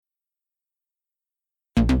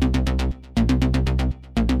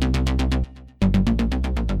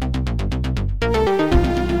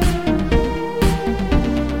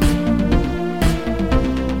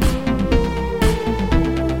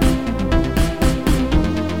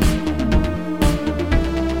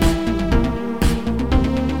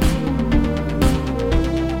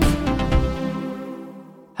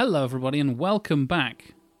everybody, and welcome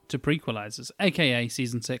back to Prequelizers, aka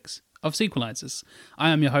Season 6 of Sequelizers. I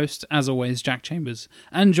am your host, as always, Jack Chambers,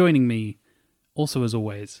 and joining me, also as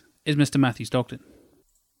always, is Mr. Matthew Stockton.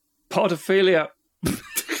 Podophilia.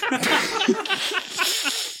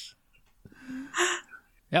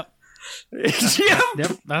 Yep.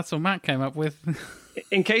 Yep, that's what Matt came up with.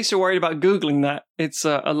 In case you're worried about Googling that, it's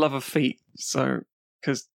a love of feet, so,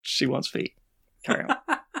 because she wants feet. Carry on.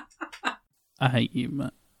 I hate you,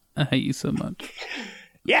 Matt. I hate you so much.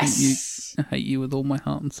 Yes! I hate you with all my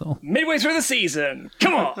heart and soul. Midway through the season!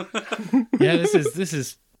 Come on! Yeah, this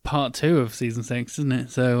is part 2 of Season 6, isn't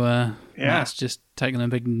it? So, yeah. Matt's just taking a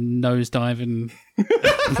big nosedive in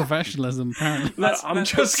professionalism, apparently. I'm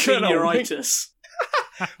just going to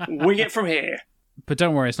wing it from here. But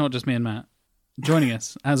don't worry, it's not just me and Matt. Joining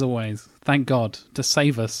us, as always, thank God, to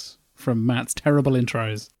save us from Matt's terrible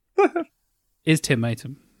intros, is Tim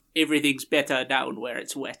Matum. Everything's better down where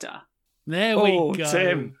it's wetter. There we go.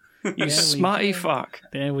 Tim, you smarty fuck.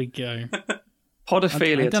 There we go.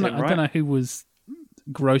 Podophilia, Tim, right? I don't know who was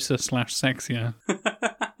grosser / sexier.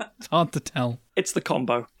 It's hard to tell. It's the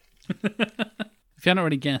combo. If you hadn't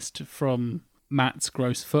already guessed from Matt's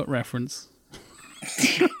gross foot reference,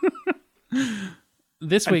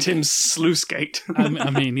 this week... And Tim's sluice gate. I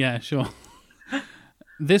mean, yeah, sure.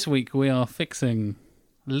 This week we are fixing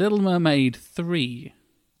Little Mermaid 3,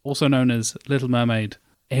 also known as Little Mermaid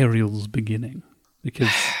Ariel's Beginning, because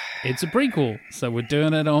it's a prequel, so we're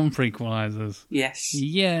doing it on Prequelizers. Yes.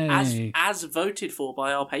 Yay. As voted for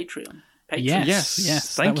by our Patreon.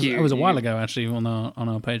 Yes. Thank you. That was a while ago, actually, on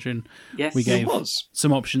our Patreon. Yes. We gave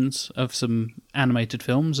some options of some animated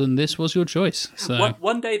films, and this was your choice. So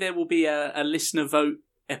one day there will be a listener vote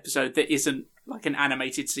episode that isn't like an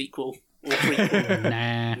animated sequel or prequel.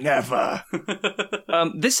 Nah. Never.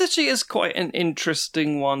 This actually is quite an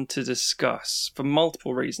interesting one to discuss for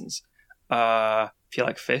multiple reasons. If you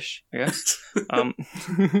like fish, I guess.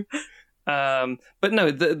 But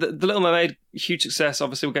no, the Little Mermaid, huge success.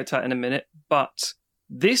 Obviously, we'll get to that in a minute. But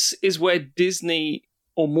this is where Disney,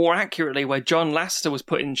 or more accurately, where John Lasseter was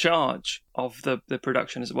put in charge of the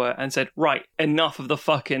production, as it were, and said, right, enough of the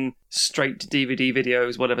fucking straight to DVD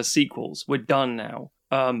videos, whatever sequels. We're done now.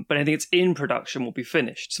 But anything that's in production will be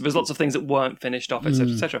finished. So there's lots of things that weren't finished off,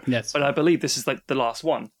 etc., etc. Yes. But I believe this is like the last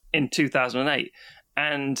one in 2008.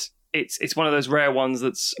 And it's one of those rare ones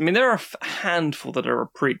that's... I mean, there are a handful that are a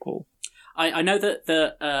prequel. I know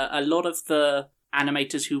that a lot of the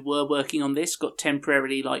animators who were working on this got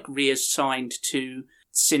temporarily like reassigned to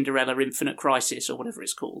Cinderella Infinite Crisis or whatever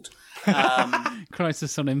it's called.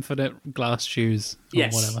 Crisis on Infinite Glass Shoes or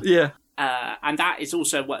yes. whatever. Yeah. And that is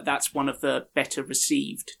also that's one of the better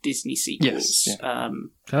received Disney sequels. Yes, yeah.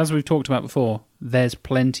 As we've talked about before, there's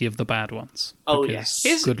plenty of the bad ones. Oh, yes.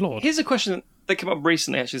 Good Lord. Here's a question that came up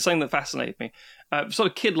recently, actually, something that fascinated me. Sort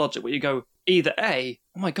of kid logic, where you go, either A,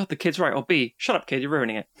 oh my God, the kid's right, or B, shut up, kid, you're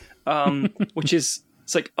ruining it. Which is,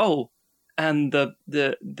 it's like, oh, and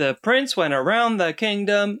the prince went around the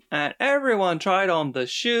kingdom, and everyone tried on the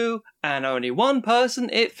shoe, and only one person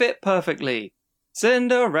it fit perfectly.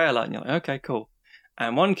 Cinderella. And you're like, okay, cool.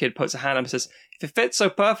 And one kid puts a hand up and says, if it fits so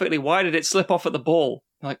perfectly, why did it slip off at the ball?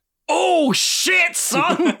 I'm like, oh shit,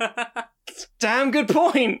 son! Damn good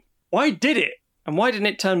point. Why did it? And why didn't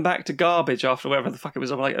it turn back to garbage after whatever the fuck it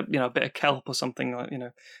was, like a bit of kelp or something, like,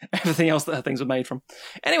 everything else that things were made from.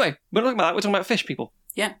 Anyway, we're not talking about that. We're talking about fish people.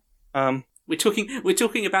 Yeah. We're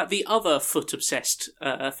talking about the other foot obsessed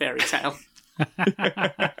fairy tale.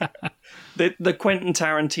 The Quentin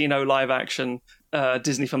Tarantino live action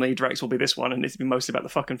Disney film that he directs will be this one, and it's be mostly about the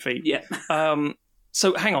fucking feet. Yeah.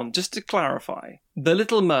 So hang on, just to clarify, The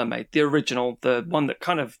Little Mermaid, the original, the one that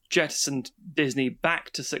kind of jettisoned Disney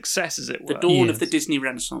back to success, as it were. The dawn of the Disney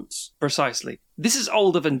Renaissance. Precisely. This is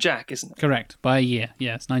older than Jack, isn't it? Correct, by a year.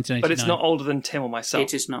 Yeah, it's 1989. But it's not older than Tim or myself.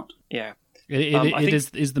 It is not. Yeah. It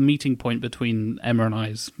is the meeting point between Emma and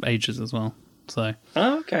I's ages as well. So.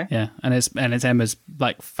 Oh, okay. Yeah, and it's Emma's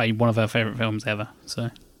like one of her favourite films ever. So.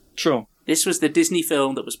 Sure. This was the Disney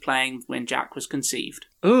film that was playing when Jack was conceived.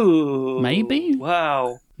 Ooh. Maybe?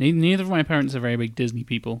 Wow. Neither of my parents are very big Disney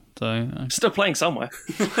people, so... Still playing somewhere.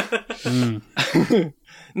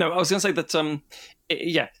 No, I was going to say that,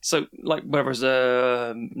 yeah, so, like, whether it was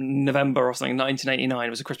November or something, 1989, it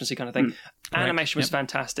was a Christmassy kind of thing. Animation was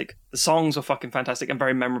fantastic. The songs were fucking fantastic and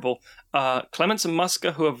very memorable. Clements and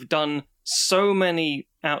Musker, who have done so many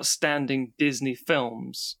outstanding Disney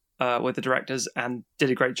films... with the directors, and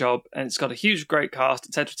did a great job, and it's got a huge, great cast,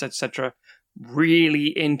 etc., etc., etc. Really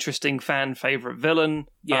interesting fan favorite villain,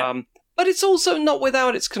 but it's also not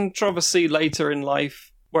without its controversy later in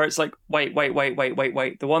life, where it's like, wait.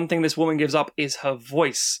 The one thing this woman gives up is her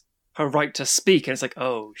voice. her right to speak, and it's like,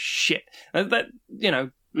 oh shit. And that,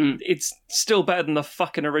 it's still better than the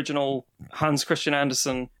fucking original Hans Christian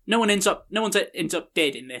Andersen. No one ends up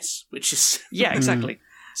dead in this, which is Yeah, exactly.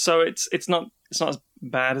 So it's not as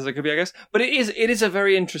bad as it could be, I guess. But it is a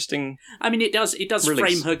very interesting. I mean, it does release.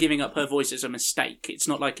 frame her giving up her voice as a mistake. It's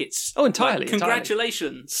not like it's entirely.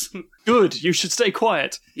 Congratulations. Entirely. Good. You should stay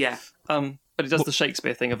quiet. Yeah. But it does the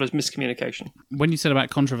Shakespeare thing of just miscommunication. When you said about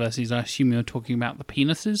controversies, I assume you're talking about the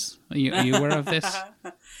penises. Are you aware of this?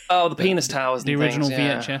 Oh, the penis towers. The and original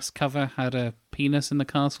things, VHS cover had a penis in the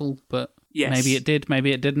castle, but yes. maybe it did,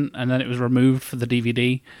 maybe it didn't, and then it was removed for the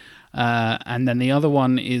DVD. And then the other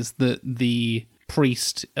one is that the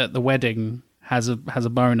priest at the wedding has a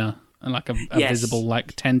boner and like a visible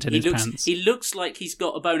like tent in his pants. He looks like he's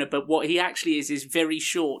got a boner, but what he actually is very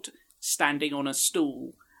short, standing on a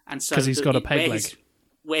stool, and so because he's got a peg leg.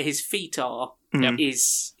 Where his feet are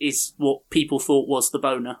is what people thought was the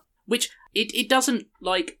boner, which it doesn't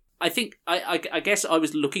like. I think I guess I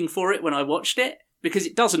was looking for it when I watched it because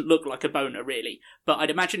it doesn't look like a boner really, but I'd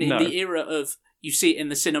imagine in the era of you see it in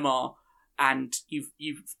the cinema and you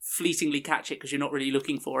fleetingly catch it because you're not really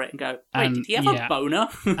looking for it and go, wait, did he have a boner?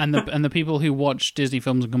 and the people who watch Disney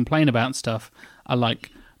films and complain about stuff are like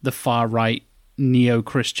the far right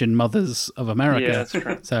neo-Christian mothers of America. Yeah, that's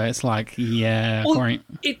true. So it's like, right.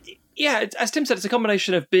 As Tim said, it's a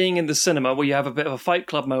combination of being in the cinema where you have a bit of a Fight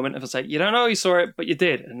Club moment of it's like, you don't know you saw it, but you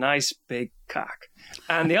did. A nice big cock.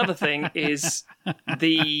 And the other thing is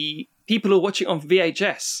the people who are watching on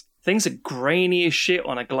VHS. Things are grainy as shit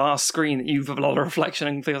on a glass screen. You have a lot of reflection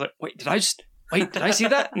and feel like, wait, did I see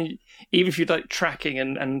that? And even if you're like tracking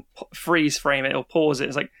and freeze frame it or pause it,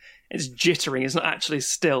 it's like, it's jittering. It's not actually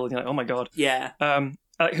still. You're like, oh my God. Yeah.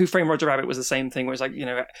 Like Who Framed Roger Rabbit was the same thing where it's like,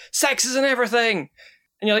 sex isn't everything.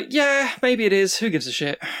 And you're like, yeah, maybe it is. Who gives a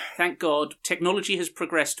shit? Thank God. Technology has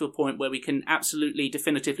progressed to a point where we can absolutely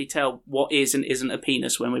definitively tell what is and isn't a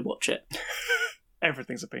penis when we watch it.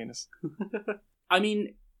 Everything's a penis. I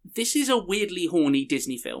mean, this is a weirdly horny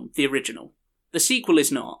Disney film, the original. The sequel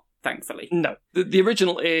is not, thankfully. No. The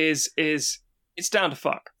original is it's down to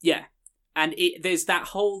fuck. Yeah. And there's that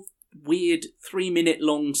whole weird 3-minute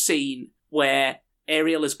long scene where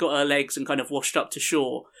Ariel has got her legs and kind of washed up to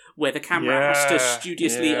shore, where the camera has to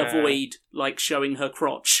studiously avoid like showing her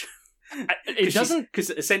crotch. It doesn't, because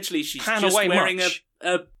essentially she's just wearing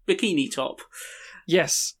a bikini top.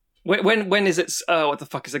 Yes. When is it? What the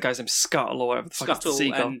fuck is the guy's name? Scuttle or whatever the fuck is the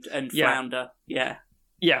seagull. and Flounder. Yeah.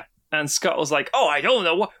 Yeah. And Scuttle's like, oh, I don't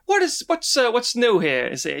know what's new here.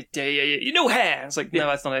 Is it new hair? It's like, no,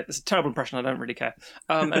 that's not it. It's a terrible impression. I don't really care.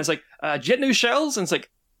 And it's like, do you get new shells? And it's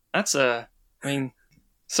like,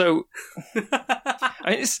 so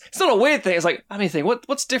it's not a weird thing. It's like,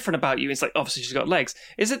 what's different about you? It's like, obviously she's got legs.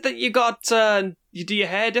 Is it that you got you do your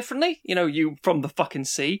hair differently? You from the fucking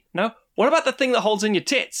sea? No. What about the thing that holds in your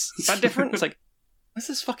tits? Is that different? It's like, what's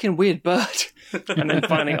this fucking weird bird? And then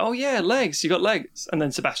finally, oh yeah, legs. You got legs. And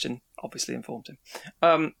then Sebastian obviously informed him.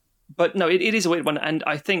 But no, it is a weird one. And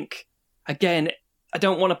I think, again, I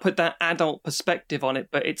don't want to put that adult perspective on it,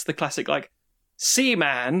 but it's the classic, like,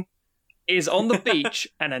 Seaman is on the beach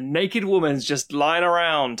and a naked woman's just lying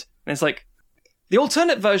around. And it's like, the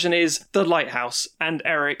alternate version is The Lighthouse and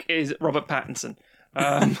Eric is Robert Pattinson.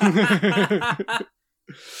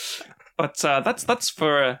 But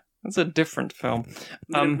that's a different film.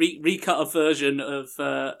 Recut a version of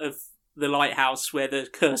The Lighthouse where the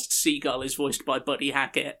cursed seagull is voiced by Buddy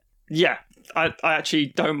Hackett. Yeah, I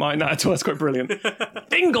actually don't mind that at all. It's quite brilliant.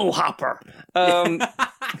 Dingle hopper.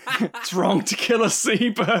 It's wrong to kill a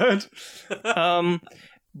seabird.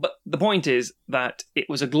 But the point is that it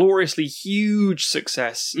was a gloriously huge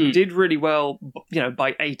success. Did really well,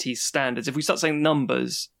 by 80s standards. If we start saying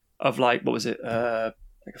numbers of like, what was it?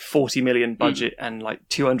 Like a 40 million budget and like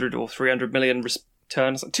 200 or 300 million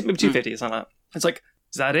returns, like maybe 250 or something like that. It's like,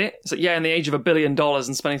 is that it? It's like, yeah, in the age of $1 billion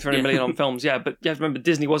and spending 300 million on films, yeah, but you have to remember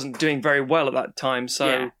Disney wasn't doing very well at that time,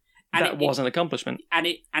 so that was an accomplishment. And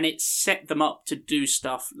it set them up to do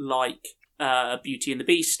stuff like Beauty and the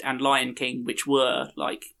Beast and Lion King, which were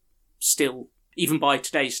like still, even by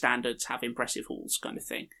today's standards, have impressive hauls kind of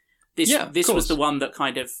thing. This was the one that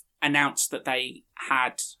kind of announced that they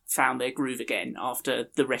had found their groove again after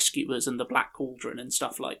The Rescuers and The Black Cauldron and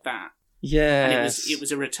stuff like that. Yeah, and it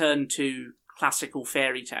was a return to classical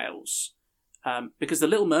fairy tales, because The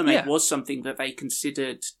Little Mermaid was something that they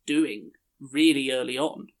considered doing really early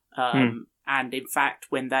on. And in fact,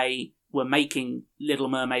 when they were making Little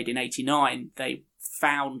Mermaid in '89, they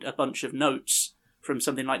found a bunch of notes from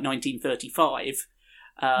something like 1935,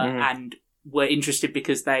 and were interested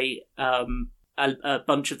because they a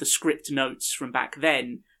bunch of the script notes from back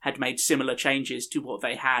then had made similar changes to what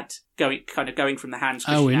they had going from the Hans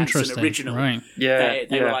Christian Andersen original. Right. Yeah,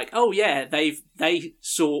 they were like, oh yeah, they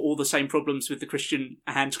saw all the same problems with the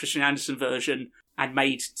Hans Christian Andersen version and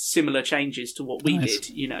made similar changes to what we did,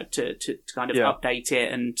 to kind of update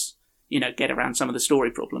it and, get around some of the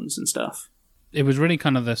story problems and stuff. It was really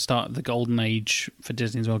kind of the start of the golden age for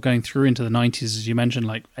Disney as well, going through into the 90s, as you mentioned,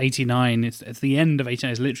 like 89. It's the end of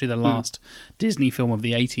 89. It's literally the last Disney film of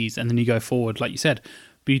the 80s. And then you go forward, like you said,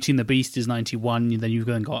 Beauty and the Beast is 91. Then you've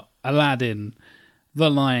then got Aladdin, The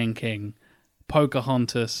Lion King,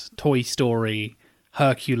 Pocahontas, Toy Story,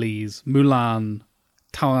 Hercules, Mulan,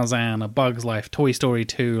 Tarzan, A Bug's Life, Toy Story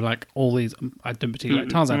 2, like all these. I don't particularly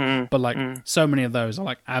like Tarzan, but like so many of those are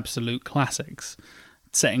like absolute classics,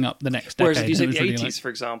 setting up the next decade. Whereas if you take the 80s, for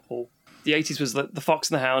example, the 80s was the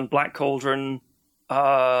Fox and the Hound, Black Cauldron,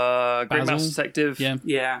 Great Mouse Detective,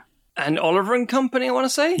 and Oliver and Company, I want to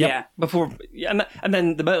say. Yeah. And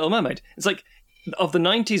then The Little Mermaid. It's like, of the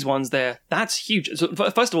 90s ones that's huge. So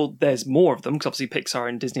first of all, there's more of them, because obviously Pixar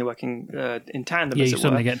and Disney are working in tandem, you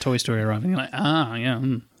suddenly get Toy Story arriving, you're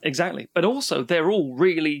like, Exactly. But also, they're all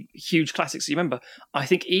really huge classics. You remember, I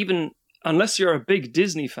think even, unless you're a big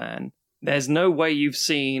Disney fan, there's no way you've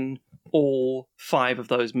seen all 5 of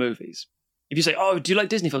those movies. If you say, oh, do you like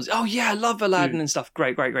Disney films? Oh, yeah, I love Aladdin and stuff.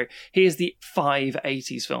 Great. Here's the 5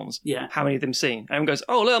 80s films. Yeah. How many of them seen? And everyone goes,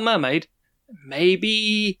 oh, Little Mermaid,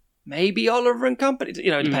 maybe Oliver and Company.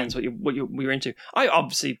 It depends what you're into.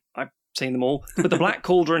 I've seen them all. But The Black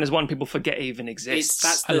Cauldron is one people forget even exists.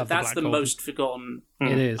 That's the most forgotten.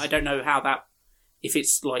 It is. I don't know if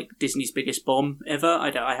it's like Disney's biggest bomb ever.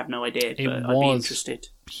 I have no idea, but I'd be interested.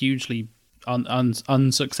 Hugely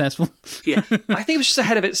unsuccessful. Yeah. I think it was just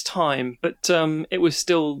ahead of its time, but it was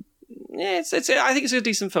still. Yeah, I think it's a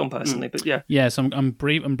decent film personally, but yeah. Yeah, so I'm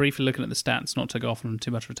briefly looking at the stats, not to go off on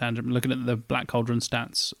too much of a tangent, but looking at the Black Cauldron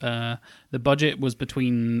stats. The budget was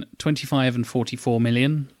between 25 and 44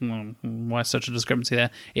 million. Well, why such a discrepancy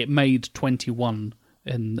there? It made 21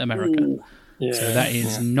 in America. Ooh. Yeah, so that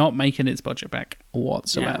is not making its budget back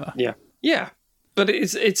whatsoever. Yeah. But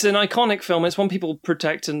it's an iconic film. It's one people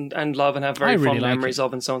protect and love and have very fond memories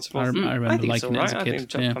of, and so on and so forth. I remember liking it as a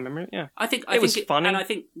kid. I think it was funny. And I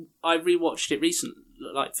think I rewatched it recently,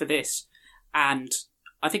 like for this, and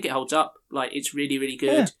I think it holds up. Like, it's really, really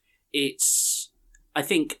good. Yeah. I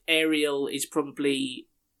think Ariel is probably,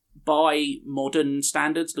 by modern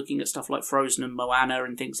standards, looking at stuff like Frozen and Moana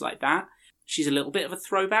and things like that, she's a little bit of a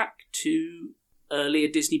throwback to earlier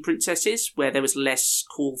Disney princesses, where there was less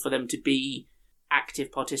call for them to be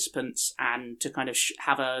active participants and to kind of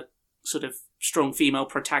have a sort of strong female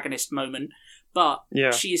protagonist moment. But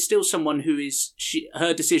she is still someone who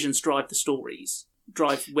her decisions drive the stories,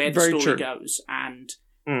 drive where the story goes. And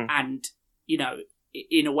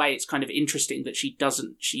in a way, it's kind of interesting that she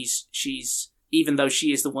doesn't, she's, even though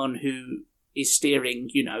she is the one who is steering,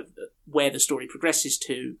 where the story progresses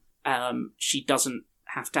to, she doesn't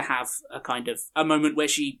have to have a kind of a moment where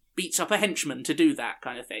she beats up a henchman to do that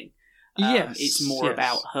kind of thing. It's more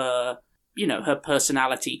about her, her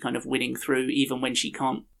personality kind of winning through, even when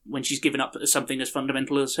she's given up something as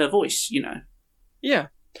fundamental as her voice, Yeah.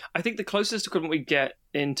 I think the closest equivalent we get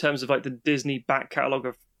in terms of like the Disney back catalogue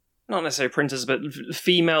of, not necessarily princesses, but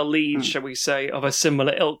female leads, shall we say, of a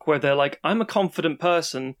similar ilk, where they're like, I'm a confident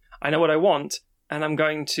person, I know what I want, and I'm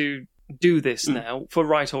going to do this now, for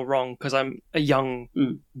right or wrong, because I'm a young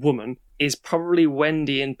woman, is probably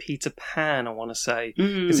Wendy and Peter Pan, I want to say.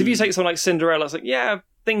 Because if you take someone like Cinderella, it's like,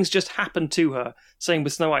 things just happen to her. Same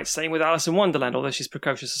with Snow White, same with Alice in Wonderland, although she's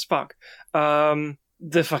precocious as fuck.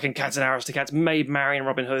 The fucking Cats and Aristocats, Maid Marian,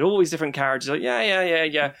 Robin Hood, all these different characters. Like,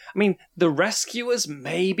 yeah. I mean, the Rescuers,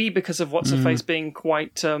 maybe, because of What's-Her-Face being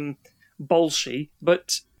quite bolshy,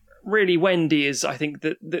 but really Wendy is, I think,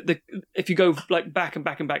 the if you go like back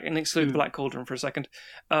and exclude the Black Cauldron for a second,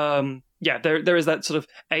 there is that sort of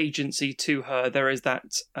agency to her. There is that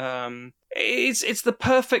it's the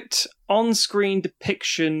perfect on-screen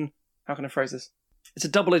depiction. How can I phrase this? It's a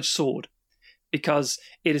double-edged sword, because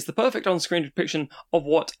it is the perfect on-screen depiction of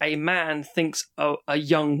what a man thinks a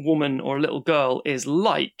young woman or a little girl is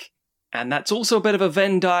like, and that's also a bit of a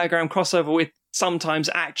Venn diagram crossover with sometimes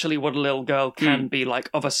actually what a little girl can be like,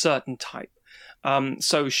 of a certain type.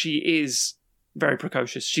 So she is very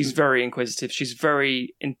precocious. She's very inquisitive. She's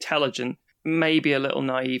very intelligent, maybe a little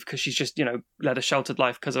naive, because she's just, led a sheltered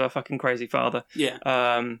life because of her fucking crazy father.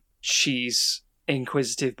 Yeah. She's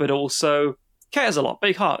inquisitive, but also cares a lot,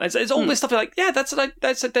 big heart. It's all this stuff like, that's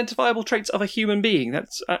identifiable traits of a human being.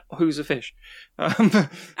 That's who's a fish.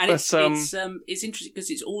 It's interesting because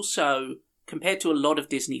it's also, compared to a lot of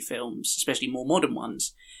Disney films, especially more modern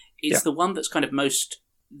ones, it's the one that's kind of most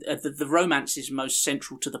the romance is most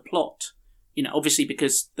central to the plot. You know, obviously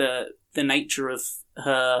because the nature of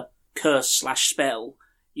her curse / spell,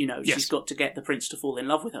 you know, Yes. she's got to get the prince to fall in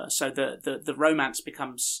love with her. So the romance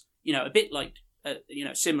becomes, you know, a bit like, you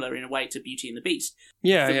know, similar in a way to Beauty and the Beast.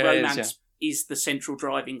 The romance is the central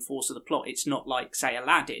driving force of the plot. It's not like, say,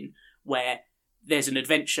 Aladdin, where there's an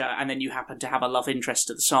adventure and then you happen to have a love interest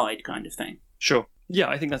to the side kind of thing. Sure. Yeah,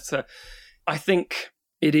 I think that's I think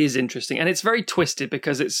it is interesting. And it's very twisted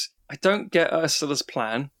because I don't get Ursula's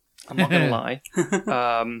plan. I'm not going to lie.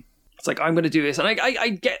 It's like, I'm going to do this. And I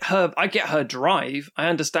get her drive. I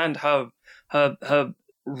understand her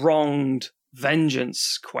wronged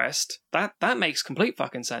vengeance quest. That makes complete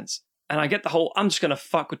fucking sense. And I get the whole, I'm just going to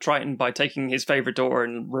fuck with Triton by taking his favourite daughter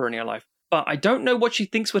and ruining her life. But I don't know what she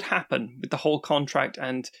thinks would happen with the whole contract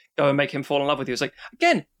and go and make him fall in love with you. It's like,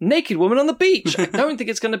 again, naked woman on the beach. I don't think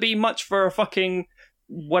it's going to be much for a fucking,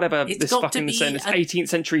 whatever It's this got fucking to be this 18th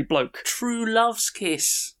century bloke. True love's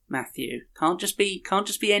kiss, Matthew. Can't just be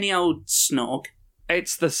any old snog.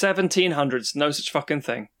 It's the 1700s. No such fucking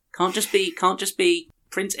thing. Can't just be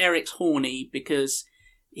Prince Eric's horny because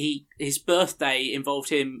his birthday involved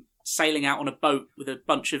him sailing out on a boat with a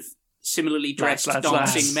bunch of similarly dressed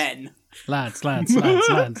dancing men. Lads.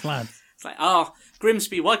 It's like,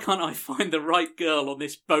 Grimsby, why can't I find the right girl on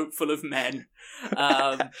this boat full of men?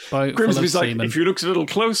 Boat Grimsby's full of like, seamen. if you looked a little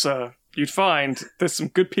closer, you'd find there's some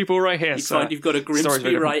good people right here. You'd find you've got a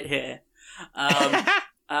Grimsby right here.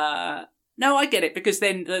 No, I get it, because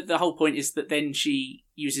then the whole point is that then she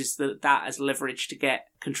uses that as leverage to get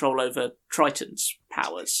control over Triton's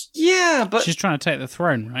powers. Yeah, but she's trying to take the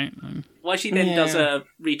throne, right? Why she then does a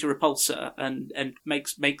Rita Repulsa and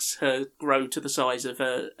makes her grow to the size of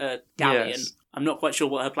a galleon. Yes. I'm not quite sure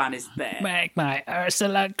what her plan is there. Make my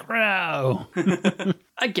Ursula grow.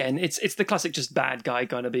 Again, it's the classic just bad guy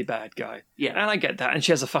gonna be bad guy. Yeah. And I get that. And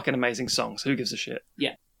she has a fucking amazing song, so who gives a shit?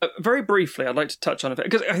 Yeah. Very briefly, I'd like to touch on it,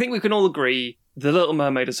 because I think we can all agree The Little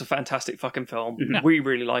Mermaid is a fantastic fucking film. Mm-hmm. We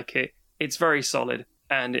really like it. It's very solid,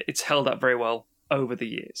 and it's held up very well over the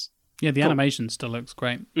years. Yeah, the animation still looks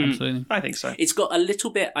great. Absolutely. I think so. It's got a little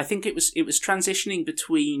bit, I think it was transitioning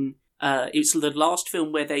between, it's the last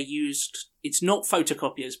film where they used, it's not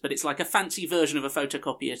photocopiers, but it's like a fancy version of a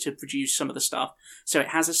photocopier to produce some of the stuff. So it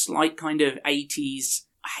has a slight kind of 80s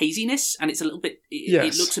haziness, and it's a little bit,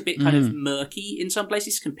 it looks a bit kind of murky in some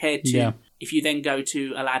places compared to, if you then go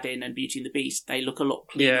to Aladdin and Beauty and the Beast, they look a lot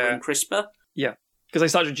cleaner and crisper. Yeah, because they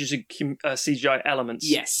started using CGI elements.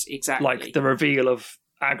 Yes, exactly. Like the reveal of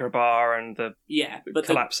Agrabah and the but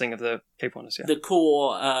collapsing of the Cape Wonders. Yeah, the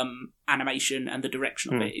core animation and the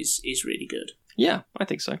direction of it is really good. Yeah, I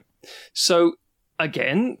think so. So,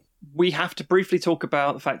 again, we have to briefly talk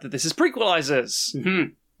about the fact that this is prequelizers.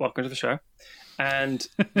 Mm-hmm. Welcome to the show. And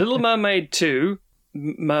Little Mermaid 2,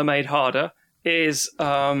 Mermaid Harder, is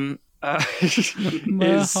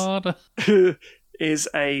is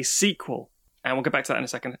a sequel. And we'll get back to that in a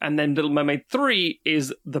second. And then Little Mermaid 3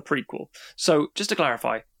 is the prequel. So, just to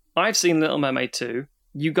clarify, I've seen Little Mermaid 2.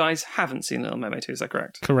 You guys haven't seen Little Mermaid 2, is that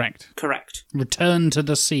correct? Correct. Return to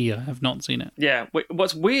the Sea. I have not seen it. Yeah.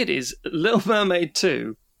 What's weird is Little Mermaid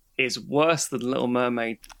 2 is worse than Little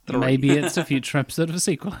Mermaid 3. Maybe it's a future episode of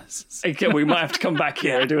Sequelizers. Okay, we might have to come back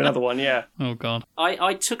here and do another one, yeah. Oh, God.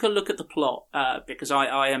 I took a look at the plot because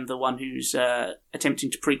I am the one who's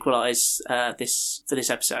attempting to prequelize this for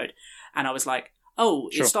this episode. And I was like,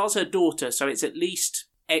 it stars her daughter, so it's at least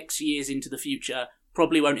X years into the future.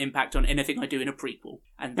 Probably won't impact on anything I do in a prequel.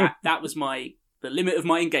 And that was the limit of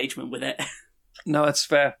my engagement with it. No, that's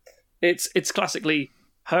fair. It's classically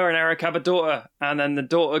her and Eric have a daughter, and then the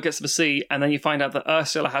daughter gets to the sea, and then you find out that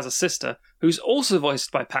Ursula has a sister who's also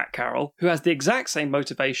voiced by Pat Carroll, who has the exact same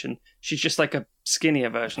motivation. She's just like a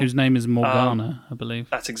skinnier version. Whose name is Morgana, I believe.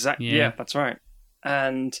 That's exactly yeah, that's right.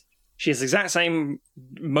 And she has the exact same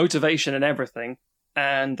motivation and everything.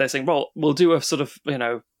 And they're saying, well, we'll do a sort of,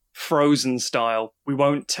 Frozen style. We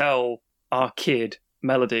won't tell our kid,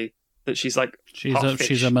 Melody, that she's like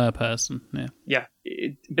she's a mer person. Yeah,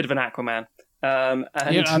 a bit of an Aquaman.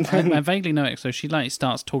 I vaguely know it. So she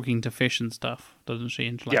starts talking to fish and stuff, doesn't she?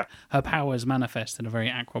 And her powers manifest in a very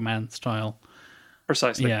Aquaman style.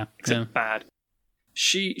 Precisely. Yeah, except bad.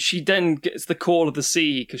 She then gets the call of the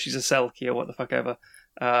sea because she's a Selkie or what the fuck ever.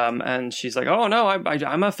 And she's like, oh no,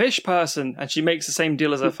 I'm a fish person. And she makes the same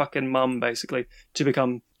deal as her fucking mum, basically, to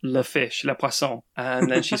become le fish, le poisson. And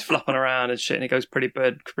then she's flopping around and shit, and it goes pretty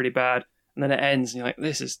bad. And then it ends, and you're like,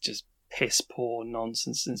 this is just piss poor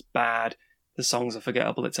nonsense, and it's bad. The songs are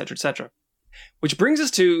forgettable, etc., etc. Which brings us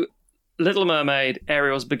to Little Mermaid,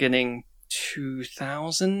 Ariel's Beginning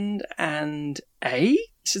 2008.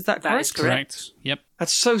 Is that correct? That is correct. Yep.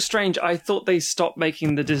 That's so strange. I thought they stopped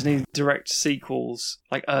making the Disney Direct sequels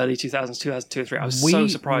like early 2000s, 2002 or 3. I was so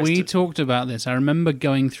surprised. We talked about this. I remember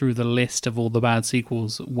going through the list of all the bad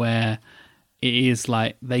sequels where it is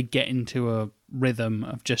like they get into a rhythm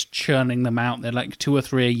of just churning them out. They're like 2 or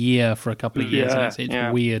 3 a year for a couple of years. And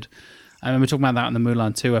it's weird. I remember talking about that in the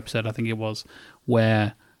Mulan 2 episode, I think it was,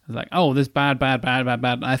 where it's like, oh, this bad.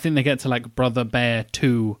 I think they get to like Brother Bear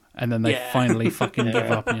 2, and then they finally fucking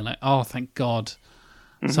give up, and you're like, oh, thank God.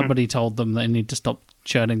 Somebody told them they need to stop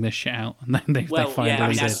churning this shit out, and then they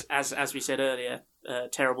finally did. As we said earlier,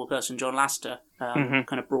 terrible person John Lasseter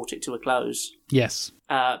kind of brought it to a close. Yes.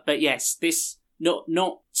 But yes, this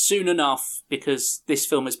not soon enough, because this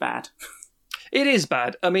film is bad. It is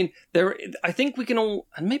bad. I mean, I think we can all,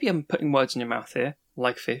 and maybe I'm putting words in your mouth here,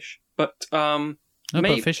 like fish, but I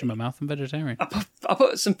put fish in my mouth. I'm vegetarian. I'll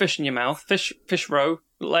put some fish in your mouth. Fish roe,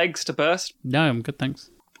 legs to burst. No, I'm good, thanks.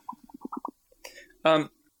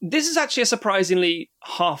 This is actually a surprisingly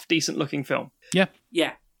half-decent looking film. Yeah.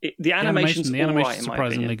 Yeah. The animation's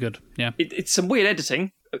surprisingly good. Yeah. It's some weird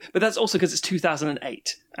editing, but that's also because it's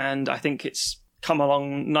 2008, and I think it's come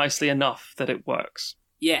along nicely enough that it works.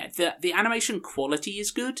 Yeah, the animation quality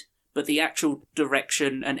is good, but the actual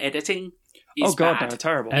direction and editing is bad. No,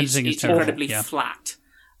 terrible. Editing is it's terrible. incredibly flat.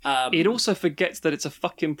 It also forgets that it's a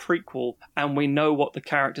fucking prequel, and we know what the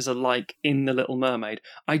characters are like in The Little Mermaid.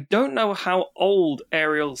 I don't know how old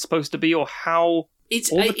Ariel's supposed to be, or how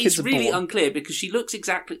it's really unclear, because she looks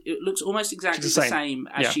almost exactly the same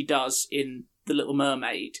as she does in The Little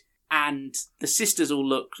Mermaid, and the sisters all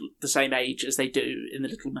look the same age as they do in The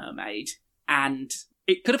Little Mermaid, and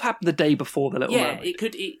it could have happened the day before The Little Mermaid. Yeah, it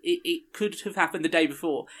could have happened the day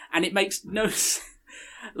before, and it makes no sense.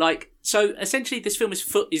 Like, so essentially this film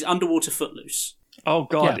is underwater Footloose. Oh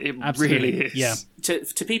God, it absolutely. really is. Yeah.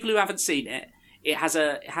 To people who haven't seen it, it has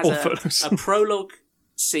a prologue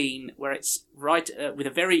scene where it's with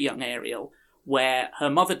a very young Ariel, where her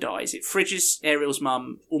mother dies. It fridges Ariel's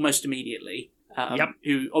mum almost immediately,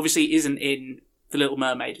 who obviously isn't in The Little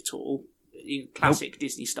Mermaid at all, in classic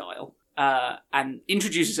Disney style, and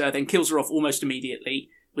introduces her, then kills her off almost immediately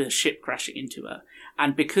with a ship crashing into her.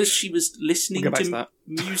 And because she was listening to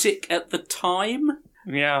music at the time,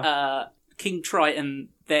 King Triton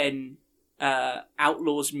then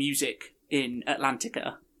outlaws music in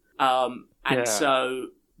Atlantica. So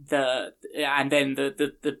the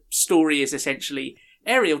story is essentially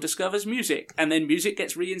Ariel discovers music, and then music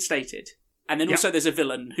gets reinstated. And then also there's a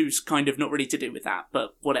villain who's kind of not ready to do with that,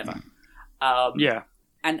 but whatever.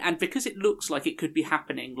 And because it looks like it could be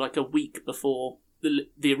happening like a week before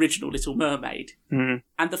the original Little Mermaid,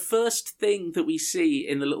 and the first thing that we see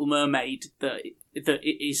in The Little Mermaid that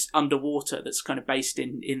it is underwater, that's kind of based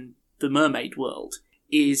in the mermaid world,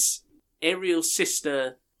 is Ariel's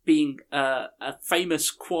sister being a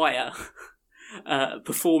famous choir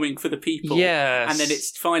performing for the people. Yes. And then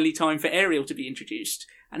it's finally time for Ariel to be introduced.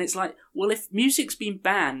 And it's like, well, if music's been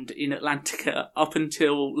banned in Atlantica up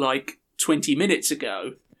until like 20 minutes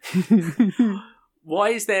ago, why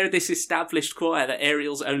is there this established choir that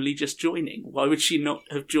Ariel's only just joining? Why would she not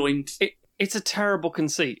have joined? It's a terrible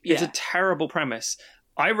conceit. Yeah. It's a terrible premise.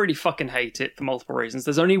 I really fucking hate it for multiple reasons.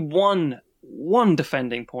 There's only one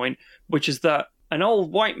defending point, which is that an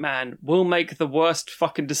old white man will make the worst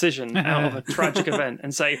fucking decision out of a tragic event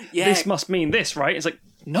and say, this must mean this, right? It's like,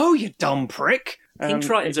 no, you dumb prick. King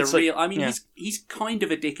Triton's a real... I mean, he's kind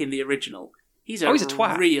of a dick in the original. He's a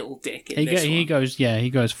twat. Real dick in this one. He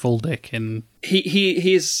goes full dick in...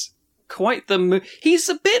 He is quite the... He's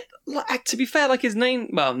a bit, to be fair, like his name...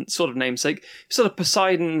 Well, sort of namesake. Sort of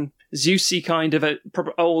Poseidon, Zeusy kind of a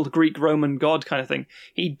proper old Greek Roman god kind of thing.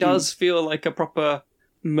 He does feel like a proper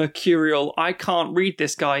mercurial, I can't read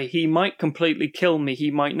this guy. He might completely kill me.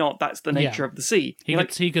 He might not. That's the nature of the sea. He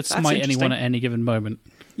could smite anyone at any given moment.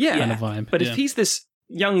 Yeah. Kind of vibe. But if he's this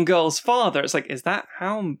young girl's father, it's like, is that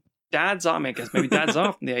how dads are? I mean, I guess maybe dads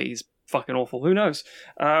are from the 80s. Fucking awful. Who knows?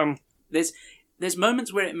 There's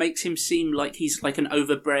moments where it makes him seem like he's like an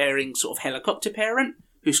overbearing sort of helicopter parent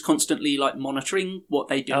who's constantly like monitoring what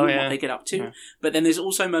they do and what they get up to. Yeah. But then there's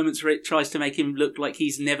also moments where it tries to make him look like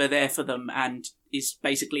he's never there for them and is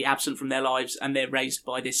basically absent from their lives, and they're raised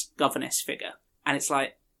by this governess figure. And it's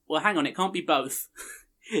like, well, hang on, it can't be both.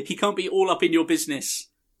 He can't be all up in your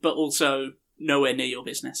business, but also nowhere near your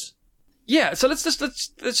business. Yeah, so let's just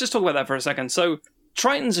talk about that for a second. So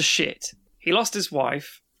Triton's a shit. He lost his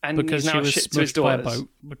wife, and because he's now she was shit to his by a daughters. boat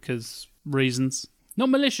because reasons. Not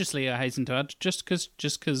maliciously, I hasten to add, just because,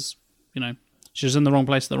 she was in the wrong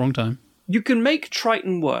place at the wrong time. you can make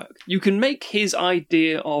Triton work. You can make his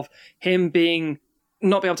idea of him being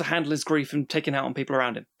not be able to handle his grief and taking out on people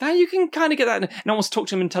around him. Now you can kind of get that. No one's talk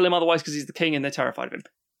to him and tell him otherwise because he's the king and they're terrified of him.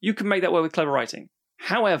 You can make that work with clever writing.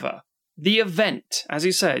 However, the event, as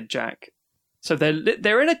you said, Jack. So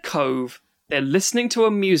they're in a cove. They're listening to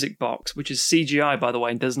a music box, which is CGI, by the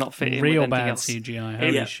way, and does not fit in real with anything bad else. CGI.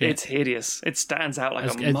 Holy shit! It's hideous. It stands out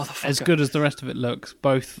like a motherfucker. As good as the rest of it looks.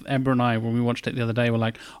 Both Ember and I, when we watched it the other day, were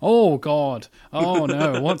like, "Oh God! Oh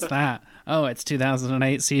no! What's that? Oh, it's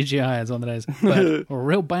 2008 CGI." As on the days, but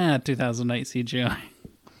real bad 2008 CGI.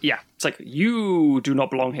 Yeah, it's like you do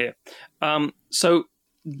not belong here. So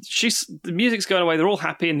the music's going away. They're all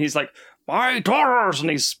happy, and he's like, "My daughters," and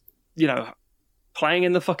he's playing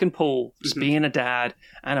in the fucking pool, just being a dad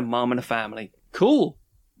and a mum and a family. Cool.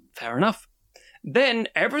 Fair enough. Then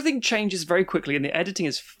everything changes very quickly and the editing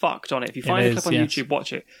is fucked on it. If you find a clip on YouTube,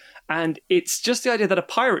 watch it. And it's just the idea that a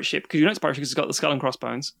pirate ship, because you know it's a pirate ship because it's got the skull and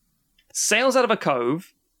crossbones, sails out of a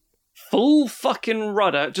cove, full fucking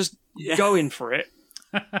rudder, just going for it.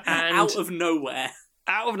 And out of nowhere.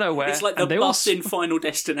 Out of nowhere. It's like the bus in Final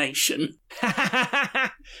Destination.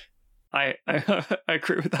 I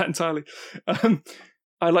agree with that entirely.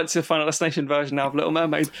 I'd like to see a Final Destination version now of Little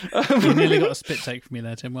Mermaid. You nearly got a spit take from me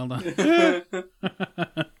there, Tim. Well done.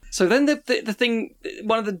 So then the thing,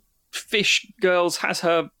 one of the fish girls has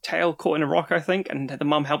her tail caught in a rock, I think, and the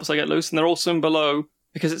mum helps her get loose, and they're all swimming below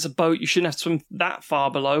because it's a boat. You shouldn't have to swim that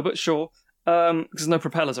far below, but sure, because there's no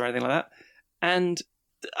propellers or anything like that. And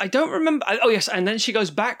I don't remember. Oh yes, and then she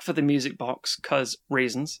goes back for the music box because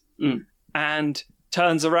reasons, and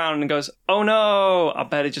turns around and goes, "Oh no, I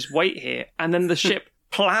better just wait here." And then the ship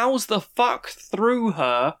plows the fuck through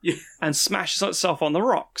her and smashes itself on the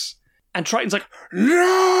rocks. And Triton's like,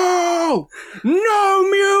 "No! No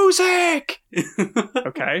music!"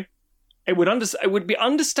 Okay. It would be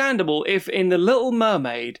understandable if in The Little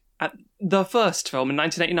Mermaid, at the first film in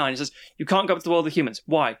 1989, it says, "You can't go up to the world of humans."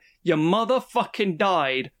 Why? Your mother fucking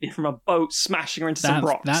died from a boat smashing her into some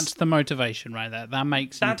rocks. That's the motivation right there. That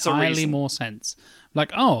makes entirely more sense.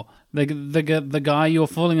 Like, oh, the guy you're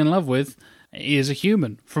falling in love with is a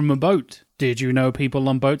human from a boat. Did you know people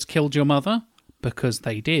on boats killed your mother? Because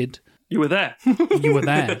they did. You were there. You were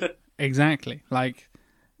there. Exactly. Like,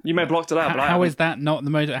 you may have blocked it out, but how is that not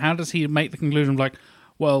the motive? How does he make the conclusion of like,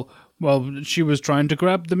 well, she was trying to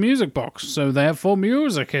grab the music box, so therefore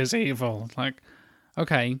music is evil? Like,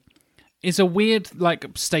 okay. It's a weird like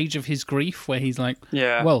stage of his grief where he's like,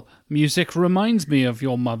 well, music reminds me of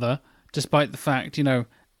your mother, despite the fact,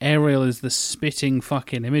 Ariel is the spitting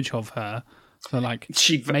fucking image of her. So like,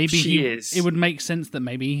 it would make sense that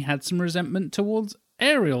maybe he had some resentment towards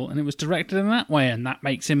Ariel, and it was directed in that way, and that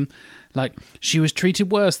makes him like, she was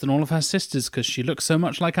treated worse than all of her sisters because she looks so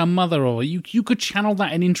much like her mother, or you could channel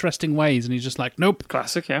that in interesting ways, and he's just like, nope.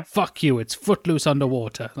 Classic, yeah. Fuck you, it's Footloose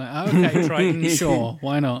underwater. Like, okay, Triton, sure,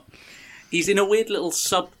 why not? He's in a weird little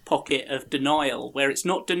sub-pocket of denial, where it's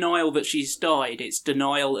not denial that she's died, it's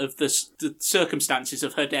denial of the circumstances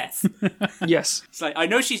of her death. Yes. It's like, I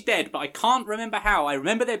know she's dead, but I can't remember how. I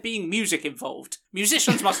remember there being music involved.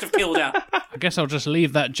 Musicians must have killed her. I guess I'll just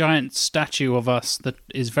leave that giant statue of us that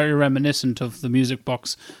is very reminiscent of the music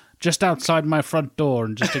box just outside my front door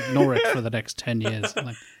and just ignore it for the next 10 years.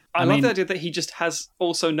 Like, I love the idea that he just has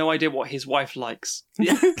also no idea what his wife likes.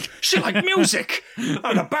 Yeah. She liked music!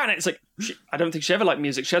 Oh, the band! It's like, I don't think she ever liked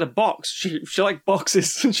music. She had a box. She liked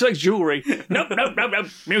boxes. She liked jewellery. Nope,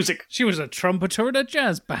 music. She was a trumpeter in a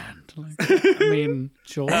jazz band. Like, I mean,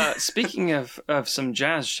 sure. Speaking of some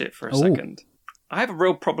jazz shit for a second, I have a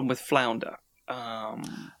real problem with Flounder.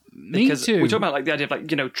 Me too. We talk about like the idea of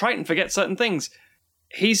like, Triton forgets certain things.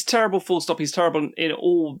 He's terrible, full stop. He's terrible in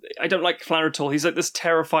all... I don't like Flounder at all. He's like this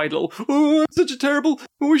terrified little, "Oh, I'm such a terrible...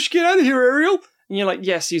 Oh, we should get out of here, Ariel." And you're like,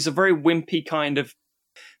 yes, he's a very wimpy kind of...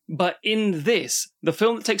 But in this, the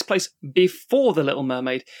film that takes place before The Little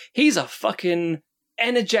Mermaid, he's a fucking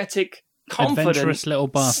energetic, confident... adventurous little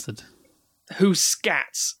bastard. Who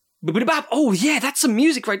scats. Oh, yeah, that's some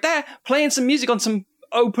music right there. Playing some music on some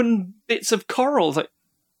open bits of coral. It's like,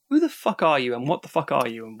 who the fuck are you, and what the fuck are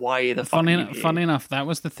you, and why the fuck are you here? Funny enough, that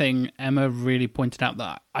was the thing Emma really pointed out,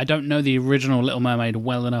 that I don't know the original Little Mermaid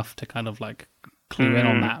well enough to kind of like clue in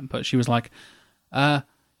on that, but she was like,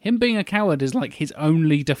 him being a coward is like his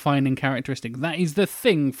only defining characteristic. That is the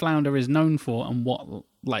thing Flounder is known for, and what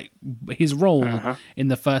like his role in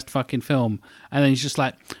the first fucking film. And then he's just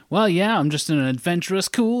like, well, yeah, I'm just an adventurous,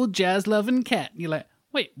 cool, jazz-loving cat. And you're like,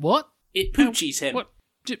 wait, what? It poochies him. What?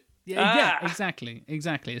 Yeah, exactly.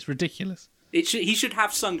 It's ridiculous. He should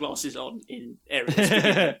have sunglasses on in Ariel's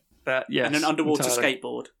beginning. Yes, and an underwater entirely.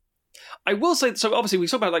 skateboard. I will say, so obviously we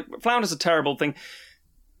talk about, like, Flounder's a terrible thing.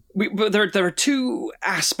 But there are two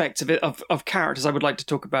aspects of it, of characters I would like to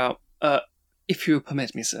talk about, if you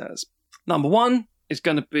permit me, sirs. Number one is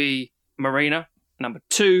going to be Marina. Number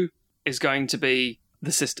two is going to be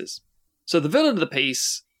the sisters. So the villain of the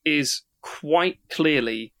piece is quite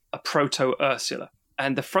clearly a proto-Ursula.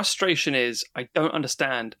 And the frustration is, I don't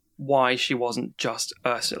understand why she wasn't just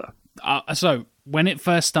Ursula. So, when it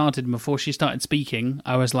first started, before she started speaking,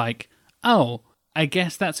 I was like, oh, I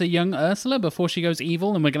guess that's a young Ursula before she goes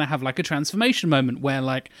evil, and we're going to have, like, a transformation moment where,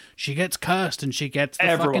 like, she gets cursed and she gets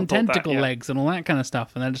the fucking tentacle legs and all that kind of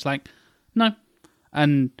stuff. And they're just like, no.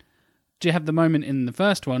 And do you have the moment in the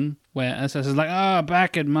first one where Ursa's like,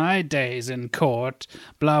 back in my days in court,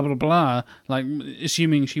 blah, blah, blah. Like,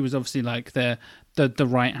 assuming she was obviously, like, the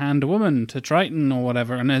right-hand woman to Triton or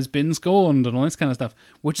whatever and has been scorned and all this kind of stuff,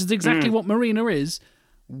 which is exactly what Marina is,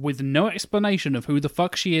 with no explanation of who the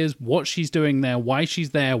fuck she is, what she's doing there, why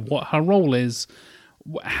she's there, what her role is,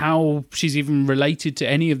 how she's even related to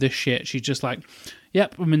any of this shit. She's just like,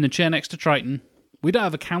 yep, I'm in the chair next to Triton. We don't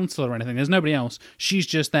have a counselor or anything. There's nobody else. She's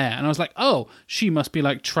just there. And I was like, oh, she must be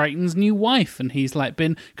like Triton's new wife and he's like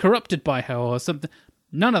been corrupted by her or something.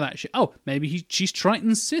 None of that shit. Oh, maybe she's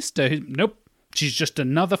Triton's sister. Nope. She's just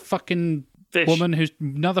another fucking woman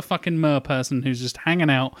another fucking mer person who's just hanging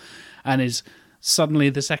out and is suddenly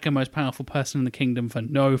the second most powerful person in the kingdom for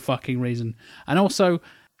no fucking reason. And also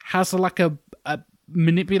has like a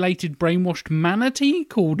manipulated, brainwashed manatee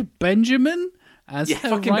called Benjamin as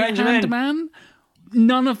her right-hand man.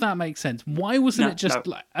 None of that makes sense. Why wasn't it just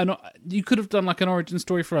like... you could have done like an origin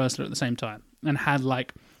story for Ursula at the same time and had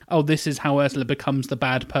like, oh, this is how Ursula becomes the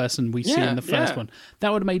bad person we see in the first one.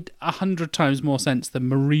 That would have made 100 times more sense than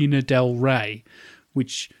Marina Del Rey,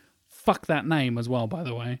 which... Fuck that name as well, by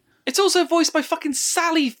the way. It's also voiced by fucking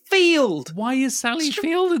Sally Field. Why is Sally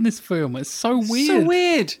Field in this film? It's so weird. So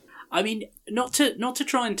weird. I mean, not to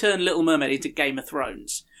try and turn Little Mermaid into Game of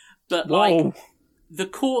Thrones, but like the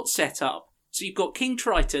court setup. So you've got King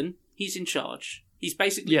Triton. He's in charge. He's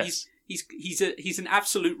basically he's an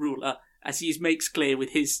absolute ruler, as he makes clear with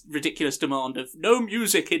his ridiculous demand of no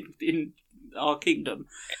music in our kingdom.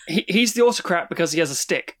 He's the autocrat because he has a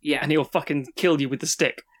stick. Yeah, and he'll fucking kill you with the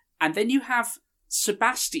stick. And then you have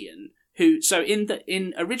Sebastian, who... So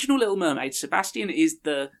in original Little Mermaid, Sebastian is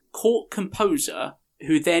the court composer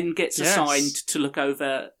who then gets assigned to look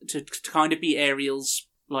over... To kind of be Ariel's,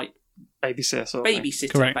 like...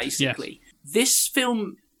 Babysitter, Correct. Basically. Yes. This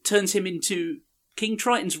film turns him into King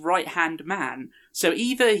Triton's right-hand man. So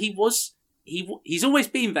either he's always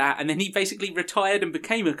been that, and then he basically retired and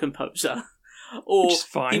became a composer. Or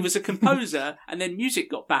he was a composer, and then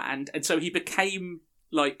music got banned, and so he became...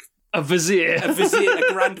 like a vizier,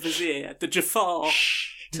 a grand vizier, the Jafar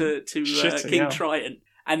to King Triton,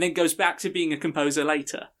 and then goes back to being a composer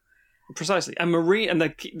later. Precisely, and Marie, and the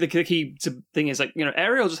key thing is like, you know,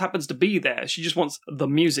 Ariel just happens to be there. She just wants the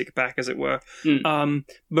music back, as it were.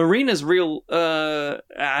 Marina's real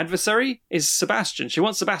adversary is Sebastian. She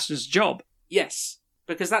wants Sebastian's job. Yes,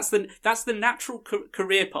 because that's the natural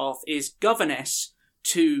career path: is governess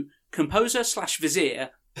to composer /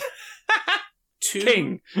 vizier. To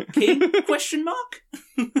King? Question mark?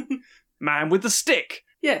 Man with the stick.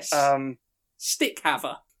 Yes. Stick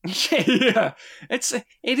haver. Yeah.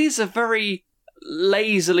 It is a very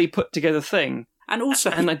lazily put together thing. And also,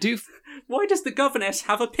 why does the governess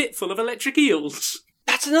have a pit full of electric eels?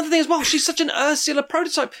 That's another thing as well. She's such an Ursula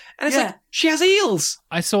prototype. And it's like, she has eels.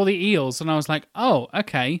 I saw the eels and I was like, oh,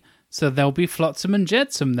 okay. So there'll be Flotsam and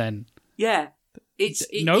Jetsam then. Yeah.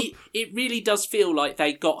 It really does feel like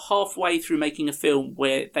they got halfway through making a film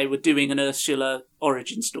where they were doing an Ursula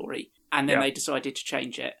origin story, and then they decided to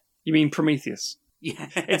change it. You mean Prometheus? Yeah.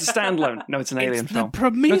 It's a standalone. No, it's an alien film. The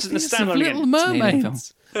Prometheus of Little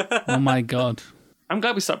Mermaids. Oh my god. I'm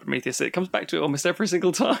glad we start Prometheus. It comes back to it almost every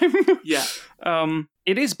single time. Yeah.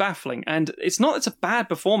 It is baffling, and it's a bad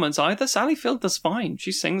performance either. Sally Field does fine.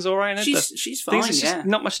 She sings all right. She's fine, There's just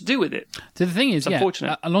not much to do with it. So the thing is,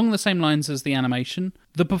 unfortunate. Along the same lines as the animation,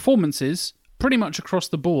 the performances, pretty much across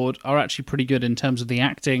the board, are actually pretty good in terms of the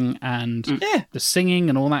acting and the singing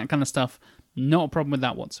and all that kind of stuff. Not a problem with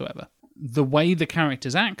that whatsoever. The way the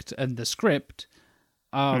characters act and the script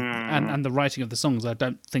and the writing of the songs, I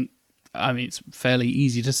don't think... I mean, it's fairly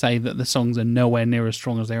easy to say that the songs are nowhere near as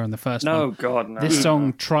strong as they are in the first one. No, God, no. This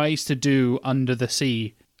song tries to do Under the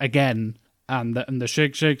Sea again, and the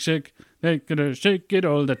shake, shake, shake, they're gonna shake it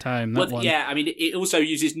all the time. That one. Yeah, I mean, it also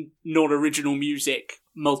uses non-original music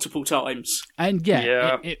multiple times. And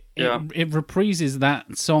it reprises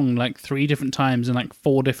that song like 3 different times in like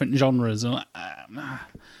 4 different genres. And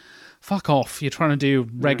fuck off. You're trying to do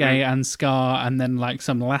reggae and ska and then like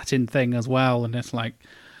some Latin thing as well. And it's like,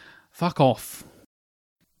 fuck off.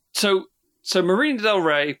 So Marina Del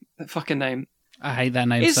Rey, that fucking name. I hate that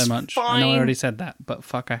name so much. Fine. I know I already said that, but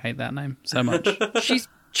fuck, I hate that name so much.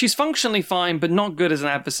 She's functionally fine, but not good as an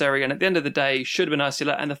adversary. And at the end of the day, should have been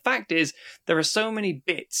Ursula. And the fact is, there are so many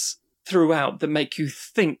bits throughout that make you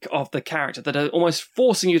think of the character, that are almost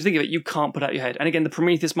forcing you to think of it. You can't put out your head. And again, the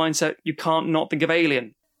Prometheus mindset, you can't not think of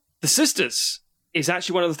Alien. The sisters is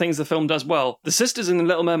actually one of the things the film does well. The sisters in The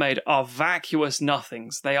Little Mermaid are vacuous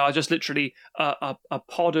nothings. They are just literally a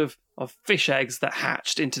pod of fish eggs that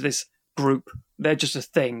hatched into this group. They're just a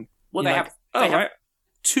thing. Well, You're they have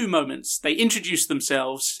 2 moments. They introduce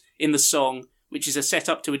themselves in the song, which is a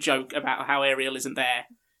setup to a joke about how Ariel isn't there,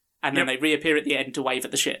 and then they reappear at the end to wave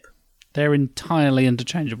at the ship. They're entirely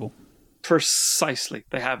interchangeable. Precisely.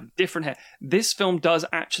 They have different hair. This film does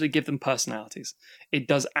actually give them personalities. It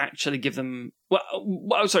does actually give them...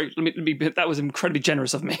 Well, sorry, let me that was incredibly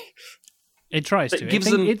generous of me. It tries to.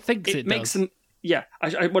 It thinks it makes does. them... Yeah,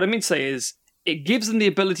 what I mean to say is, it gives them the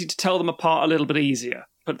ability to tell them apart a little bit easier,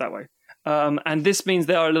 put it that way. And this means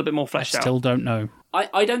they are a little bit more fleshed out. I still don't know.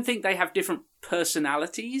 I don't think they have different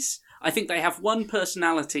personalities. I think they have one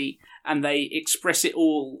personality and they express it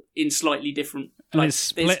all in slightly different... And it's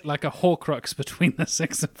split like a Horcrux between the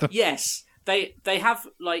 6 of them. Yes. They have,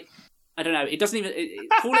 like... I don't know. It doesn't even...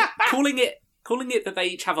 calling it that they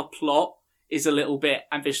each have a plot is a little bit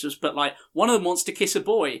ambitious, but, like, one of them wants to kiss a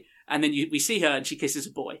boy, and then we see her and she kisses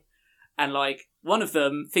a boy. And, like, one of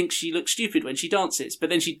them thinks she looks stupid when she dances, but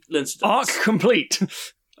then she learns to dance. Arc complete.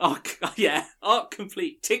 Arc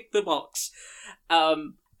complete. Tick the box.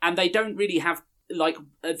 And they don't really have, like,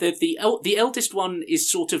 the eldest one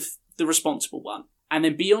is sort of the responsible one. And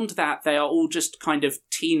then beyond that, they are all just kind of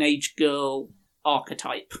teenage girl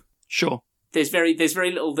archetype. Sure. There's very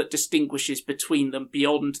little that distinguishes between them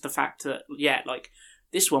beyond the fact that, like,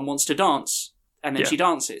 this one wants to dance, and then she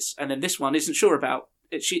dances, and then this one isn't sure about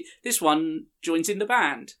it. This one joins in the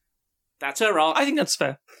band. That's her arc. I think that's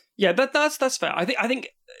fair. Yeah, that's fair. I think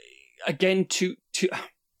again,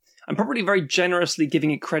 I'm probably very generously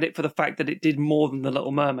giving it credit for the fact that it did more than The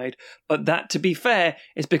Little Mermaid, but that, to be fair,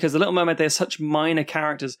 is because The Little Mermaid, they're such minor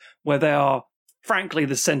characters where they are, frankly,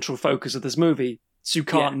 the central focus of this movie, so you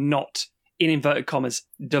can't not, in inverted commas,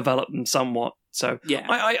 develop them somewhat. So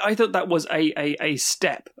I thought that was a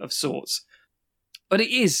step of sorts. But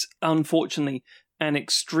it is, unfortunately, an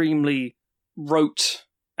extremely rote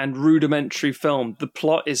and rudimentary film. The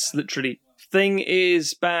plot is literally, thing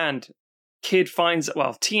is banned.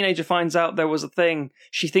 Teenager finds out there was a thing.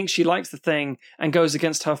 She thinks she likes the thing and goes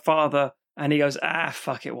against her father, and he goes,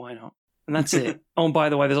 fuck it, why not? And that's it. Oh, and by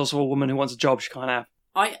the way, there's also a woman who wants a job she can't have.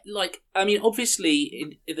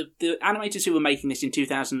 Obviously, the animators who were making this in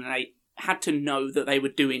 2008 had to know that they were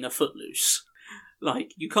doing a Footloose.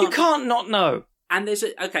 Like, you can't not know. And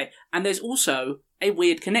there's also a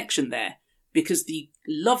weird connection there, because the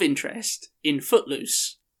love interest in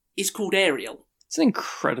Footloose is called Ariel. It's an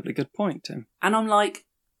incredibly good point, Tim. And I'm like,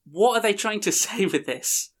 what are they trying to say with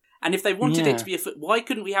this? And if they wanted it to be why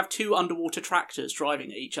couldn't we have 2 underwater tractors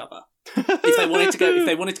driving at each other? if they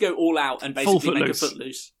wanted to go all out and basically make a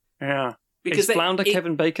Footloose. Yeah. Because Flounder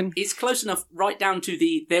Kevin Bacon? It's close enough right down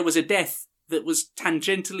to there was a death that was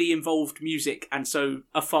tangentially involved music, and so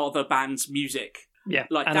a father bans music. Yeah,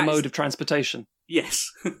 like and a mode of transportation.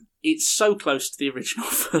 Yes. It's so close to the original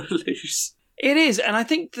Footloose. It is, and I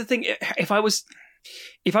think the thing, if I was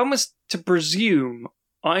to presume,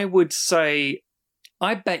 I would say,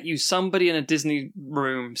 I bet you somebody in a Disney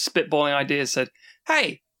room spitballing ideas said,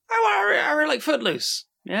 hey, I really like Footloose.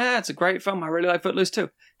 Yeah, it's a great film. I really like Footloose too.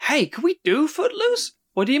 Hey, can we do Footloose?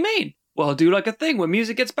 What do you mean? Well, do like a thing where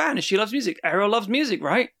music gets banned and she loves music. Ariel loves music,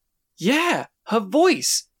 right? Yeah, her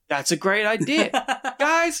voice. That's a great idea.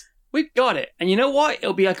 Guys, we've got it. And you know what?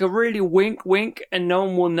 It'll be like a really wink wink and no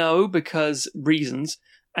one will know because reasons.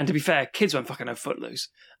 And to be fair, kids won't fucking know Footloose.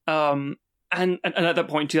 And at that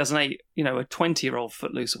point in 2008, a 20-year-old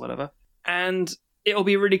Footloose or whatever. And it'll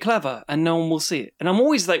be really clever and no one will see it. And I'm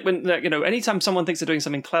always like, anytime someone thinks they're doing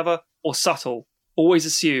something clever or subtle, always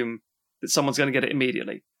assume that someone's going to get it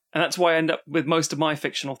immediately. And that's why I end up with most of my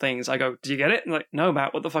fictional things. I go, did you get it? And like, no,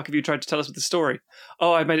 Matt, what the fuck have you tried to tell us with the story?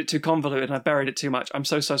 Oh, I made it too convoluted and I buried it too much. I'm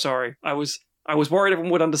so sorry. I was worried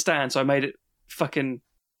everyone would understand, so I made it fucking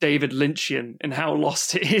David Lynchian in how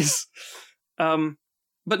lost it is. But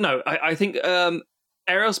no, I think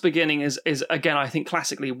Ariel's Beginning is again, I think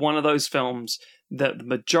classically one of those films that the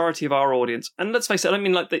majority of our audience, and let's face it, I don't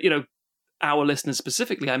mean like that, our listeners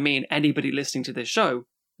specifically, I mean anybody listening to this show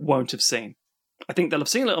won't have seen. I think they'll have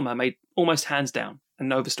seen Little Mermaid almost hands down. and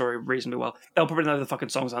know the story reasonably well, they'll probably know the fucking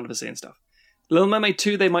songs under the sea and stuff. Little Mermaid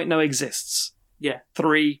 2, they might know exists. Yeah.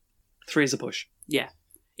 3 is a push. Yeah.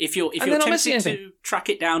 If you're they're not missing tempted anything. to track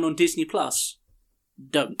it down on Disney Plus,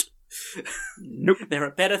 don't. Nope. There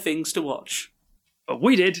are better things to watch. But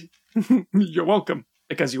we did. You're welcome,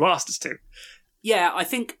 because you asked us to. Yeah, I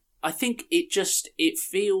think it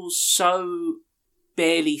feels so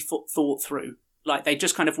barely thought through. Like they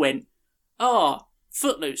just kind of went,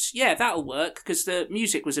 Footloose, yeah, that'll work, because the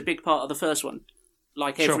music was a big part of the first one,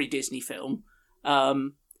 like every Disney film.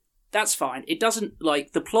 That's fine. It doesn't,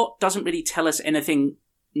 like, the plot doesn't really tell us anything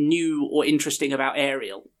new or interesting about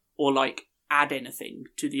Ariel, or, like, add anything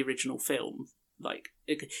to the original film. Like,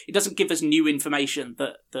 it doesn't give us new information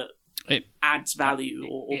that it adds value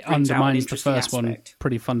or it brings out an undermines the interesting first one aspect.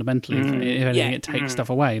 pretty fundamentally. If anything, it takes stuff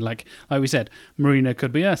away. Like we said, Marina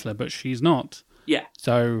could be Ursula, but she's not. Yeah.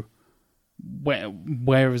 So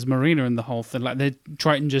where is Marina in the whole thing? Like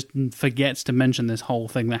Triton just forgets to mention this whole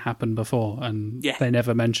thing that happened before, and they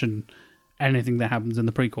never mention anything that happens in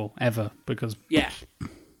the prequel ever because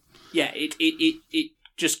it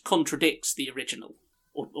just contradicts the original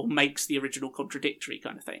or makes the original contradictory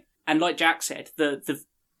kind of thing. And like Jack said, the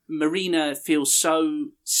Marina feels so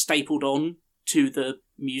stapled on to the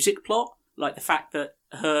music plot, like the fact that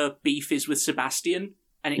her beef is with Sebastian,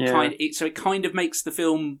 and it kind of makes the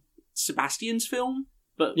film Sebastian's film,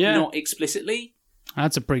 but not explicitly.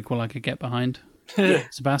 That's a prequel I could get behind.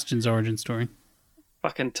 Sebastian's origin story.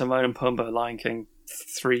 Fucking Timon and Pumbaa, Lion King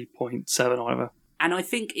 3.7 or whatever. And I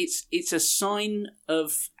think it's a sign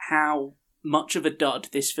of how much of a dud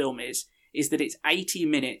this film is that it's 80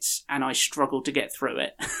 minutes and I struggle to get through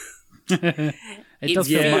it. It does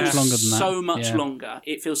feel much longer than that. So much longer.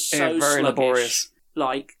 It feels so very sluggish. laborious.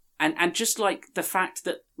 Like, and just like the fact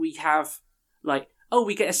that we have, like,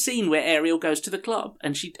 we get a scene where Ariel goes to the club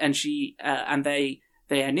and they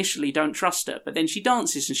initially don't trust her, but then she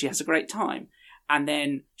dances and she has a great time. And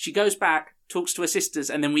then she goes back, talks to her sisters,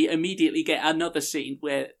 and then we immediately get another scene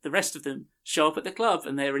where the rest of them show up at the club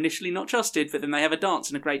and they're initially not trusted, but then they have a dance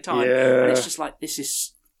and a great time. Yeah. And it's just like, this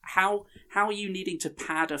is... How are you needing to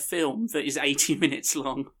pad a film that is 80 minutes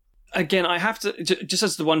long? Again, I have to... Just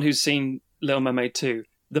as the one who's seen Little Mermaid 2,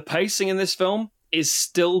 the pacing in this film is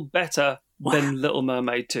still better than Little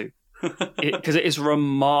Mermaid 2. Because it is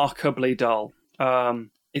remarkably dull.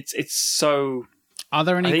 It's so... Are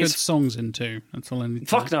there any good songs in 2? That's all I need to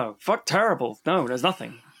Fuck know. no. Fuck terrible. No, there's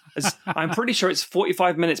nothing. I'm pretty sure it's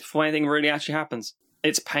 45 minutes before anything really actually happens.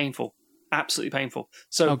 It's painful. Absolutely painful.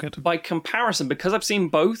 So by comparison, because I've seen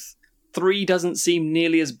both, 3 doesn't seem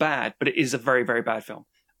nearly as bad, but it is a very, very bad film.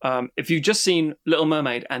 If you've just seen Little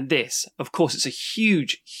Mermaid and this, of course, it's a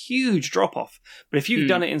huge, huge drop-off. But if you've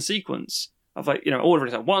done it in sequence of order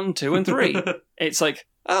it 1, 2, and 3, it's like,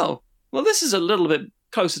 oh, well, this is a little bit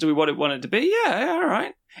closer to what it wanted to be. Yeah, all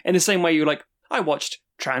right. In the same way you're like, I watched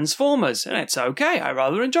Transformers, and it's okay. I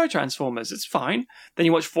rather enjoy Transformers. It's fine. Then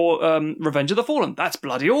you watch Revenge of the Fallen. That's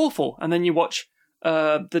bloody awful. And then you watch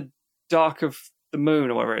The Dark of the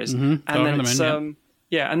Moon or whatever it is. Mm-hmm. And then it's and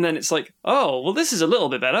then it's like, oh, well, this is a little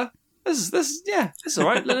bit better. This is all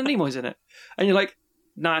right. Leonard Nimoy's in it. And you're like,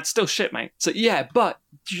 nah, it's still shit, mate. So yeah, but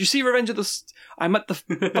did you see Revenge of the... I'm at the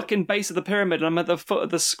fucking base of the pyramid, and I'm at the foot of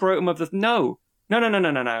the scrotum of the... No.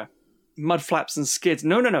 Mud flaps and skids.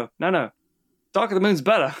 No. Dark of the Moon's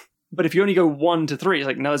better. But if you only go 1 to 3, it's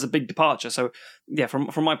like, no, there's a big departure. So, yeah, from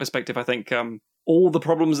my perspective, I think all the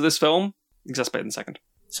problems of this film exacerbated in the second.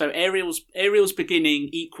 So Ariel's beginning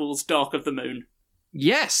equals Dark of the Moon.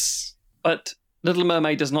 Yes, but Little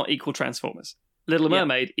Mermaid does not equal Transformers. Little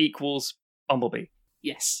Mermaid equals Bumblebee.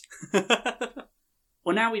 Yes.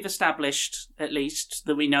 Well, now we've established, at least,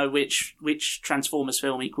 that we know which Transformers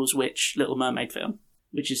film equals which Little Mermaid film,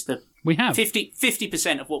 which is the... We have.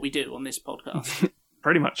 50% of what we do on this podcast.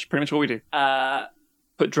 Pretty much what we do.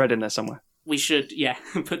 Put Dredd in there somewhere. We should,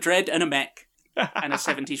 put Dredd and a mech and a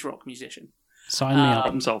 70s rock musician. Sign me up.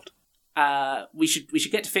 Problem solved. We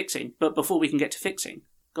should get to fixing, but before we can get to fixing,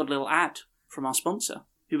 got a little ad from our sponsor,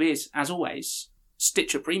 who is, as always,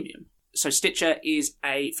 Stitcher Premium. So Stitcher is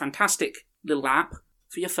a fantastic little app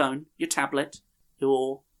for your phone, your tablet,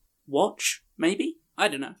 your watch, maybe? I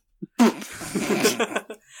don't know.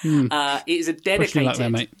 It is a dedicated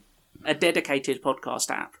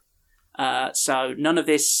podcast app. So none of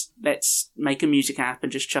this, let's make a music app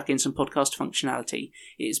and just chuck in some podcast functionality.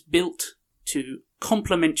 It is built to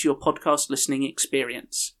complement your podcast listening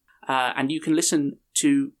experience. And you can listen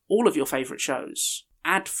to all of your favourite shows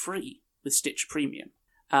ad-free with Stitch Premium.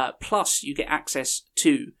 Plus, you get access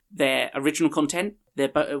to their original content,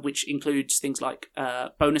 which includes things like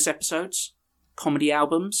bonus episodes, comedy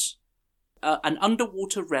albums, an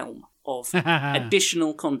underwater realm of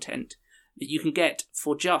additional content that you can get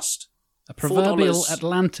for just a proverbial $4.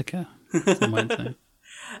 Atlantica, some might say.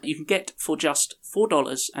 You can get for just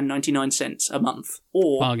 $4.99 a month,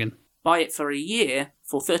 or Bargain. buy it for a year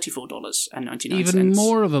for $34.99. Even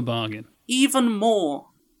more of a bargain. Even more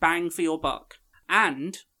bang for your buck.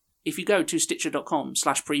 And if you go to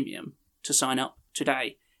stitcher.com/premium to sign up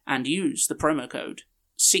today and use the promo code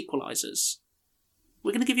Sequelizers,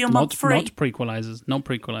 we're going to give you a month free. Not prequelizers. Not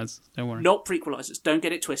prequelizers. Don't worry. Not prequelizers. Don't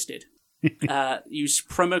get it twisted. Use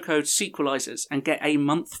promo code Sequelizers and get a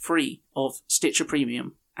month free of Stitcher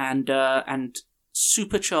Premium and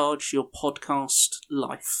supercharge your podcast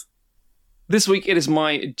life. This week, it is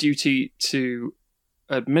my duty to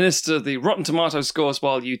administer the Rotten Tomatoes scores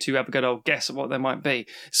while you two have a good old guess at what they might be.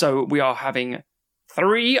 So we are having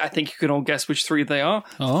 3. I think you can all guess which 3 they are.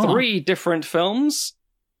 Oh. 3 different films.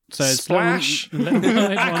 So it's Splash, Little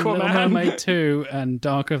Mermaid 1, Aquaman. Little Mermaid 2, and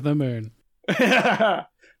Dark of the Moon.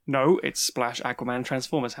 No, it's Splash, Aquaman,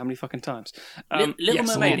 Transformers. How many fucking times? Little yes,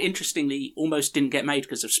 Mermaid, interestingly, almost didn't get made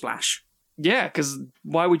because of Splash. Yeah, because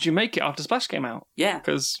why would you make it after Splash came out? Yeah.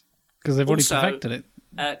 Because they've already Also, perfected it.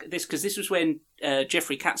 This was when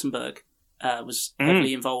Jeffrey Katzenberg was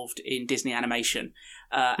heavily involved in Disney animation,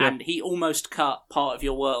 and he almost cut Part of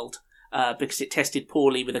Your World because it tested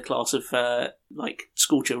poorly with a class of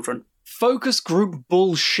school children. focus group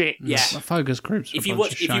bullshit. Yeah. Focus groups. If you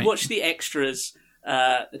watch the extras,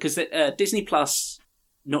 because Disney Plus,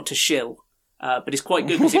 not to shill, but it's quite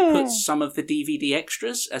good because it puts some of the DVD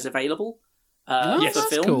extras as available for that's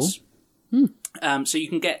films. cool. So you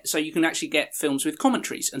can actually get films with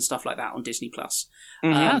commentaries and stuff like that on Disney Plus.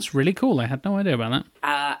 That's really cool. I had no idea about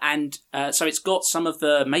that. And so it's got some of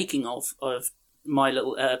the making of My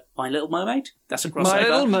Little Mermaid. That's a crossover. My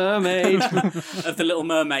Little Mermaid. Of the Little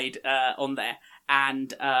Mermaid on there.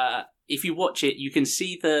 And if you watch it, you can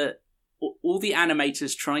see all the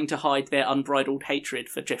animators trying to hide their unbridled hatred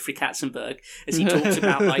for Jeffrey Katzenberg as he talks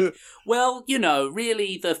about,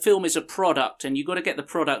 really the film is a product and you got to get the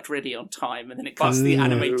product ready on time. And then it cuts the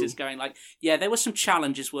animators going yeah, there were some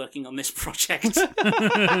challenges working on this project.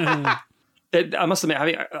 I must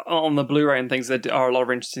admit, on the Blu-ray and things, there are a lot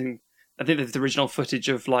of interesting. I think there's the original footage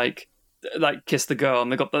of like Kiss the Girl,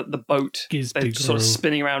 and they got the boat. They're sort of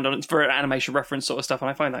spinning around on it for an animation reference sort of stuff, and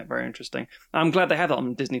I find that very interesting. I'm glad they have that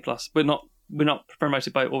on Disney Plus. We're not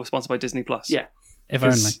promoted by or sponsored by Disney Plus. Yeah, if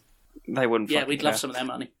only they wouldn't. Yeah, we'd love care. some of their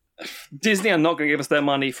money. Disney are not going to give us their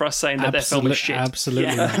money for us saying that their film is shit.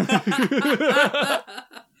 Absolutely. Yeah.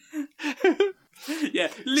 Yeah,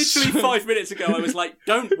 literally 5 minutes ago, I was like,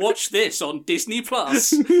 "Don't watch this on Disney Plus."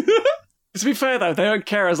 To be fair, though, they don't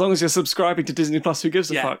care as long as you're subscribing to Disney Plus. Who gives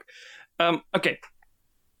a fuck? Okay.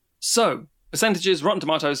 So, percentages, Rotten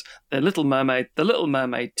Tomatoes, The Little Mermaid, The Little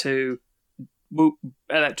Mermaid 2,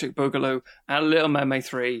 Electric Boogaloo, and Little Mermaid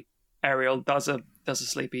 3. Ariel does a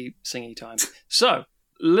sleepy singy time. So,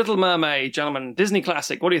 Little Mermaid, gentlemen, Disney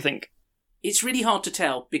classic. What do you think? It's really hard to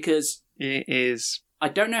tell because It is. I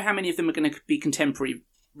don't know how many of them are going to be contemporary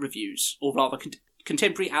reviews, or rather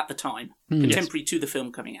contemporary at the time, contemporary to the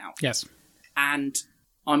film coming out. Yes. And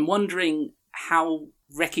I'm wondering how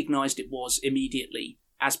recognised it was immediately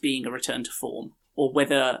as being a return to form, or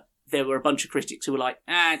whether there were a bunch of critics who were like,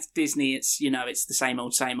 it's Disney, it's the same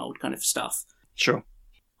old kind of stuff. Sure.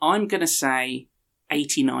 I'm going to say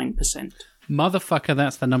 89%. Motherfucker,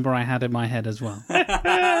 that's the number I had in my head as well.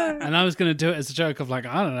 And I was going to do it as a joke of I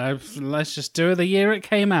don't know, let's just do it the year it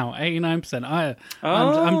came out, 89%.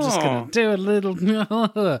 I'm just going to do a little...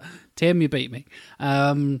 Tim, you beat me.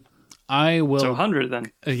 I will... So 100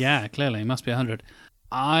 then? Yeah, clearly, it must be 100.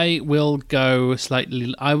 I will go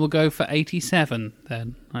for 87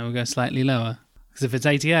 then. I will go slightly lower. Because if it's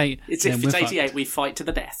 88... If it's 88, we fight to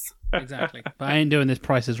the death. Exactly. But I ain't doing this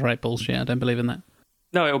Price is Right bullshit. I don't believe in that.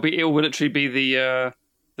 No, it will literally be the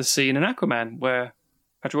scene in Aquaman where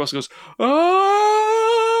Patrick Wilson goes,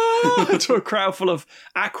 "Oh!" to a crowd full of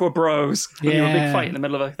Aqua Bros. Yeah. A big fight in the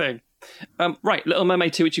middle of a thing. Right, Little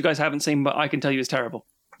Mermaid 2, which you guys haven't seen, but I can tell you is terrible.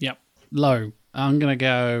 Yep. Low. I'm going to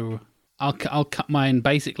go... I'll cut mine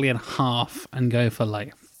basically in half and go for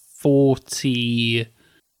 40...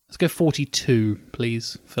 Let's go 42,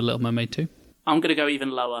 please, for Little Mermaid 2. I'm going to go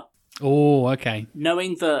even lower. Oh, okay.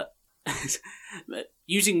 Knowing that...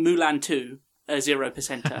 using Mulan 2, a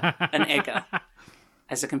 0%er, an egger,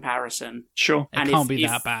 as a comparison. Sure. It can't be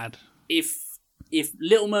that bad. If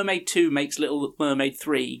Little Mermaid 2 makes Little Mermaid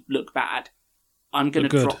 3 look bad, I'm going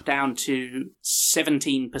to drop down to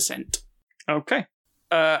 17%. Okay.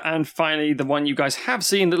 And finally, the one you guys have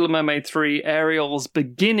seen, Little Mermaid 3, Ariel's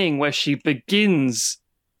beginning, where she begins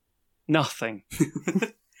nothing.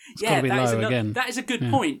 It's got to be low again. That is a good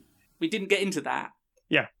point. We didn't get into that.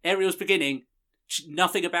 Yeah. Ariel's beginning,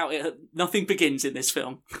 nothing about it, nothing begins in this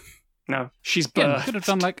film. No, she's Yeah, birthed. could have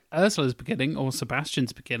done like Ursula's beginning or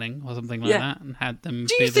Sebastian's beginning or something like that, and had them.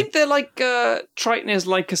 Do you think they're like Triton is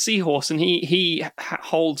like a seahorse, and he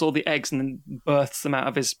holds all the eggs and then births them out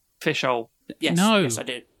of his fish hole? Yes, No. yes, I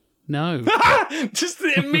do. No. Just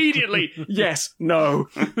immediately, yes, no.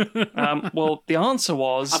 Well, the answer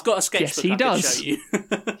was I've got a sketchbook. yes, he I does. Can show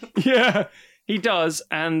you. Yeah, he does.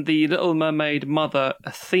 And the Little Mermaid mother,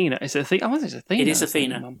 Athena, is it Athena? I want to say it's Athena. It is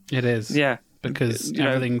Athena. It is. Yeah, Because you know,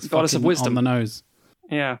 everything's goddess of fucking wisdom. on the nose.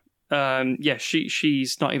 Yeah,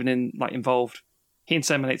 she's not even involved. He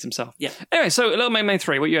inseminates himself. Yeah. Anyway, so Little Mermaid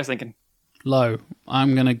 3, what are you guys thinking? Low.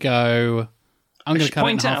 I'm going to go... I'm going to should cut it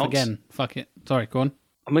in point half out- again. Fuck it. Sorry, go on.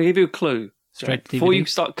 I'm going to give you a clue. Straight to Before DVD. you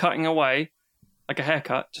start cutting away, like a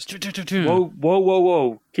haircut, just Whoa.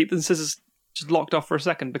 whoa. Keep the scissors just locked off for a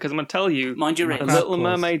second, because I'm going to tell you Mind your that rings. Little Claws.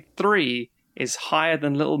 Mermaid 3 is higher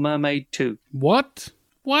than Little Mermaid 2. What?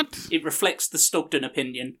 It reflects the Stogden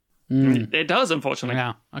opinion. It does, unfortunately.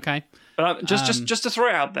 Yeah, okay. But just to throw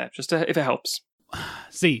it out there, if it helps.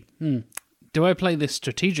 See, do I play this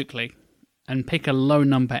strategically and pick a low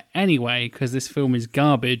number anyway because this film is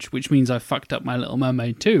garbage, which means I fucked up my Little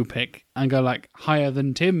Mermaid 2 pick and go like higher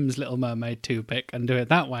than Tim's Little Mermaid 2 pick and do it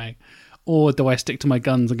that way? Or do I stick to my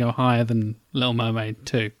guns and go higher than Little Mermaid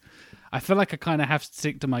 2? I feel like I kind of have to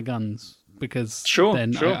stick to my guns because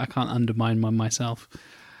then Sure. I can't undermine myself.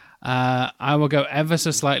 I will go ever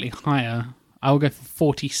so slightly higher. I will go for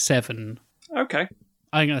 47. Okay.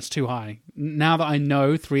 I think that's too high. Now that I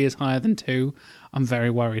know 3 is higher than 2, I'm very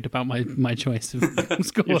worried about my choice of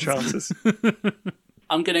scores. Your chances.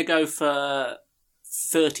 I'm going to go for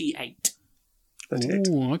 38. 38.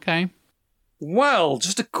 Ooh, okay. Well,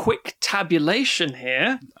 just a quick tabulation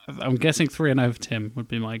here. I'm guessing 3 and over Tim would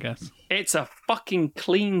be my guess. It's a fucking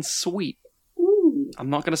clean sweep. Ooh. I'm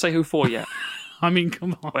not going to say who for yet, I mean,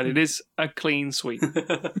 come on. but it is a clean sweep.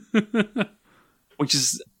 Which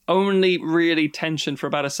is only really tension for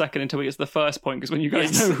about a second until we get to the first point, because when you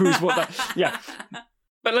guys know who's what that... Yeah.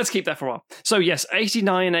 But let's keep that for a while. So yes,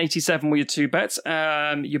 89 and 87 were your two bets.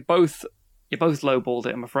 You both lowballed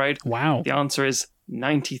it, I'm afraid. Wow. The answer is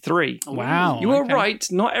 93. Wow. You were okay. right.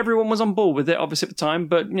 Not everyone was on board with it, obviously, at the time,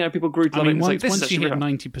 but people grew to I love it. mean, And it's like, once, this once is you hit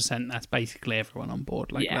actually 90%, that's basically everyone on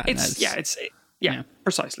board. Like Yeah, that. Yeah,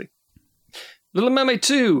 precisely. Little Mermaid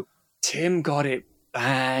 2. Tim got it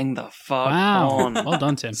bang the fuck Wow. on. Well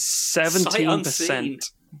done, Tim.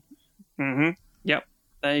 17%. Mm-hmm. Yep.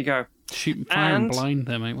 There you go. Shoot fire and And- blind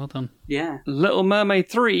there, mate. Well done. Yeah. Little Mermaid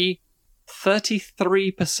 3,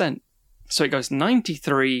 33%. So it goes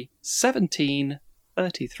 93, 17,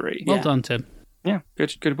 33. Well Yeah. done, Tim. Yeah,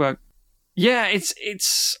 good work. Yeah,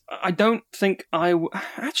 it's. I don't think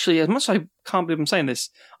actually, as much as I can't believe I'm saying this,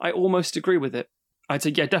 I almost agree with it. I'd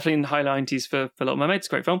say, yeah, definitely in the high 90s for Little Mermaid. It's a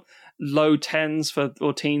great film. Low 10s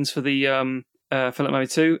or teens for the for Little Mermaid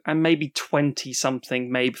 2, and maybe 20 something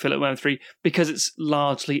maybe for Little Mermaid 3, because it's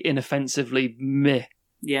largely inoffensively meh.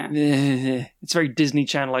 Yeah. It's very Disney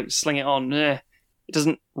Channel, like sling it on. It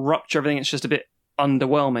doesn't rupture everything. It's just a bit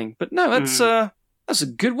underwhelming. But no, that's a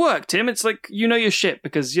good work, Tim. It's like you know your shit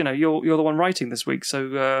because you're the one writing this week.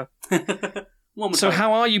 So One would so hope.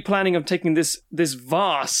 how are you planning on taking this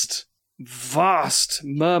vast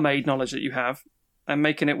mermaid knowledge that you have and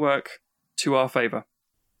making it work to our favour?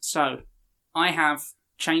 So, I have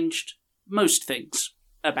changed most things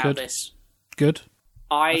about Good. this. Good.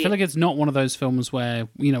 I I feel like it's not one of those films where,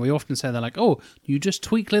 we often say they're like, oh, you just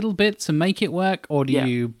tweak little bits and make it work, or do Yeah.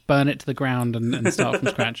 you burn it to the ground and start from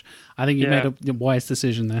scratch? I think you Yeah. made a wise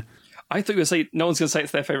decision there. I thought you were going to say no one's going to say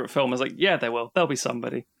it's their favourite film. I was like, yeah, they will. There'll be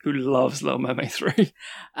somebody who loves Little Mermaid 3.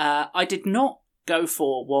 I did not go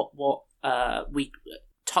for what we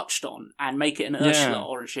touched on and make it an Ursula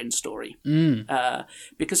origin story.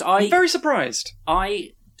 Because I'm very surprised. I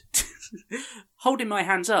holding my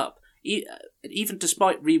hands up, even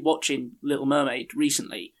despite rewatching Little Mermaid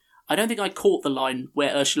recently, I don't think I caught the line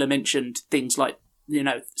where Ursula mentioned things like,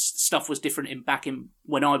 stuff was different back in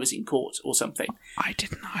when I was in court or something. I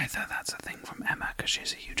didn't either. That's a thing from Emma, because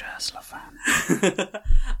she's a huge Ursula fan.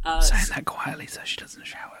 I'm saying that quietly so she doesn't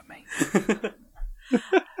shout at me.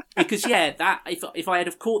 Because that if I had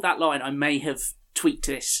have caught that line, I may have tweaked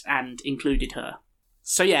this and included her.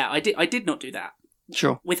 So yeah, I did not do that.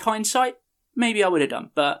 Sure. With hindsight, maybe I would have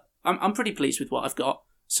done, but I'm pretty pleased with what I've got.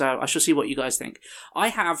 So I shall see what you guys think.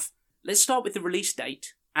 Let's start with the release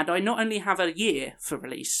date, and I not only have a year for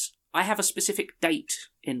release, I have a specific date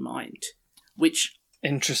in mind, which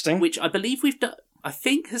Interesting. I believe we've done. I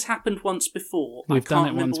think has happened once before. We've I done can't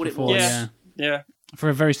it remember once what before, it was. yeah. Yeah. For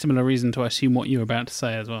a very similar reason to, I assume, what you were about to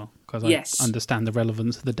say as well, because Yes. I understand the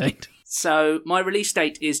relevance of the date. So my release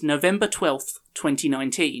date is November 12th,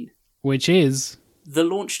 2019, Which is... the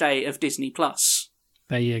launch day of Disney+.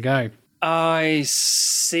 There you go. I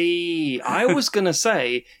see. I was going to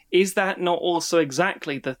say, is that not also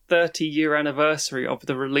exactly the 30-year anniversary of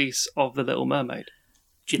the release of The Little Mermaid?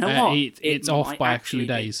 Do you know what? It's It off might by a actually few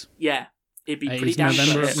be. days. Yeah, it'd be pretty It's damn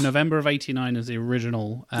November, close. November of 89 is the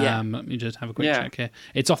original. Yeah. Let me just have a quick Yeah. check here.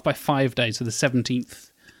 It's off by 5 days, so the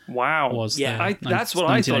 17th Wow. was Yeah. the That's what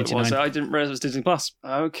I thought it was. 1989. I didn't realize it was Disney Plus.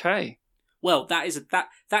 Okay. Well, that is a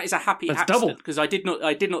happy That's accident double. because I did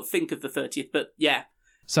not think of the 30th, but yeah,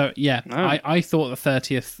 So, yeah, Oh. I thought the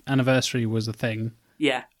 30th anniversary was a thing,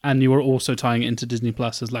 yeah, and you were also tying it into Disney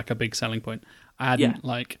Plus as like a big selling point. I hadn't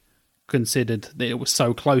considered that it was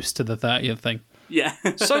so close to the 30th thing. yeah.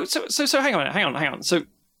 So hang on. So,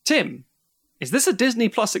 Tim, is this a Disney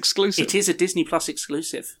Plus exclusive? It is a Disney Plus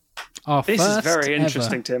exclusive. Our This is first very ever.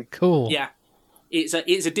 interesting, Tim. Cool. Yeah, it's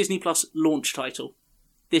a Disney Plus launch title.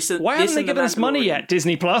 Why haven't they given us money yet,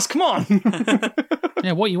 Disney Plus? Come on.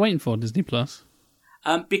 Yeah, what are you waiting for, Disney Plus?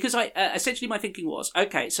 Because I essentially my thinking was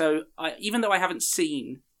okay. So even though I haven't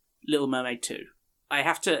seen Little Mermaid 2, I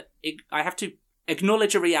have to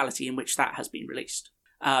acknowledge a reality in which that has been released.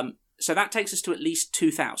 So that takes us to at least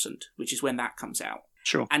 2000, which is when that comes out.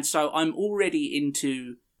 Sure. And so I'm already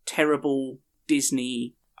into terrible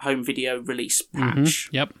Disney home video release patch.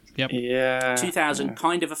 Yep. Yeah. 2000,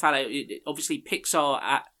 kind of a fallow. Obviously, Pixar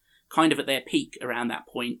at their peak around that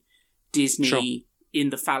point. Disney Sure. in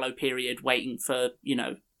the fallow period, waiting for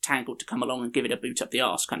Tangled to come along and give it a boot up the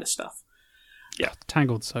arse, kind of stuff. Yeah.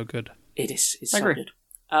 Tangled's so good. It is. It's I so agree. good.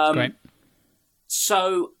 Great.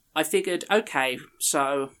 So I figured, okay,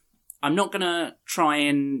 so I'm not gonna try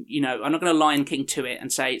and I'm not gonna Lion King to it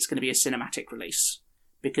and say it's going to be a cinematic release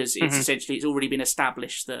because it's essentially it's already been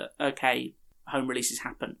established that okay, home releases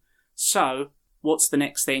happen. So what's the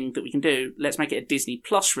next thing that we can do? Let's make it a Disney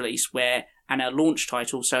Plus release and a launch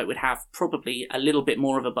title, so it would have probably a little bit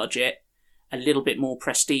more of a budget, a little bit more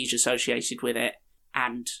prestige associated with it,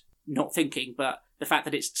 and not thinking, but the fact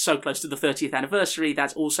that it's so close to the 30th anniversary,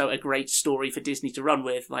 that's also a great story for Disney to run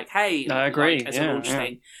with. Like, hey, I agree. as a launch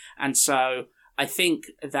thing. And so I think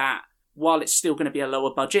that while it's still going to be a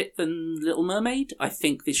lower budget than Little Mermaid, I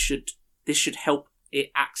think this should help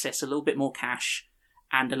it access a little bit more cash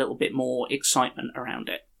and a little bit more excitement around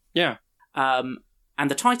it. Yeah. And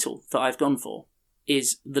the title that I've gone for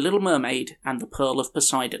is The Little Mermaid and the Pearl of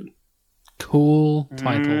Poseidon. Cool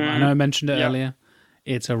title. I know I mentioned it Yeah. earlier.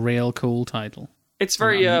 It's a real cool title. It's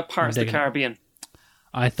very I'm Pirates of the digging it. Caribbean.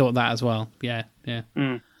 I thought that as well. Yeah.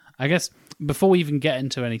 Mm. I guess before we even get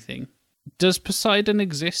into anything, does Poseidon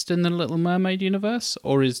exist in the Little Mermaid universe,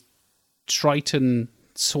 or is Triton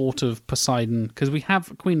sort of Poseidon? Because we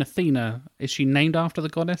have Queen Athena. Is she named after the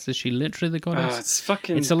goddess? Is she literally the goddess? It's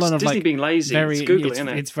fucking. It's a lot of Disney like being lazy. Very, it's googly, isn't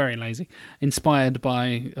it? It's very lazy. Inspired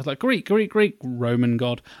by like Greek, Roman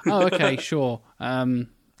god. Oh, okay, sure.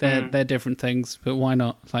 They're different things, but why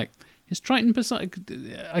not? Like, is Triton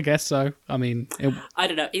Poseidon? I guess so. I mean, I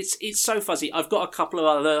don't know. It's so fuzzy. I've got a couple of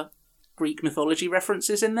other Greek mythology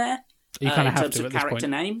references in there. you kind in of have terms to of at this character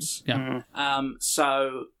point. names. Yeah.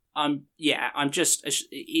 So I'm just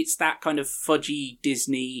it's that kind of fudgy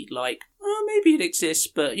Disney like maybe it exists,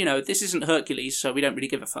 but this isn't Hercules, so we don't really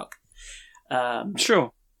give a fuck.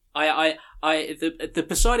 Sure. The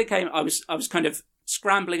Poseidon came. I was kind of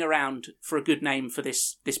scrambling around for a good name for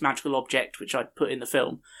this magical object which I'd put in the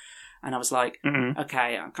film, and I was like,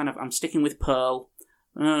 okay, I'm sticking with Pearl.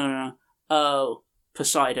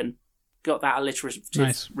 Poseidon. Got that alliterative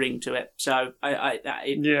ring to it. So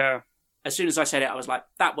Yeah. as soon as I said it, I was like,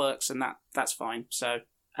 that works, and that's fine. So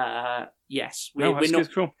yes, No, we're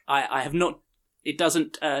not. cool. I have not. It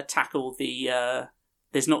doesn't tackle the.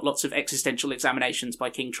 There's not lots of existential examinations by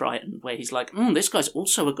King Triton where he's like, this guy's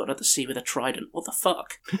also a god of the sea with a trident. What the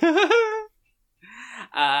fuck?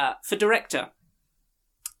 For director,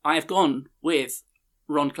 I have gone with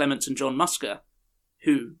Ron Clements and John Musker,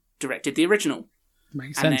 who directed the original.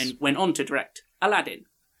 Makes And sense. then went on to direct Aladdin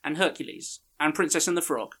and Hercules and Princess and the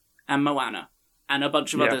Frog and Moana and a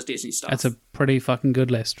bunch of other Disney stuff. That's a pretty fucking good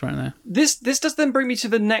list right there. This does then bring me to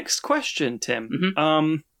the next question, Tim.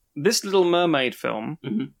 This Little Mermaid film,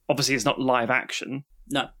 obviously it's not live action,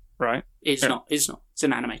 No, right? it's not. It's not. It's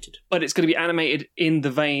an animated. But it's going to be animated in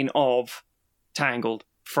the vein of Tangled,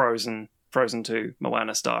 Frozen, Frozen 2,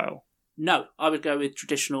 Moana style. No, I would go with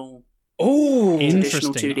traditional. Oh, Traditional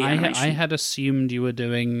Interesting. 2D I animation. had assumed you were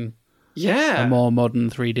doing yeah. a more modern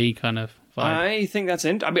 3D kind of. I think that's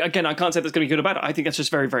I mean, again, I can't say that's going to be good or bad. I think that's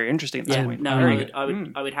just very, very interesting at this point. No, Very good.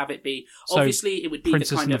 I would have it be. So, Obviously, it would be Princess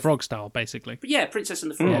the kind and the of Frog style, basically. But yeah, Princess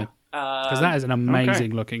and the Frog. Yeah. Because that is an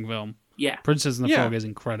amazing looking film. Yeah. Princess and the Frog is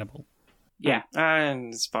incredible. Yeah.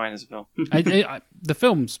 And it's fine as a film. The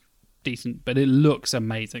film's decent, but it looks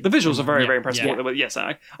amazing. The visuals are very, very impressive. Yeah. But yes,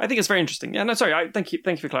 I think it's very interesting. Yeah, no, sorry. Thank you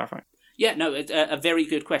for clarifying. Yeah, no, a very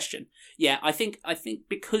good question. Yeah, I think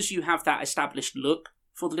because you have that established look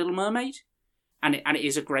for The Little Mermaid, and it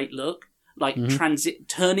is a great look, like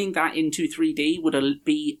turning that into 3D would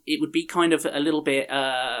be kind of a little bit.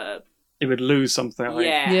 It would lose something. I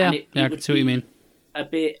think. Yeah, I can see what you mean. A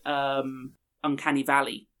bit uncanny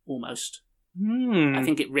valley almost. I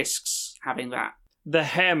think it risks having that. The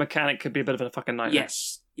hair mechanic could be a bit of a fucking nightmare.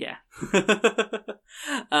 Yes, yeah.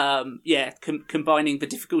 Combining the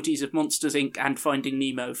difficulties of Monsters, Inc. and Finding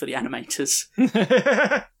Nemo for the animators.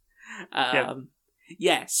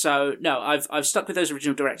 Yeah, so no, I've stuck with those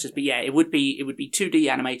original directors, but yeah, it would be 2D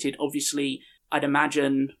animated. Obviously, I'd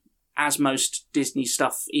imagine, as most Disney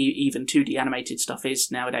stuff, even 2D animated stuff is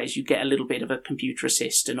nowadays, you get a little bit of a computer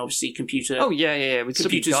assist, and obviously computer. Oh yeah. It's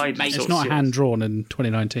It's not hand drawn in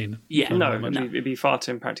 2019. Yeah, no, it'd be far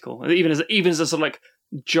too impractical. Even as a sort of like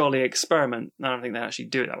jolly experiment, I don't think they actually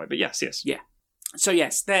do it that way. But yes. Yeah. So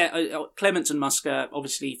yes, they're Clements and Musker,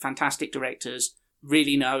 obviously fantastic directors,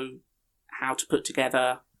 really know how to put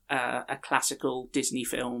together a classical Disney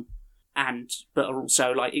film, but are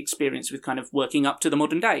also like experienced with kind of working up to the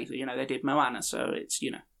modern day. You know, they did Moana, so it's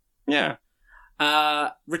Yeah.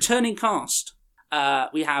 Returning cast.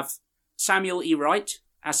 We have Samuel E. Wright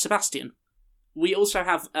as Sebastian. We also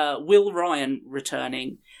have Will Ryan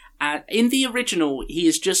returning. In the original, he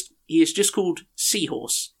is just called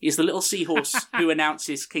Seahorse. He is the little seahorse who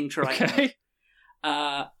announces King Triton. Okay.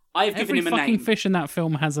 I've given him a Every name. fucking fish in that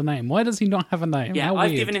film has a name. Why does he not have a name? Yeah, How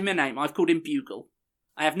I've weird. given him a name. I've called him Bugle.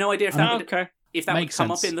 I have no idea if that would come Makes up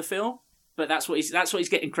sense. in the film, but that's what he's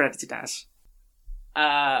getting credited as.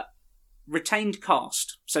 Retained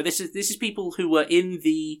cast. So this is people who were in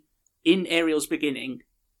Ariel's beginning,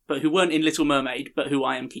 but who weren't in Little Mermaid, but who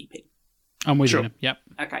I am keeping. I'm with you. Yep.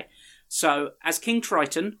 Okay. So as King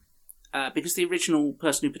Triton, because the original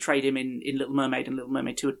person who portrayed him in Little Mermaid and Little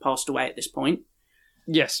Mermaid 2 had passed away at this point.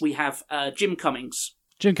 Yes. We have Jim Cummings.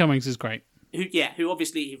 Jim Cummings is great. Who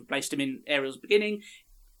obviously he replaced him in Ariel's beginning.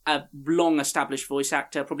 A long-established voice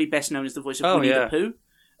actor, probably best known as the voice of Winnie the Pooh,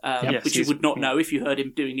 which you would not know if you heard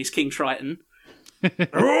him doing his King Triton.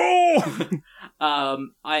 I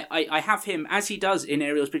have him, as he does in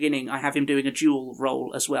Ariel's beginning, I have him doing a dual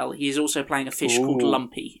role as well. He is also playing a fish called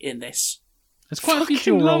Lumpy in this. There's quite a few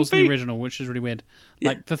dual roles in the original, which is really weird.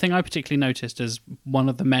 Like, the thing I particularly noticed is one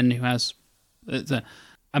of the men who has...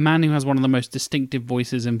 a man who has one of the most distinctive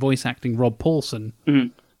voices in voice acting, Rob Paulson,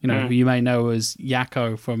 who you may know as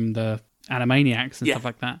Yakko from the Animaniacs and stuff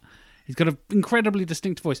like that. He's got an incredibly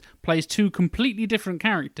distinct voice, plays two completely different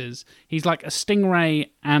characters. He's like a stingray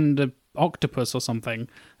and an octopus or something.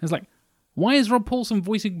 It's like, why is Rob Paulson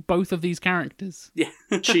voicing both of these characters? Yeah.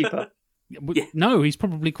 Cheaper. No, he's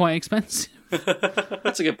probably quite expensive.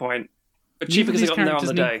 That's a good point. But cheaper because they got them there on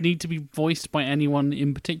the day. Need to be voiced by anyone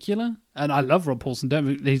in particular. And I love Rob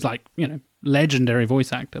Paulson. He's like, legendary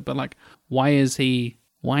voice actor. But like, why is he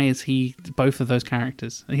both of those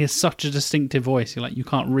characters? And he has such a distinctive voice. You're like, you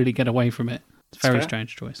can't really get away from it. It's a very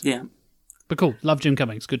strange choice. Yeah. But cool. Love Jim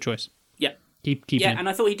Cummings. Good choice. Yeah. Keep yeah, him. and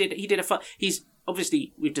I thought he did a fun... He's,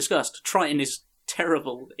 obviously, we've discussed, Triton is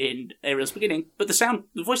terrible in Ariel's beginning, but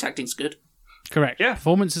the voice acting's good. Correct. Yeah.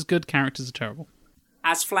 Performance is good, characters are terrible.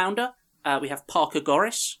 As Flounder, we have Parker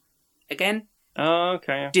Goris. Again.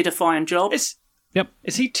 Okay. Did a fine job. Is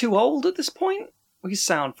he too old at this point? Well, he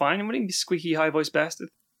sound fine. Wouldn't he be squeaky high voice bastard?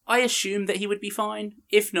 I assume that he would be fine.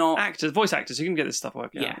 If not... Voice actors, you can get this stuff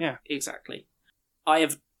working out. Yeah, exactly. I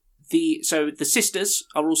have the sisters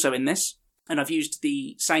are also in this, and I've used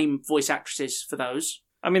the same voice actresses for those.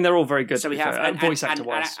 I mean, they're all very good. So we have voice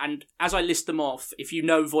actor-wise. And as I list them off, if you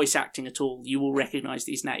know voice acting at all, you will recognise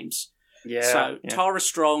these names. Yeah. So Tara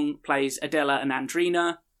Strong plays Adela and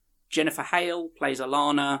Andrina. Jennifer Hale plays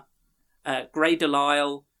Alana. Gray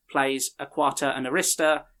Delisle plays Aquata and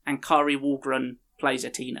Arista, and Kari Walgren plays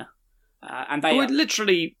Atina. And they are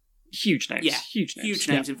literally huge names. Yeah, huge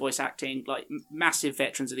names in voice acting, like massive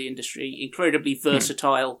veterans of the industry, incredibly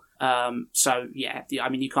versatile. So yeah, I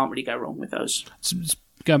mean, you can't really go wrong with those.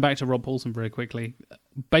 Going back to Rob Paulson very quickly,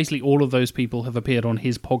 basically all of those people have appeared on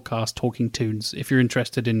his podcast, Talking Toons. If you're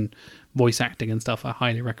interested in voice acting and stuff, I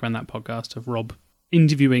highly recommend that podcast of Rob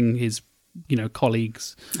interviewing his,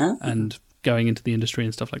 colleagues and going into the industry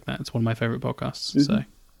and stuff like that. It's one of my favourite podcasts. So,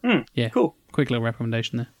 yeah, cool. Quick little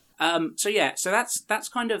recommendation there. So that's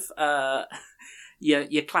kind of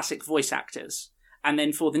your classic voice actors, and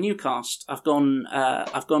then for the new cast, I've gone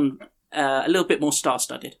a little bit more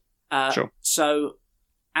star-studded. Sure. So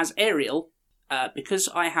as Ariel, because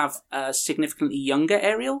I have a significantly younger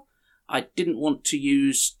Ariel, I didn't want to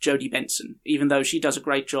use Jodie Benson, even though she does a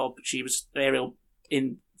great job. She was Ariel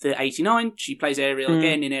in the 89. She plays Ariel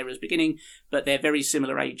again in Ariel's beginning, but they're very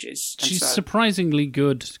similar ages. And she's surprisingly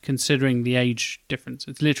good considering the age difference.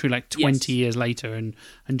 It's literally like 20 years later, and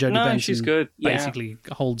Jodie Benson she's good. basically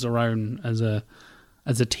holds her own as a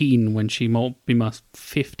teen when she might be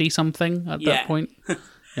 50 something at that point.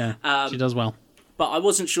 Yeah, she does well. But I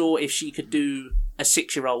wasn't sure if she could do a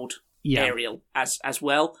 6-year-old Ariel as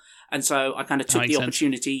well. And so I kind of took the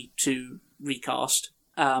opportunity to recast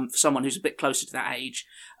for someone who's a bit closer to that age.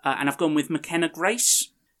 And I've gone with McKenna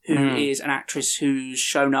Grace, who is an actress who's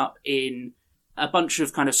shown up in a bunch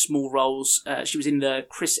of kind of small roles. She was in the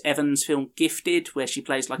Chris Evans film Gifted, where she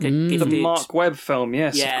plays like a gifted... The Mark Webb film,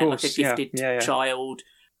 yes, of course. Like a gifted child.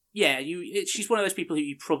 Yeah, she's one of those people who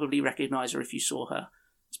you probably recognise her if you saw her.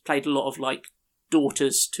 She's played a lot of like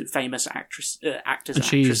daughters to famous actors and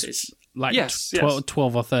actresses. Like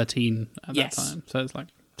 12 or 13 at that time. So it's like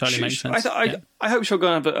totally makes sense. I hope she'll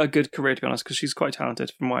go and have a good career, to be honest, because she's quite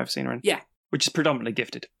talented from what I've seen her in. Yeah. Which is predominantly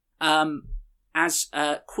gifted. As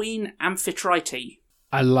Queen Amphitrite.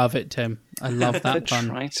 I love it, Tim. I love that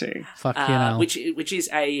pun. Fucking hell. Which is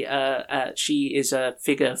she is a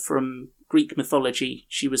figure from Greek mythology.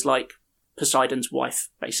 She was like Poseidon's wife,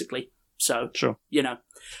 basically. So, sure.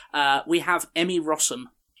 We have Emmy Rossum.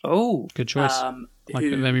 Oh, good choice. Like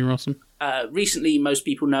Emmy Rossum. Recently, most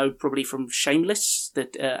people know probably from Shameless, the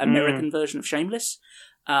American version of Shameless.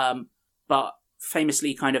 But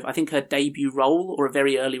famously, kind of, I think her debut role, or a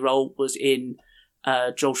very early role, was in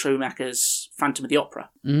Joel Schumacher's Phantom of the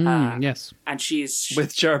Opera. Yes. And she is...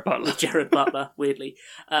 With Jared Butler. With Jared Butler, weirdly.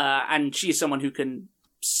 And she is someone who can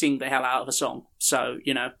sing the hell out of a song. So,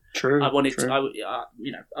 True. I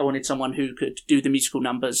wanted someone who could do the musical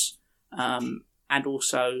numbers, and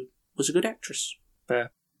also was a good actress.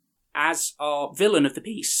 Fair. As our villain of the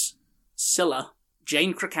piece, Scylla,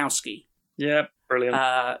 Jane Krakowski. Yeah, brilliant.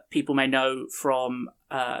 People may know from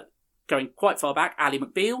going quite far back, Ally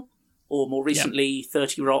McBeal, or more recently,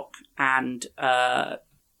 30 Rock and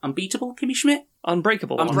Unbeatable Kimmy Schmidt.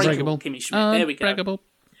 Unbreakable Kimmy Schmidt. There we go. Unbreakable.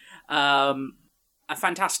 A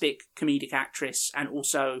fantastic comedic actress and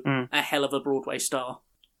also a hell of a Broadway star.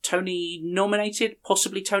 Tony nominated,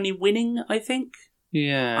 possibly Tony winning, I think.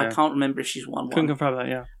 Yeah. I can't remember if she's won one. Couldn't confirm that,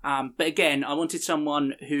 yeah. But again, I wanted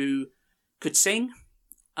someone who could sing,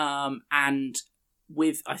 and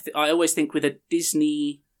with I always think with a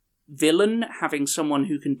Disney villain, having someone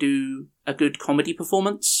who can do a good comedy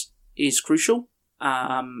performance is crucial.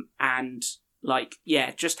 And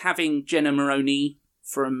just having Jenna Maroney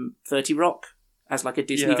from 30 Rock as like a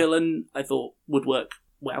Disney villain, I thought would work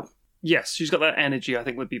well. Yes, she's got that energy, I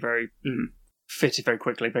think would be very fitted very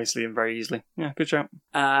quickly, basically, and very easily. Yeah, good job.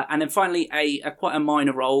 And then finally, a quite a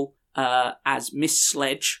minor role as Miss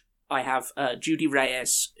Sledge. I have Judy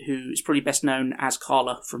Reyes, who is probably best known as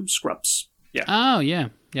Carla from Scrubs. Yeah. Oh, yeah.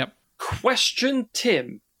 Yep. Question,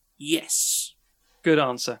 Tim. Yes. Good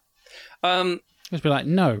answer. Just be like,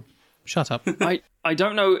 no, shut up. I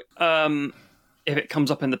don't know if it comes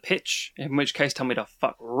up in the pitch, in which case tell me to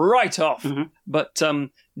fuck right off. Mm-hmm. But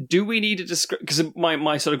do we need a description? Because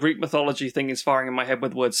my sort of Greek mythology thing is firing in my head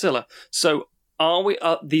with the word Scylla. So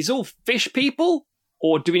are these all fish people?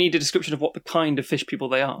 Or do we need a description of what the kind of fish people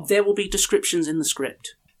they are? There will be descriptions in the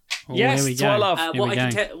script. Oh, yes, that's what I love. What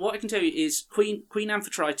I can tell you is Queen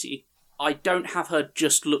Amphitrite, I don't have her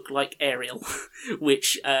just look like Ariel,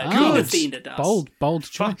 which Queen Athena does. Bold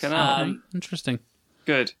choice. Interesting.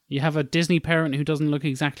 Good. You have a Disney parent who doesn't look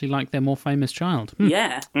exactly like their more famous child.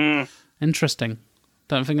 Yeah. Interesting.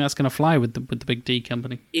 Don't think that's going to fly with the big D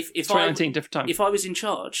company. If I was in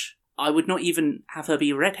charge, I would not even have her be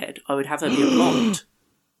a redhead. I would have her be a blonde.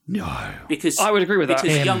 No. Because I would agree with that.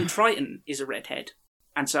 Because young Triton is a redhead.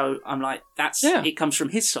 And so I'm like, it comes from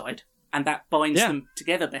his side. And that binds them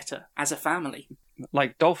together better as a family.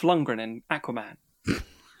 Like Dolph Lundgren in Aquaman.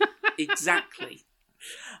 Exactly.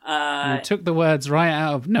 You took the words right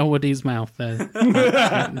out of nobody's mouth there.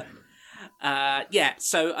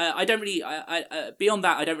 So I don't really... beyond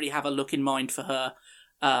that, I don't really have a look in mind for her.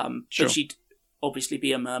 Sure. But she'd obviously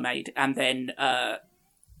be a mermaid. And then...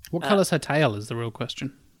 what colour's her tail is the real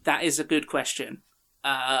question. That is a good question.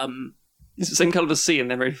 It's the same colour as the sea and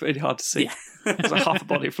they're really, really hard to see. Yeah. There's like half a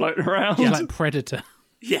body floating around. She's like Predator.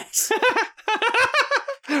 Yes.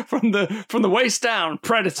 from the waist down,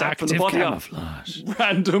 predator. From the body camouflage. up,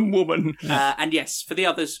 random woman. And yes, for the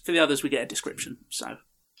others, we get a description. So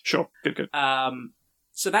Sure, good.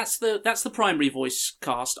 So that's the primary voice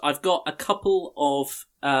cast. I've got a couple of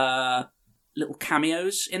little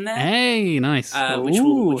cameos in there. Hey, nice. Which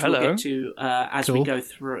we'll hello. get to as we go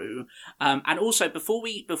through. And also, before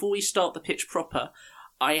we start the pitch proper,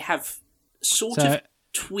 I have sort of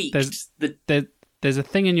tweaked There's a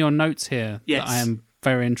thing in your notes here Yes. that I am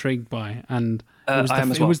very intrigued by, and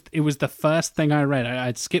it was the first thing I read.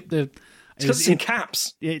 I'd skipped the. It's in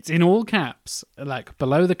caps. It's in all caps, like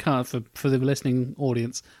below the cast for the listening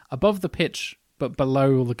audience, above the pitch, but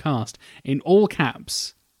below all the cast. In all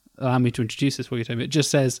caps, allow me to introduce this for you, Tim. It just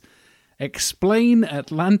says, "Explain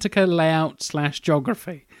Atlantica layout /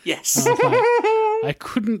 geography." Yes. And I was like, I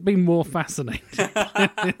couldn't be more fascinated by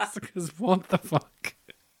this, because what the fuck?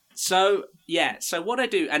 So what I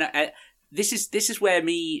do, and this is where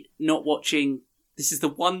me not watching. This is the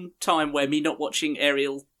one time where me not watching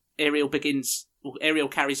Ariel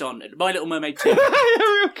carries on. My Little Mermaid 2.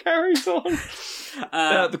 Ariel carries on.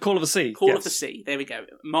 The Call of the Sea. Call of the Sea. There we go.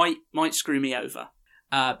 Might screw me over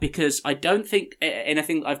because I don't think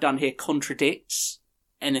anything I've done here contradicts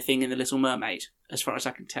anything in The Little Mermaid, as far as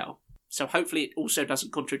I can tell. So hopefully it also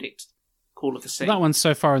doesn't contradict Call of the Sea. Well, that one's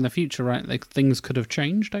so far in the future, right? Like things could have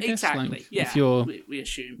changed, I guess. Exactly. Like, yeah. If you're, we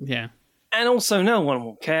assume. yeah. And also, no one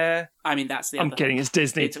will care. I mean, that's the. I'm kidding. It's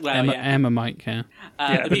Disney. Emma might care.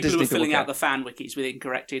 The people Disney who are filling will out the fan wikis with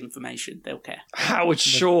incorrect information, they'll care. Howard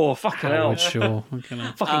Shore. Fucking hell. Howard Shore.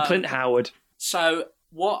 Okay. Fucking Clint Howard. So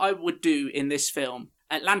what I would do in this film,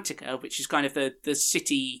 Atlantica, which is kind of the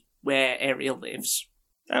city where Ariel lives,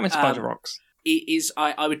 I'm in Spider Rocks.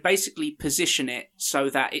 I would basically position it so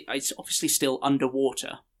that it's obviously still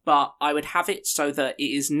underwater, but I would have it so that it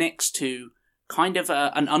is next to kind of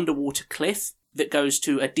an underwater cliff that goes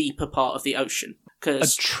to a deeper part of the ocean. A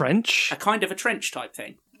trench? A kind of a trench type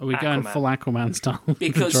thing. Are we going full Aquaman style?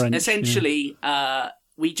 Because Trench, essentially,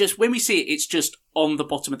 when we see it, it's just on the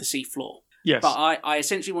bottom of the sea floor. Yes. But I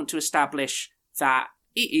essentially want to establish that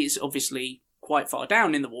it is obviously quite far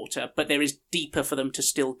down in the water, but there is deeper for them to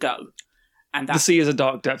still go. And the sea is a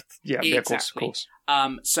dark depth. Yeah, exactly. Of course.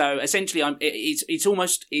 So essentially,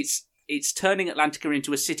 it's turning Atlantica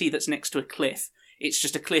into a city that's next to a cliff. It's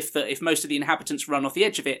just a cliff that if most of the inhabitants run off the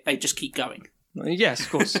edge of it, they just keep going. Yes, of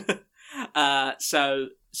course. So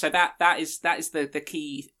that is the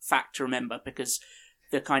key fact to remember, because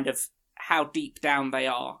the kind of how deep down they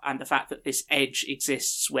are, and the fact that this edge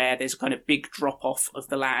exists where there's a kind of big drop off of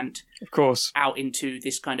the land, of course, out into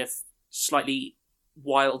this kind of slightly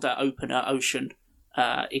wilder, opener ocean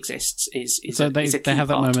exists. So they have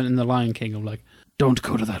that moment in The Lion King of like, don't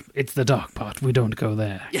go to that. It's the dark part. We don't go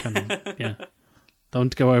there. Yeah.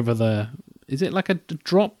 Don't go over the. Is it like a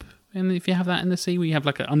drop? And if you have that in the sea, where you have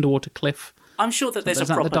like an underwater cliff. I'm sure that there's a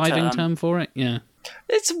proper the diving term for it? Yeah.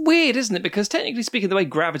 It's weird, isn't it? Because technically speaking, the way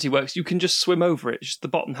gravity works, you can just swim over it. It's just the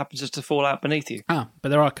bottom happens just to fall out beneath you. But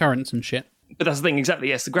there are currents and shit. But that's the thing, exactly.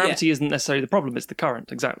 Yes, the gravity isn't necessarily the problem. It's the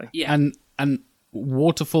current, exactly. Yeah. And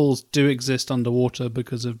waterfalls do exist underwater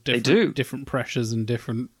because of different pressures and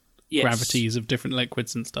different gravities of different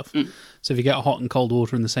liquids and stuff. So if you get hot and cold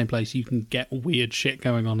water in the same place, you can get weird shit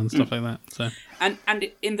going on and stuff like that. So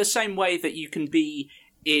and in the same way that you can be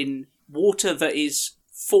in water that is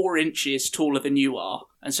 4 inches taller than you are,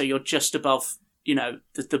 and so you're just above,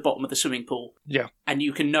 the bottom of the swimming pool. Yeah. And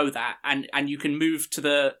you can know that, and you can move to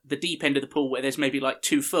the deep end of the pool where there's maybe like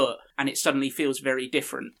 2 foot, and it suddenly feels very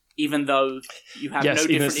different, even though you have no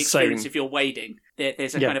different experience if you're wading.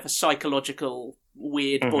 There's a kind of a psychological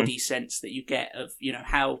weird body sense that you get of,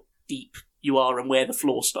 how deep you are and where the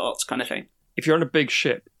floor starts, kind of thing. If you're on a big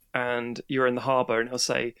ship and you're in the harbour and it'll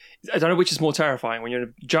say, I don't know which is more terrifying, when you're in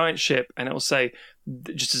a giant ship and it'll say,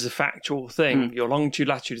 just as a factual thing, your longitude,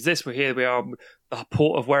 latitude is this, we are the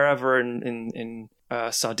port of wherever in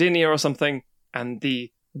Sardinia or something, and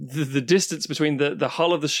the distance between the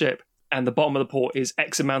hull of the ship and the bottom of the port is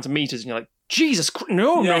X amount of meters, and you're like, Jesus Christ,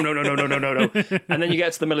 no. And then you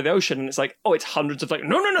get to the middle of the ocean and it's like, oh, it's hundreds of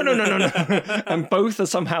no. And both are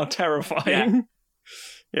somehow terrifying.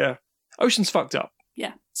 Yeah. Ocean's fucked up.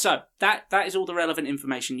 Yeah. So that is all the relevant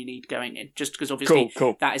information you need going in, just because obviously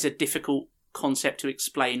cool. That is a difficult concept to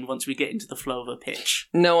explain once we get into the flow of a pitch.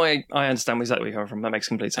 No, I understand exactly where you're coming from. That makes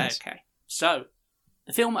complete sense. Okay. So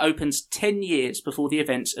the film opens 10 years before the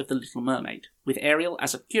events of The Little Mermaid, with Ariel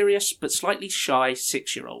as a curious but slightly shy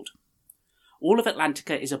 6-year-old. All of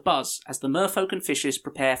Atlantica is abuzz as the merfolk and fishes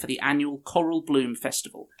prepare for the annual Coral Bloom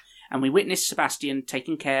Festival, and we witness Sebastian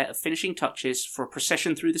taking care of finishing touches for a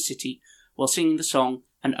procession through the city while singing the song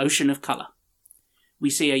An Ocean of Colour. we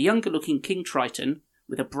see a younger-looking King Triton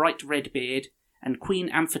with a bright red beard and Queen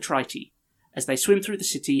Amphitrite as they swim through the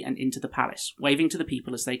city and into the palace, waving to the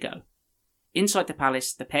people as they go. Inside the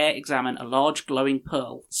palace, the pair examine a large glowing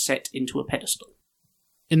pearl set into a pedestal.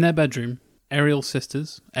 In their bedroom, Ariel's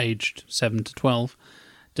sisters, aged 7 to 12,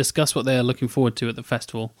 discuss what they are looking forward to at the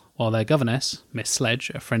festival, while their governess, Miss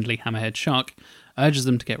Sledge, a friendly hammerhead shark, urges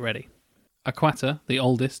them to get ready. Aquata, the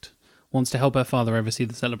oldest, wants to help her father oversee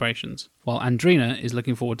the celebrations, while Andrina is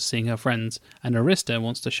looking forward to seeing her friends, and Arista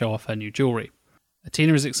wants to show off her new jewellery.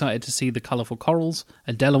 Athena is excited to see the colourful corals,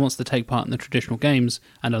 Adela wants to take part in the traditional games,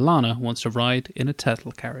 and Alana wants to ride in a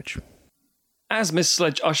turtle carriage. As Miss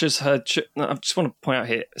Sledge ushers her... I just want to point out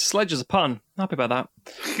here, Sledge is a pun. Happy about that.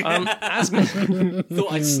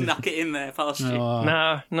 Thought I'd snuck it in there past you.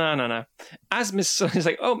 No. As Miss Sledge is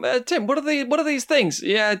like, Tim, what are these things?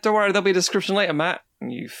 Yeah, don't worry, there'll be a description later, Matt.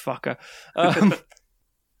 You fucker.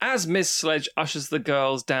 As Miss Sledge ushers the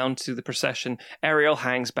girls down to the procession, Ariel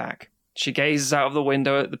hangs back. She gazes out of the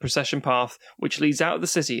window at the procession path, which leads out of the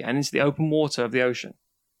city and into the open water of the ocean.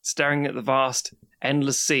 Staring at the vast,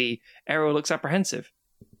 endless sea, Ariel looks apprehensive.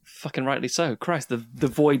 Fucking rightly so. Christ, the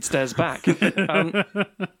void stares back.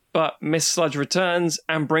 But Miss Sludge returns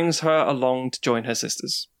and brings her along to join her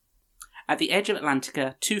sisters. At the edge of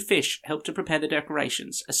Atlantica, 2 fish help to prepare the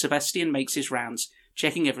decorations as Sebastian makes his rounds,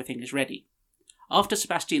 checking everything is ready. After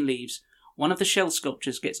Sebastian leaves, one of the shell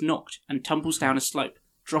sculptures gets knocked and tumbles down a slope,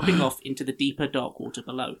 dropping off into the deeper dark water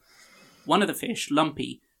below. One of the fish,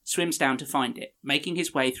 Lumpy, swims down to find it, making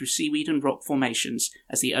his way through seaweed and rock formations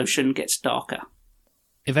as the ocean gets darker.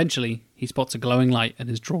 Eventually, he spots a glowing light and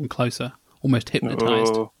is drawn closer, almost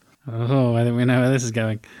hypnotised. I think we know where this is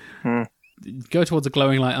going. Go towards a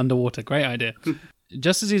glowing light underwater. Great idea.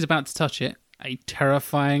 Just as he's about to touch it, a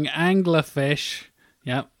terrifying anglerfish...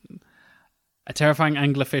 A terrifying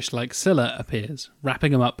anglerfish like Scylla appears,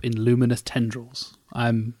 wrapping him up in luminous tendrils.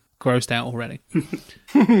 I'm grossed out already.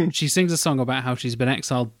 She sings a song about how she's been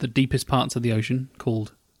exiled to the deepest parts of the ocean,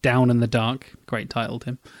 called Down in the Dark. Great title,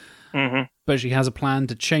 Tim. Mm-hmm. But she has a plan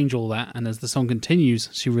to change all that, and as the song continues,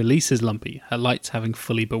 she releases Lumpy, her lights having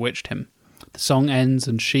fully bewitched him. The song ends,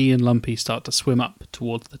 and she and Lumpy start to swim up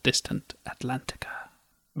towards the distant Atlantica.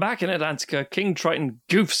 Back in Atlantica, King Triton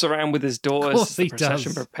goofs around with his daughters as the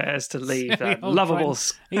procession prepares to leave. That lovable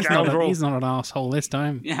scoundrel. He's not an arsehole this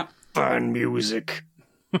time. Yeah. Burn music.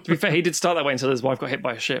 To be fair, he did start that way until his wife got hit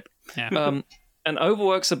by a ship. Yeah. An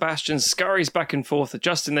overworked Sebastian scurries back and forth,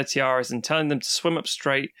 adjusting their tiaras and telling them to swim up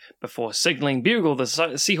straight before signalling Bugle,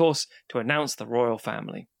 the seahorse, to announce the royal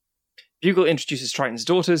family. Bugle introduces Triton's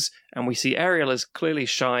daughters, and we see Ariel is clearly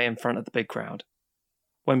shy in front of the big crowd.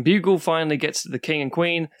 When Bugle finally gets to the king and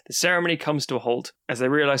queen, the ceremony comes to a halt as they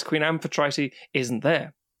realise Queen Amphitrite isn't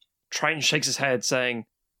there. Triton shakes his head, saying,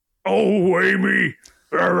 "Oh, Amy!"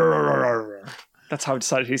 That's how I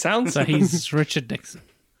decided he sounds. So he's Richard Nixon.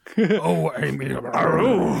 Oh, Amy.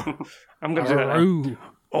 I'm going to do that now.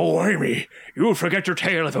 Oh, Amy, you'd forget your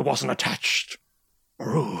tail if it wasn't attached.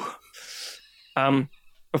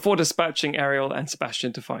 Before dispatching Ariel and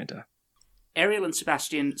Sebastian to find her. Ariel and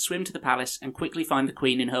Sebastian swim to the palace and quickly find the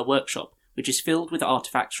queen in her workshop, which is filled with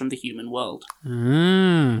artifacts from the human world.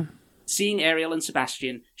 Seeing Ariel and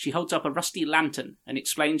Sebastian, she holds up a rusty lantern and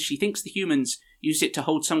explains she thinks the humans used it to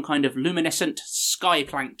hold some kind of luminescent sky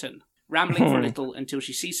plankton, rambling for a little until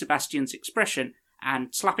she sees Sebastian's expression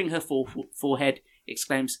and, slapping her forehead,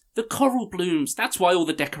 exclaims, "The coral blooms! That's why all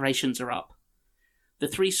the decorations are up!" The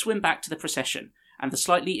 3 swim back to the procession, and the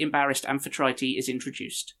slightly embarrassed Amphitrite is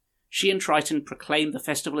introduced. She and Triton proclaim the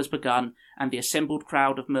festival has begun, and the assembled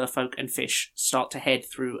crowd of merfolk and fish start to head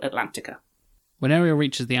through Atlantica. When Ariel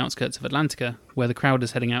reaches the outskirts of Atlantica, where the crowd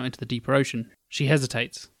is heading out into the deeper ocean, she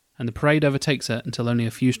hesitates, and the parade overtakes her until only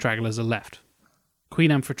a few stragglers are left. Queen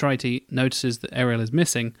Amphitrite notices that Ariel is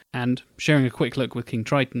missing, and, sharing a quick look with King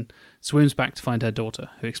Triton, swims back to find her daughter,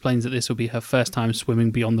 who explains that this will be her first time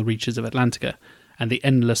swimming beyond the reaches of Atlantica, and the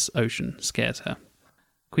endless ocean scares her.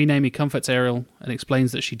 Queen Amy comforts Ariel and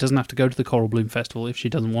explains that she doesn't have to go to the Coral Bloom Festival if she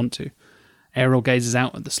doesn't want to. Ariel gazes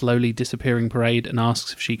out at the slowly disappearing parade and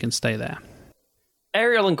asks if she can stay there.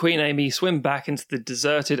 Ariel and Queen Amy swim back into the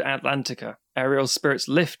deserted Atlantica. Ariel's spirits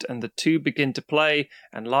lift and the 2 begin to play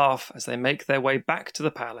and laugh as they make their way back to the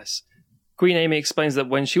palace. Queen Amy explains that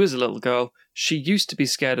when she was a little girl, she used to be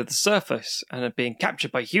scared of the surface and of being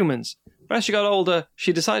captured by humans. But as she got older,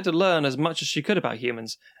 she decided to learn as much as she could about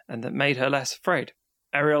humans, and that made her less afraid.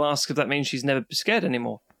 Ariel asks if that means she's never scared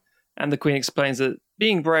anymore. And the Queen explains that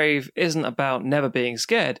being brave isn't about never being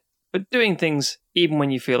scared, but doing things even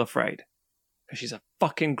when you feel afraid. Because she's a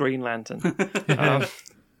fucking Green Lantern.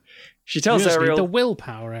 She tells You just Ariel... need the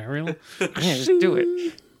willpower, Ariel. Yeah, just do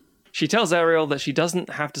it. She tells Ariel that she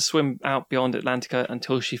doesn't have to swim out beyond Atlantica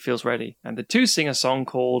until she feels ready, and the two sing a song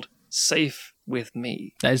called Safe With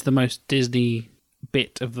Me. That is the most Disney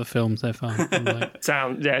bit of the film so far. Like,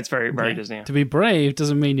 It's very, very Disney. to be brave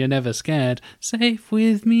doesn't mean you're never scared. Safe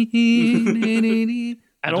with me.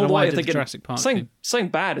 And all the way thinking, Jurassic Park something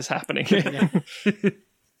bad is happening.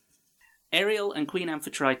 Ariel and Queen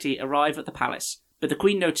Amphitrite arrive at the palace, but the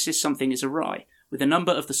Queen notices something is awry, with a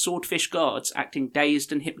number of the swordfish guards acting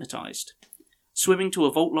dazed and hypnotised. Swimming to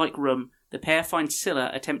a vault-like room, the pair find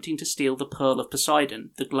Scylla attempting to steal the Pearl of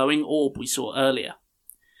Poseidon, the glowing orb we saw earlier.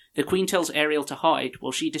 The Queen tells Ariel to hide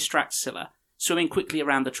while she distracts Scylla, swimming quickly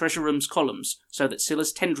around the treasure room's columns so that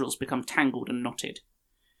Scylla's tendrils become tangled and knotted.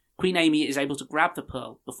 Queen Amy is able to grab the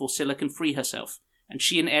pearl before Scylla can free herself, and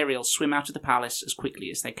she and Ariel swim out of the palace as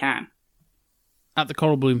quickly as they can. At the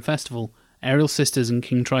Coral Bloom Festival, Ariel's sisters and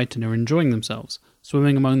King Triton are enjoying themselves,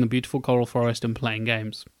 swimming among the beautiful coral forest and playing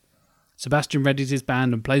games. Sebastian readies his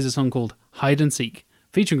band and plays a song called Hide and Seek,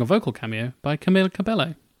 featuring a vocal cameo by Camila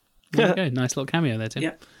Cabello. There you go, nice little cameo there, Tim.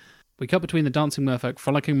 Yep. We cut between the dancing merfolk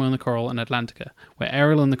frolicking among the coral and Atlantica, where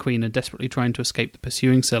Ariel and the Queen are desperately trying to escape the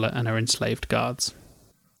pursuing Scylla and her enslaved guards.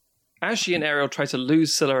 As she and Ariel try to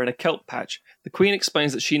lose Scylla in a kelp patch, the Queen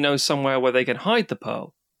explains that she knows somewhere where they can hide the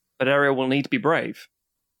pearl, but Ariel will need to be brave.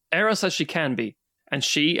 Ariel says she can be, and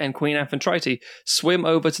she and Queen Amphitrite swim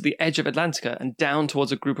over to the edge of Atlantica and down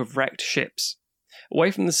towards a group of wrecked ships. Away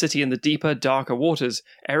from the city in the deeper, darker waters,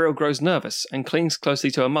 Ariel grows nervous and clings closely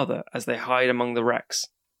to her mother as they hide among the wrecks.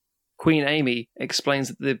 Queen Amy explains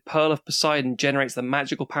that the Pearl of Poseidon generates the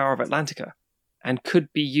magical power of Atlantica and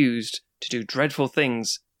could be used to do dreadful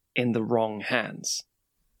things in the wrong hands.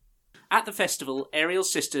 At the festival,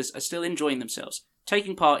 Ariel's sisters are still enjoying themselves,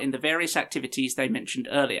 taking part in the various activities they mentioned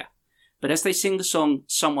earlier. But as they sing the song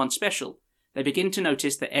Someone Special, they begin to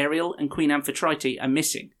notice that Ariel and Queen Amphitrite are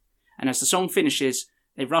missing, and as the song finishes,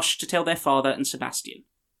 they rush to tell their father and Sebastian.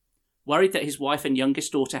 Worried that his wife and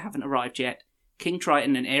youngest daughter haven't arrived yet, King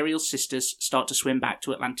Triton and Ariel's sisters start to swim back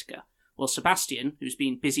to Atlantica, while Sebastian, who's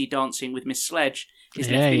been busy dancing with Miss Sledge, is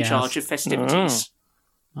left in charge of festivities.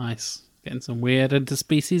 Nice. Getting some weird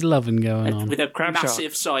interspecies loving going on. With a Crab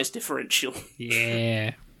massive size differential.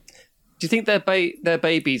 Yeah. Do you think their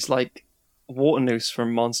babies like Waternoose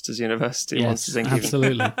from Monsters University? Yes, Monsters Inc.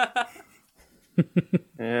 absolutely.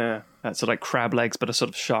 Yeah. That's sort of like crab legs, but a sort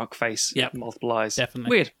of shark face. Yep. Multiple eyes. Definitely.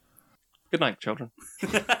 Weird. Good night, children.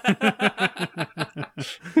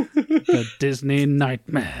 The Disney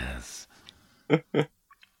nightmares.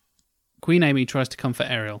 Queen Amy tries to comfort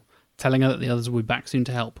Ariel, telling her that the others will be back soon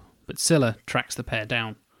to help, but Scylla tracks the pair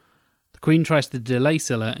down. The Queen tries to delay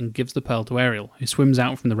Scylla and gives the pearl to Ariel, who swims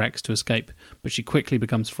out from the wrecks to escape, but she quickly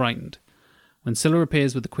becomes frightened. When Scylla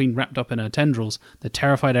appears with the Queen wrapped up in her tendrils, the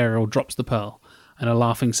terrified Ariel drops the pearl, and a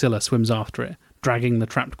laughing Scylla swims after it, dragging the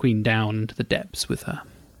trapped Queen down into the depths with her.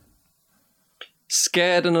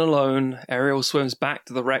 Scared and alone, Ariel swims back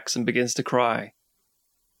to the wrecks and begins to cry.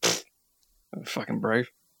 I'm fucking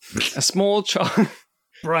brave. A small child...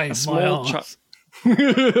 Brave, a small child...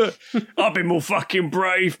 I've been more fucking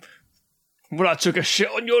brave when I took a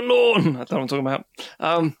shit on your lawn. I don't know what I'm talking about.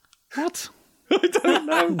 What? I don't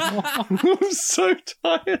know. I'm so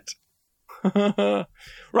tired.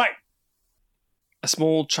 Right. A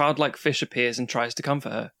small childlike fish appears and tries to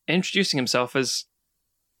comfort her, introducing himself as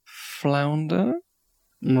Flounder.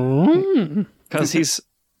 Because he's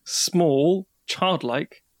small,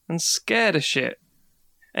 childlike, and scared as shit.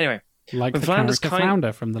 Anyway. Like the character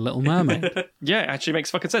Flounder from The Little Mermaid. Yeah, it actually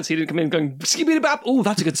makes fucking sense. He didn't come in going, skibidi-bap, oh,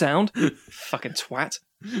 that's a good sound. Fucking twat.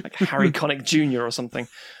 Like Harry Connick Jr. or something.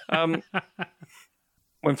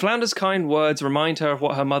 When Flounder's kind words remind her of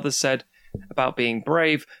what her mother said about being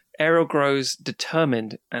brave, Ariel grows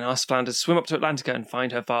determined and asks Flounder to swim up to Atlantica and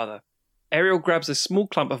find her father. Ariel grabs a small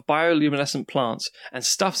clump of bioluminescent plants and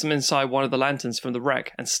stuffs them inside one of the lanterns from the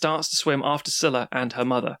wreck and starts to swim after Scylla and her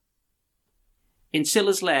mother. In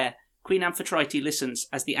Scylla's lair, Queen Amphitrite listens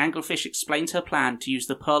as the anglerfish explains her plan to use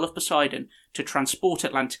the Pearl of Poseidon to transport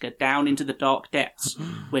Atlantica down into the dark depths,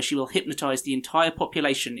 where she will hypnotise the entire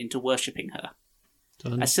population into worshipping her.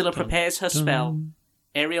 As Scylla prepares her spell,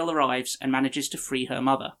 Ariel arrives and manages to free her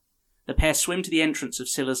mother. The pair swim to the entrance of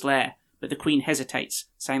Scylla's lair, but the Queen hesitates,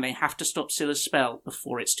 saying they have to stop Scylla's spell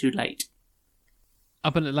before it's too late.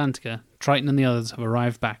 Up in Atlantica, Triton and the others have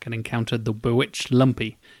arrived back and encountered the bewitched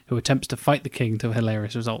Lumpy, who attempts to fight the king to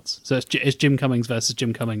hilarious results. So it's Jim Cummings versus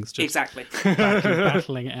Jim Cummings. Just exactly.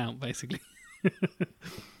 battling it out, basically.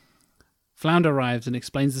 Flounder arrives and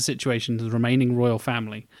explains the situation to the remaining royal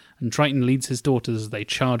family, and Triton leads his daughters as they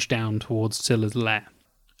charge down towards Scylla's lair.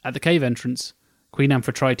 At the cave entrance, Queen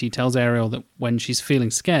Amphitrite tells Ariel that when she's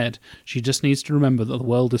feeling scared, she just needs to remember that the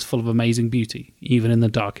world is full of amazing beauty, even in the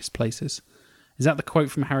darkest places. Is that the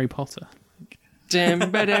quote from Harry Potter?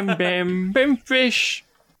 Fish.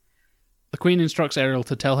 The Queen instructs Ariel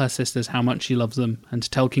to tell her sisters how much she loves them and to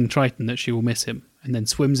tell King Triton that she will miss him, and then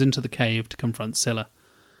swims into the cave to confront Scylla.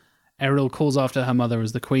 Ariel calls after her mother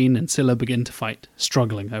as the Queen and Scylla begin to fight,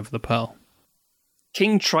 struggling over the pearl.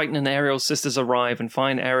 King Triton and Ariel's sisters arrive and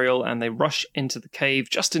find Ariel, and they rush into the cave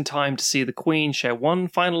just in time to see the Queen share one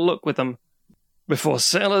final look with them before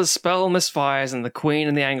Scylla's spell misfires and the Queen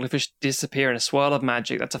and the anglerfish disappear in a swirl of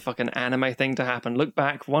magic. That's a fucking anime thing to happen. Look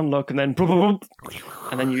back, one look, and then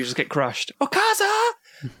and then you just get crushed.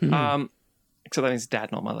 Okaza! Except that means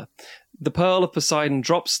dad, not mother. The Pearl of Poseidon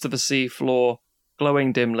drops to the sea floor,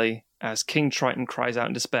 glowing dimly, as King Triton cries out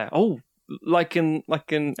in despair. Oh, like in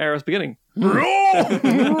Ariel's beginning.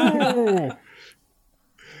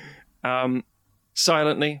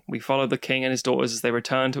 Silently, we follow the king and his daughters as they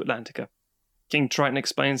return to Atlantica. King Triton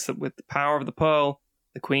explains that with the power of the pearl,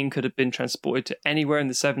 the queen could have been transported to anywhere in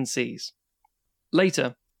the seven seas.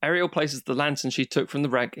 Later, Ariel places the lantern she took from the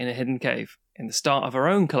wreck in a hidden cave, in the start of her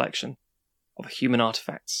own collection of human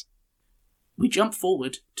artifacts. We jump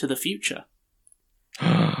forward to the future.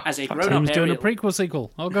 As a grown-up Tim's doing a Ariel, prequel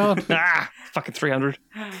sequel. Oh, God. Fucking 300.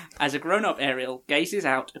 as a grown-up Ariel gazes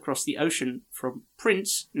out across the ocean from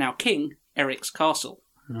Prince, now King, Eric's castle.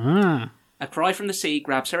 Ah. A cry from the sea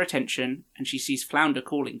grabs her attention, and she sees Flounder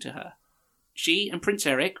calling to her. She and Prince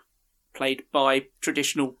Eric, played by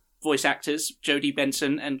traditional voice actors Jodie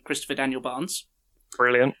Benson and Christopher Daniel Barnes,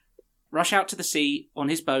 Brilliant. rush out to the sea on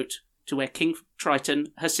his boat to where King Triton,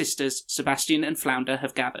 her sisters, Sebastian and Flounder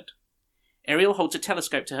have gathered. Ariel holds a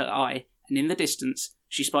telescope to her eye, and in the distance,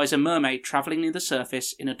 she spies a mermaid travelling near the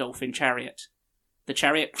surface in a dolphin chariot. The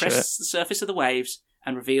chariot crests the surface of the waves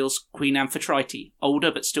and reveals Queen Amphitrite,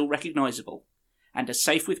 older but still recognisable. And as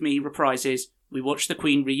Safe With Me reprises, we watch the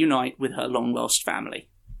Queen reunite with her long-lost family.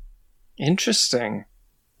 Interesting.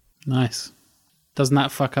 Nice. Doesn't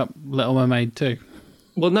that fuck up Little Mermaid too?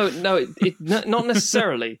 Well, no, not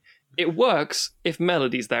necessarily. It works if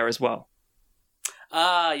Melody's there as well.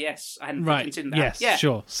 Yes. I hadn't Right. considered that. Yes, Yeah,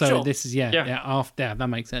 sure. So sure. this is, after, that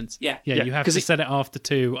makes sense. Yeah. Yeah, you have 'cause to set it after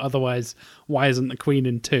 2, otherwise, why isn't the Queen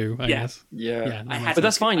in 2, I guess? Yeah. that makes But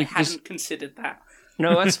that's fine. I You can just... hadn't considered that.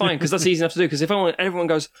 No, that's fine, because that's easy enough to do. Because if everyone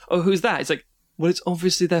goes, oh, who's that? It's like, well, it's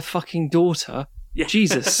obviously their fucking daughter. Yeah.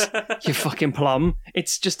 Jesus, you fucking plum.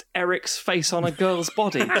 It's just Eric's face on a girl's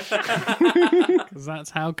body. Because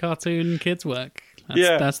that's how cartoon kids work.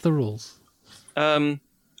 That's the rules.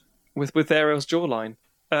 With Ariel's jawline.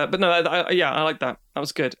 But no, I like that. That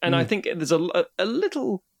was good. And I think there's a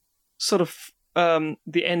little sort of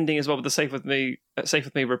the ending as well with the Safe With Me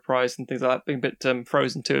reprise and things like that being a bit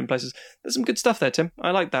frozen too in places. There's some good stuff there, Tim.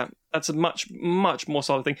 I like that. That's a much, much more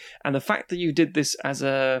solid thing. And the fact that you did this as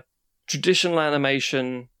a traditional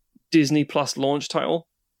animation Disney Plus launch title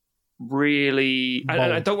really...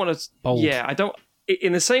 I don't want to... Bold. Yeah, I don't...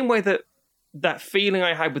 In the same way that feeling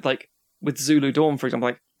I had with Zulu Dawn, for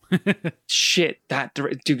example, shit, that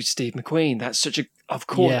dude Steve McQueen, that's such a... Of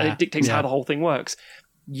course, and it dictates how the whole thing works.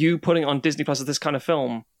 You putting it on Disney Plus as this kind of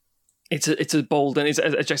film, it's a bold, and it's,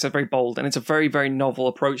 as Jack said, very bold, and it's a very, very novel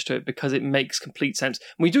approach to it because it makes complete sense.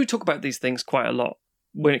 We do talk about these things quite a lot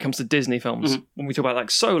when it comes to Disney films. Mm-hmm. When we talk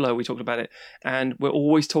about Solo, we talked about it, and we're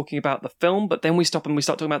always talking about the film, but then we stop and we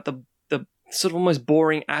start talking about the sort of almost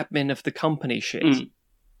boring admin of the company shit,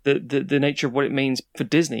 the nature of what it means for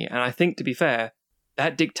Disney. And I think, to be fair,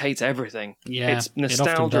 that dictates everything. Yeah, it's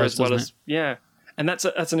nostalgia does, as well as it? And that's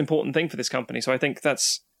an important thing for this company. So I think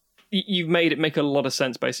you've made it make a lot of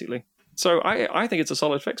sense, basically. So I think it's a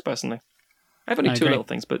solid fix, personally. I have only two little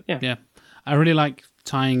things, but yeah. Yeah. I really like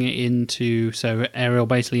tying it into, so Ariel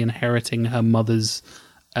basically inheriting her mother's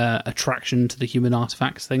attraction to the human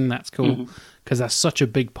artifacts thing. That's cool. Because that's such a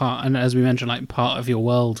big part. And as we mentioned, part of your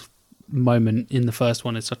world moment in the first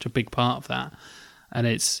one is such a big part of that. And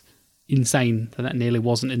it's insane that nearly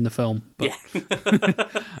wasn't in the film. But,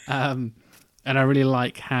 and I really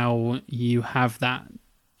like how you have that.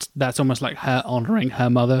 That's almost like her honouring her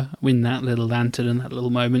mother in that little lantern and that little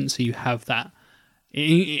moment. So you have that.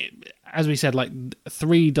 As we said,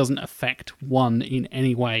 3 doesn't affect 1 in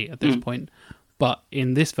any way at this point. But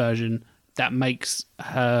in this version, that makes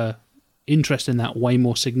her interest in that way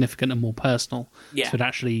more significant and more personal. Yeah. So it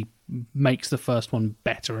actually makes the first one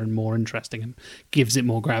better and more interesting and gives it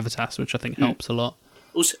more gravitas, which I think helps a lot.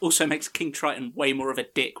 Also makes King Triton way more of a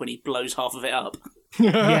dick when he blows half of it up.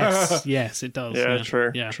 yes, it does.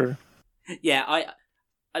 Yeah, true. Yeah, I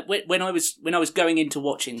when I was going into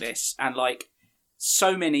watching this and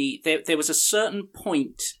so many. There was a certain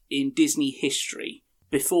point in Disney history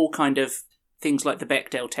before kind of things like the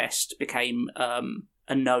Bechdel test became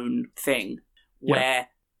a known thing, where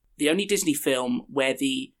the only Disney film where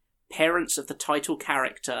the parents of the title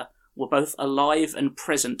character were both alive and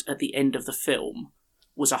present at the end of the film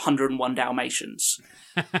was 101 Dalmatians.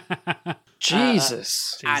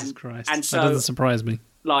 Jesus. Jesus Christ. And so, that doesn't surprise me.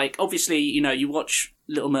 Like, obviously, you watch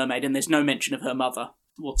Little Mermaid and there's no mention of her mother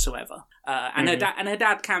whatsoever. And her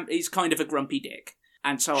dad is kind of a grumpy dick.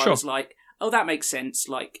 And so I was like, oh, that makes sense.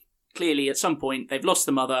 Like, clearly at some point they've lost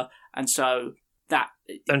the mother, and so that...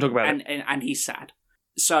 Don't talk about it. And he's sad.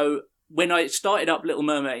 So when I started up Little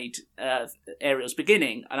Mermaid, Ariel's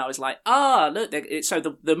beginning, and I was like, look, so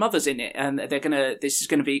the mother's in it, and this is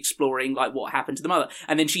gonna be exploring like what happened to the mother,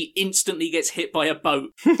 and then she instantly gets hit by a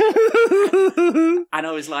boat, and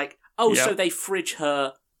I was like, so they fridge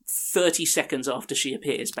her 30 seconds after she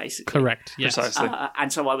appears, basically. Correct. Yes. Precisely.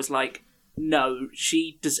 And so I was like, no,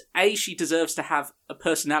 she deserves to have a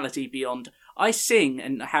personality beyond I sing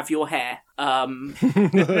and have your hair.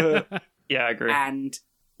 Yeah, I agree. And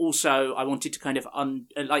also, I wanted to kind of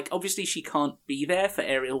obviously she can't be there for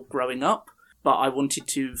Ariel growing up, but I wanted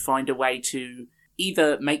to find a way to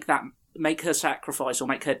either make her sacrifice or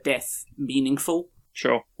make her death meaningful.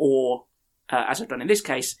 Sure. Or, as I've done in this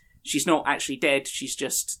case, she's not actually dead, she's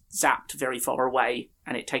just zapped very far away,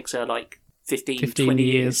 and it takes her like 15 20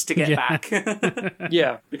 years to get back.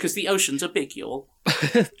 Yeah. Because the oceans are big, y'all.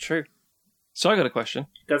 True. So I got a question.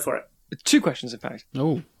 Go for it. 2 questions, in fact.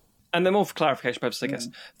 Oh. And they're more for clarification purposes, I guess.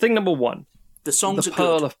 Thing number 1. The songs the are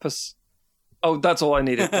Pearl good. of Oh, that's all I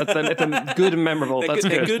needed. If they're good and memorable, that's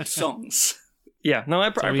They're good. good songs. Yeah, no, I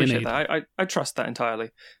appreciate that. I trust that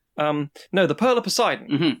entirely. No, the Pearl of Poseidon.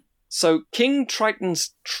 Mm-hmm. So King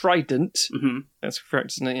Triton's trident, Mm-hmm. that's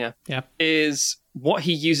correct, isn't it? Yeah. Is what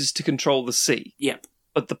he uses to control the sea. Yep.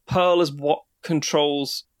 But the pearl is what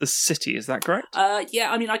controls the city, is that correct?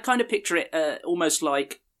 Yeah, I mean, I kind of picture it almost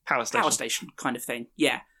like Power station. Power station kind of thing.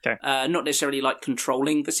 Yeah. Okay. Not necessarily like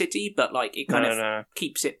controlling the city, but like it kind of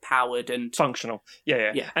keeps it powered and functional.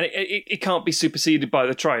 Yeah. Yeah. And it can't be superseded by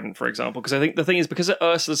the trident, for example, because I think the thing is, because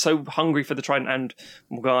Ursula's so hungry for the trident, and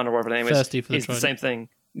Morgana, or whatever the name Thirsty for the is trident. the same thing.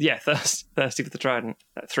 Yeah, thirsty for the trident.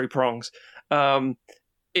 3 prongs. I don't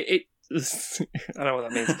know what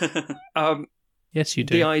that means. Yes, you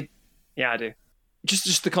do. Yeah, I do.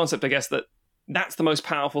 Just the concept, I guess, that's the most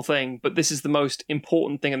powerful thing, but this is the most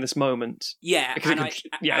important thing in this moment. Yeah, Because that makes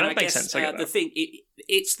guess, sense. I get the that. thing,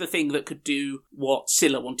 it's the thing that could do what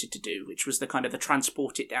Scylla wanted to do, which was the kind of the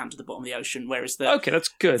transport it down to the bottom of the ocean. Whereas Okay, that's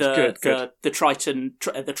good. Good. The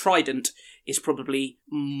trident is probably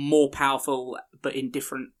more powerful, but in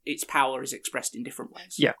different. Its power is expressed in different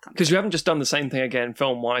ways. Yeah, because you haven't just done the same thing again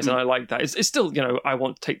film-wise, and I like that. It's still, I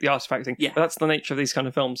want to take the artifact thing. Yeah. But that's the nature of these kind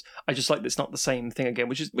of films. I just like that it's not the same thing again,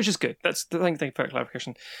 which is good. That's the thing. Thank you for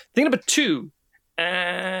clarification. Thing number 2,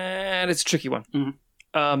 and it's a tricky one.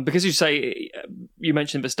 Mm-hmm. Because you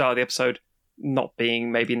mentioned at the start of the episode not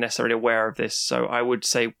being maybe necessarily aware of this, so I would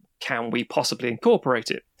say, can we possibly incorporate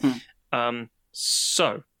it?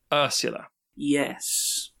 So, Ursula.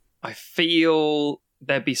 Yes. I feel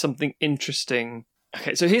there'd be something interesting.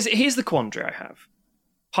 Okay, so here's the quandary I have.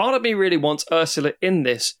 Part of me really wants Ursula in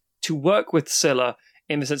this to work with Scylla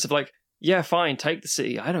in the sense of like, yeah, fine, take the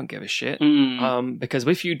city. I don't give a shit. Because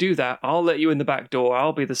if you do that, I'll let you in the back door.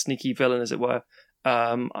 I'll be the sneaky villain, as it were.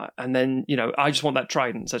 And then, I just want that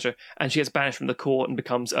trident, etc. And she gets banished from the court and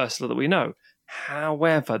becomes Ursula that we know.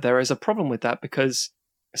 However, there is a problem with that because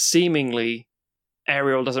seemingly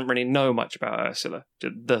Ariel doesn't really know much about Ursula,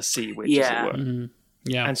 the sea witch, as it were. Mm-hmm.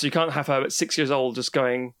 Yeah. And so you can't have her at 6 years old just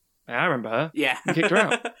going, I remember her. Yeah. And kicked her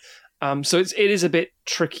out. So it is a bit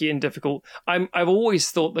tricky and difficult. I've always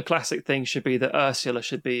thought the classic thing should be that Ursula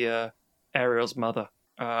should be Ariel's mother.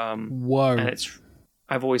 Whoa. And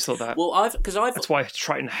I've always thought that. Well, that's why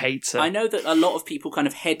Triton hates her. I know that a lot of people kind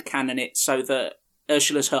of headcanon it so that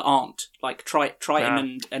Ursula's her aunt, like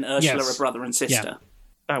Triton and Ursula are brother and sister. Yeah.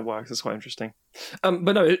 That works. That's quite interesting.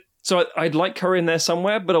 But no, so I'd like her in there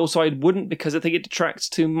somewhere, but also I wouldn't because I think it detracts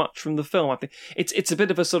too much from the film. I think it's a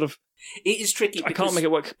bit of a sort of. It is tricky. I can't make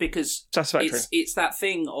it work because satisfactory. It's that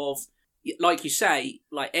thing of, like you say,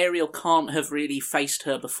 like Ariel can't have really faced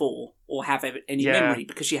her before or have any memory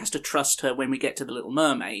because she has to trust her when we get to the Little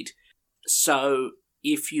Mermaid. So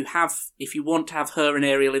if you want to have her and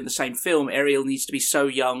Ariel in the same film, Ariel needs to be so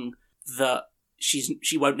young that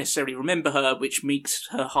she won't necessarily remember her, which makes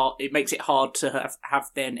it hard to have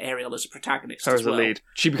then Ariel as a protagonist. Her as a lead.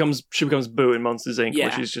 She becomes Boo in Monsters Inc.,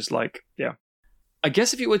 which is just like, yeah. I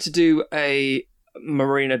guess if you were to do a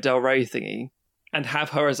Marina Del Rey thingy and have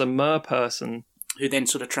her as a mer person Who then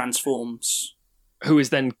sort of transforms. Who is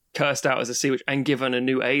then cursed out as a sea witch and given a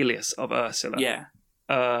new alias of Ursula. Yeah.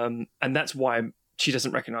 And that's why she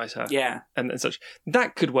doesn't recognise her. Yeah. And such.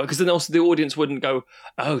 That could work, because then also the audience wouldn't go,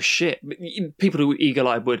 oh shit. People who are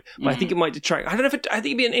eagle-eyed would. But I think it might detract. I don't know if I think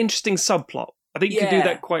it'd be an interesting subplot. I think you could do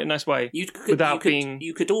that quite a nice way. You could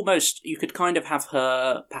kind of have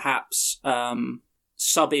her perhaps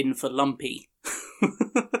sub in for Lumpy.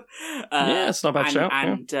 Yeah, it's not a bad shout.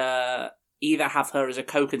 And either have her as a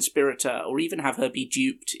co-conspirator or even have her be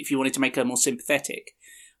duped if you wanted to make her more sympathetic.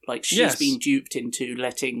 Like, she's been duped into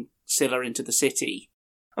letting Scylla into the city.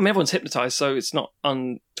 I mean, everyone's hypnotised, so it's not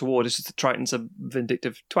untoward. It's just the Triton's a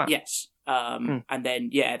vindictive twat. Yes. And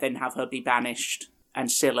then have her be banished and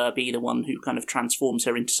Scylla be the one who kind of transforms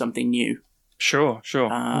her into something new. Sure.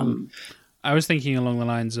 I was thinking along the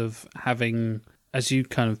lines of having, as you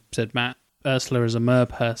kind of said, Matt, Ursula as a mer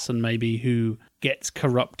person maybe who gets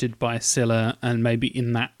corrupted by Scylla, and maybe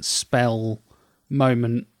in that spell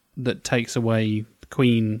moment that takes away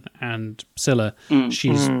Queen and Scylla,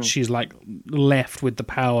 she's like left with the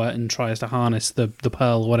power and tries to harness the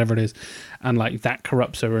pearl or whatever it is, and like that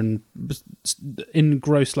corrupts her, and in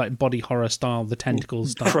gross like body horror style, the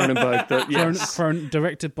tentacles start. Cronenberg,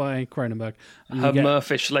 directed by Cronenberg. Her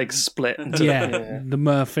merfish legs split. The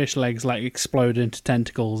merfish legs like explode into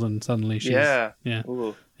tentacles, and suddenly she's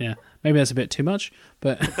Ooh. Yeah, maybe that's a bit too much,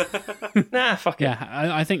 but nah, fuck it. Yeah,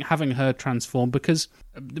 I think having her transform, because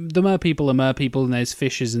the mer people are mer people, and there's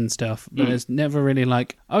fishes and stuff, but there's never really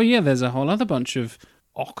like, oh yeah, there's a whole other bunch of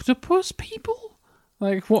octopus people.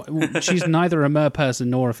 Like, what? She's neither a mer person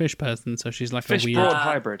nor a fish person, so she's like fish a weird broad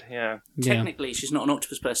hybrid. Yeah. Technically, she's not an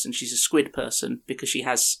octopus person; she's a squid person because she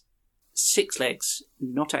has 6 legs,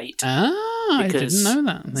 not 8. I didn't know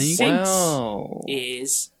that. There you go.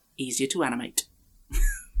 Is easier to animate.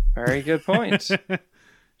 Very good point.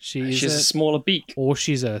 She's a smaller beak. Or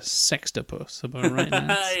she's a sextopus, am I right now?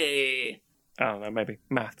 I don't know, maybe.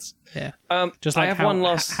 Maths. Yeah. Just like I have how one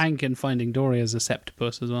last... Hank in Finding Dory is a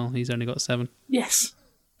septopus as well. He's only got 7. Yes.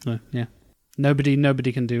 So, yeah. Nobody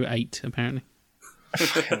can do 8, apparently.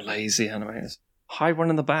 Fucking lazy animators. Hide one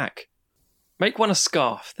in the back. Make one a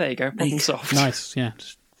scarf. There you go. Problem solved. Nice, yeah.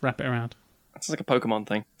 Just wrap it around. It's like a Pokemon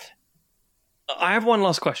thing. I have one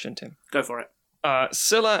last question, Tim. Go for it.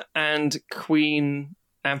 Scylla and Queen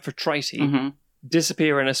Amphitrite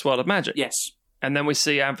disappear in a swirl of magic. Yes. And then we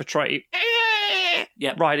see Amphitrite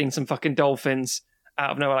riding some fucking dolphins out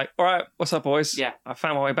of nowhere, like, all right, what's up, boys? Yeah. I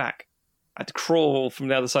found my way back. I had to crawl from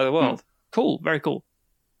the other side of the world. Cool, very cool.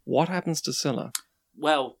 What happens to Scylla?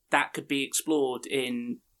 Well, that could be explored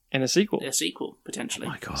in a sequel. Potentially. Oh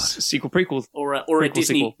my god. Sequel prequel. Or a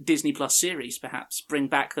Disney Plus series, perhaps. Bring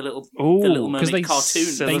back the Little Mermaid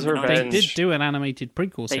cartoon. They did do an animated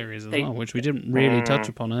prequel series as well, which we didn't really touch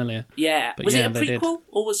upon earlier. Yeah. But was it a prequel,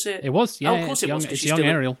 or was it... It was, yeah. Oh, of course it was. It's young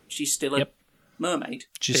Ariel. She's still a mermaid.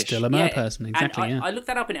 She's still a mer person, exactly, and I looked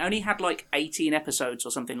that up, and it only had like 18 episodes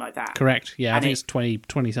or something like that. Correct, yeah. I think it's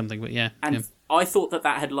 20 something, but yeah. And I thought that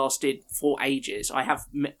had lasted for ages. I have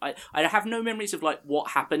no memories of like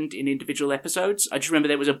what happened in individual episodes. I just remember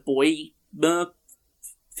there was a boy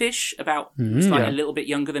merfish about a little bit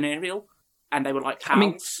younger than Ariel, and they were like pals. I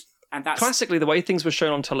mean, and that's classically the way things were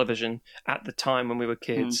shown on television at the time when we were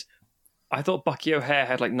kids. I thought Bucky O'Hare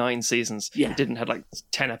had like 9 seasons. Yeah. It didn't have like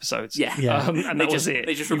 10 episodes. Yeah. And that was it.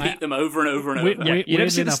 They just repeat them over and over and over. You never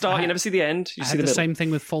see the start, you never see the end. You I see had the same thing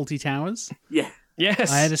with Faulty Towers. Yeah.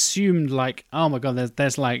 Yes. I had assumed like, oh my god,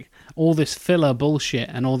 there's like all this filler bullshit,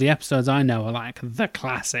 and all the episodes I know are like the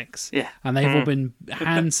classics. Yeah. And they've all been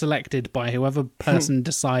hand selected by whoever person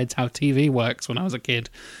decides how TV works. When I was a kid,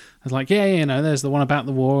 I was like, there's the one about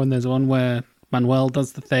the war, and there's one where Manuel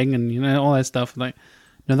does the thing, and all that stuff. Like,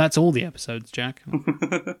 no, that's all the episodes, Jack.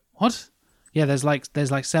 What? Yeah, there's like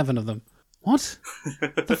 7 of them. What?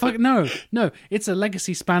 The fuck? No. It's a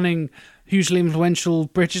legacy spanning, hugely influential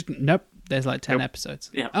British. Nope. There's like 10 episodes.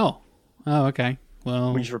 Yeah. Oh, okay.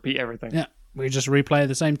 Well, we just repeat everything. Yeah, we just replay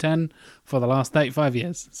the same 10 for the last 35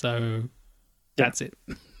 years. So that's it.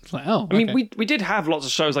 It's like, I mean, we did have lots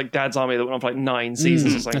of shows like Dad's Army that went on for like 9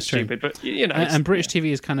 seasons or something stupid, but and British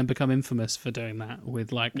TV has kind of become infamous for doing that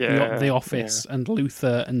with like The Office and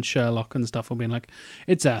Luther and Sherlock and stuff. Will being like,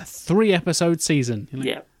 it's a 3-episode season.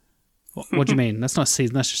 Like, what do you mean? That's not a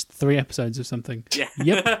season. That's just 3 episodes of something. Yeah.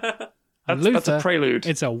 Yep. Luther, that's a prelude.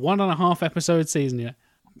 It's a 1.5 episode season. Yeah.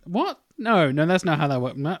 What? No, that's not how that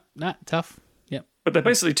works. Not tough. Yep. But they're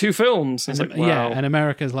basically 2 films. It's like, wow. Yeah, and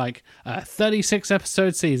America's like a 36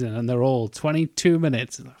 episode season, and they're all 22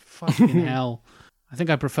 minutes. It's like, fucking hell. I think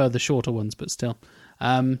I prefer the shorter ones, but still.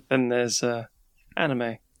 Then there's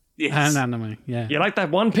anime. Yes. And anime, yeah. You like that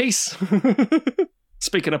One Piece?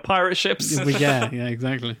 Speaking of pirate ships. Yeah,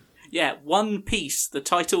 exactly. Yeah, One Piece, the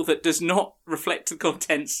title that does not reflect the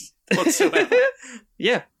contents whatsoever.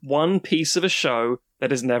 Yeah, one piece of a show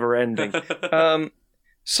that is never ending.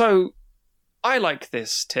 So, I like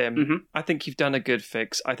this, Tim. Mm-hmm. I think you've done a good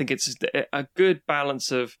fix. I think it's a good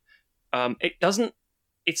balance of...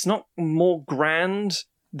 It's not more grand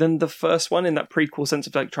than the first one in that prequel sense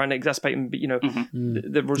of like trying to exacerbate and,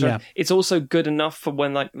 the it's also good enough for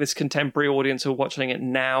when like this contemporary audience who are watching it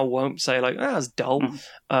now won't say like, that's dull.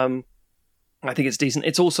 I think it's decent.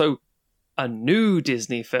 It's also a new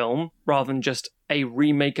Disney film rather than just a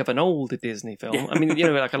remake of an old Disney film. I mean,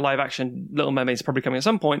 like a live action Little Mermaid is probably coming at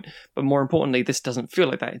some point, but more importantly, this doesn't feel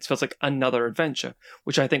like that. It feels like another adventure,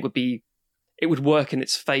 which I think it would work in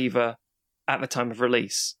its favor at the time of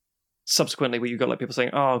release. Subsequently, where you got like people saying,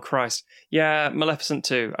 "Oh Christ, yeah, Maleficent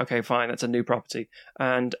 2. Okay, fine, that's a new property."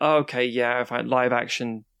 And okay, yeah, if I had live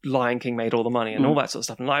action Lion King made all the money and all that sort of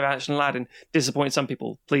stuff, and live action Aladdin disappointed some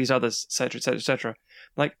people, pleased others, etc., etc., etc.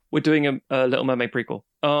 Like we're doing a Little Mermaid prequel.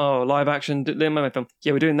 Oh, live action Little Mermaid film.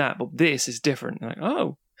 Yeah, we're doing that, but this is different. Like,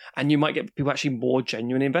 oh, and you might get people actually more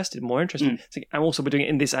genuinely invested, more interested. And also, we're doing it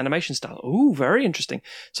in this animation style. Oh, very interesting.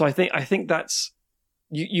 So I think that's.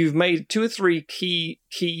 You've made 2 or 3 key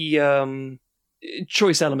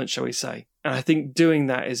choice elements, shall we say? And I think doing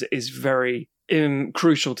that is very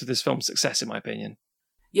crucial to this film's success, in my opinion.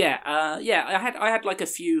 Yeah. I had like a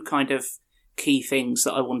few kind of key things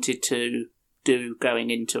that I wanted to do going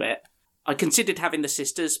into it. I considered having the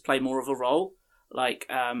sisters play more of a role. Like,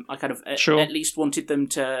 I kind of at least wanted them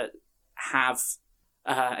to have.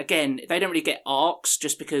 Again, they don't really get arcs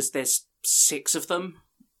just because there's 6 of them,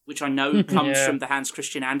 which I know comes from the Hans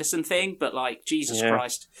Christian Andersen thing, but like, Jesus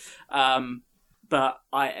Christ. But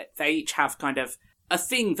they each have kind of a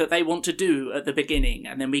thing that they want to do at the beginning,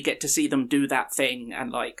 and then we get to see them do that thing,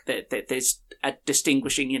 and like, there's a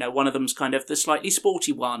distinguishing, one of them's kind of the slightly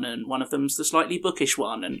sporty one, and one of them's the slightly bookish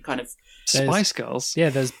one, and kind of... Spice Girls? Yeah,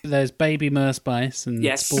 there's baby Merspice, and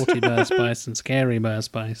sporty Merspice, and scary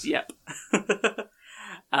Merspice. Yep.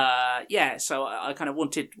 So I kind of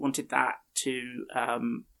wanted that to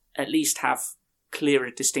at least have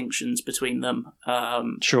clearer distinctions between them.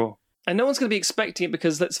 Sure. And no one's going to be expecting it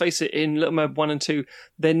because, let's face it, in Little Mermaid 1 and 2,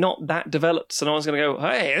 they're not that developed, so no one's going to go,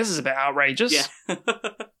 hey, this is a bit outrageous. Yeah.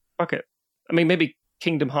 Fuck it. I mean, maybe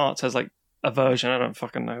Kingdom Hearts has, like, a version, I don't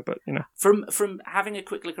fucking know, but, From having a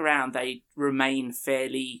quick look around, they remain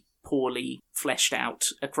fairly poorly fleshed out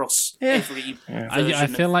across every version. I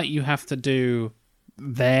feel like you have to do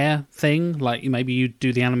their thing, like maybe you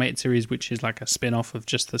do the animated series, which is like a spin-off of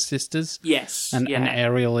just the sisters. Yes. And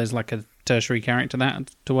Ariel is like a tertiary character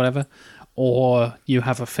to whatever. Or you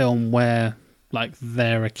have a film where like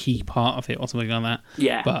they're a key part of it or something like that.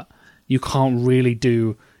 Yeah. But you can't really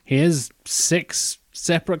do, here's 6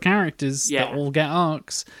 separate characters that all get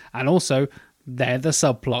arcs, and also they're the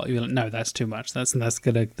subplot. You're like, no, that's too much. That's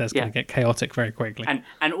gonna get chaotic very quickly.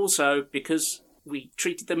 And also because we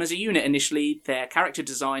treated them as a unit initially, their character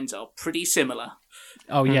designs are pretty similar.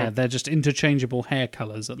 Oh yeah, they're just interchangeable hair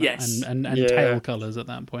colours at that, and tail colours at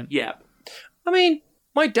that point. Yeah. I mean,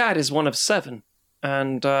 my dad is one of 7,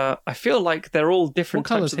 and I feel like they're all different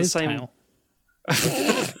types of the same. Tail?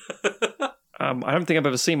 I don't think I've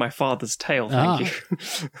ever seen my father's tail, thank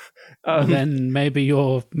you. Then maybe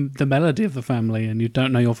you're the melody of the family and you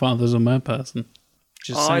don't know your father's a mer person.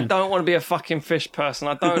 I don't want to be a fucking fish person.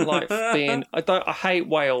 I don't like being... I hate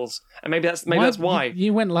whales. And maybe that's why.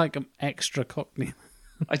 You went like extra Cockney.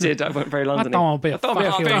 I did. I went very London. I don't want to be a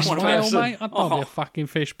fucking fish whale, person. mate. I don't want to be a fucking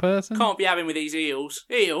fish person. Can't be having with these eels.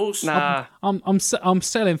 Eels? Nah. I'm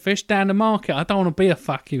selling fish down the market. I don't want to be a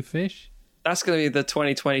fucking fish. That's going to be the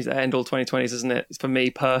 2020s, the end all 2020s, isn't it? For me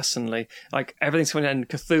personally. Like, everything's going to end.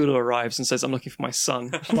 Cthulhu arrives and says, I'm looking for my son.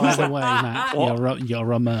 By the way, Matt,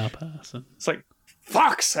 you're a mer person. It's like,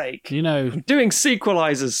 fuck's sake. You know, I'm doing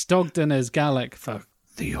sequelizers. Stogden is Gaelic for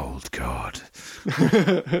the old god.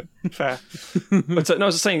 Fair. But no, I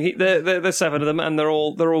was just saying, there's 7 of them, and they're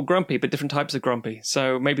all grumpy, but different types of grumpy.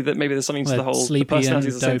 So maybe there's something to the whole... Sleepy the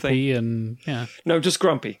personalities and are the same dopey thing. and... yeah. No, just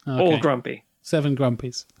grumpy. Okay. All grumpy. 7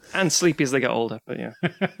 grumpies. And sleepy as they get older, but yeah.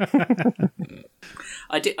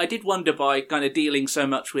 I did wonder, by kind of dealing so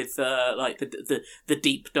much with like the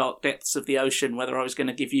deep dark depths of the ocean, whether I was going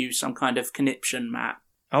to give you some kind of conniption, Matt.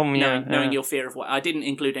 Oh yeah, knowing your fear of what I didn't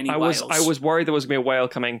include any whales. I was worried there was going to be a whale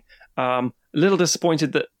coming. A little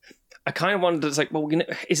disappointed that I kind of wondered. It's like, well,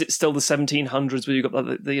 is it still the 1700s where you got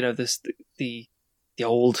the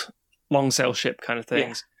old long sail ship kind of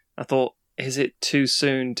things? Yeah. I thought, is it too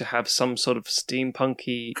soon to have some sort of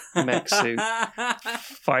steampunky mech suit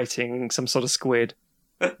fighting some sort of squid?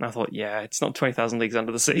 And I thought, yeah, it's not 20,000 Leagues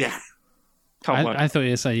Under the Sea. Yeah. Can't work. I thought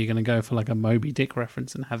you'd say you're going to go for like a Moby Dick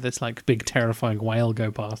reference and have this like big terrifying whale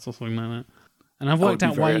go past or something like that. And I've worked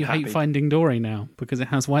out why you hate Finding Dory now, because it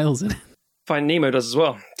has whales in it. Finding Nemo does as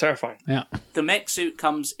well. Terrifying. Yeah. The mech suit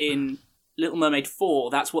comes in Little Mermaid 4.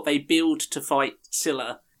 That's what they build to fight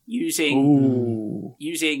Scylla using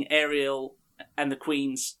Ariel and the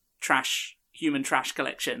Queen's human trash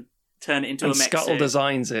collection. Turn it into and a mech Scuttle suit.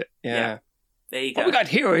 designs it. Yeah. There you go. What we got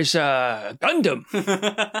here is Gundam.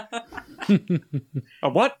 A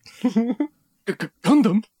what?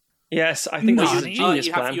 Gundam? Yes, I think this is a genius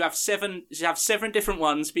plan. You have seven different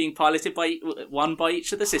ones being piloted by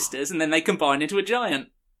each of the sisters, and then they combine into a giant.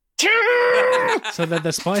 So they're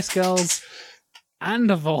the Spice Girls and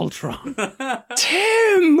a Voltron.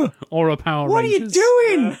 Tim! Or a Power What Rangers. are you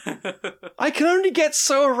doing? I can only get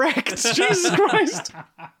so erect. Jesus Christ.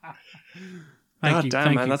 Thank you,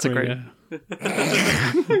 man, that's Krieger. a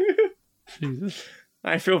great... Jesus.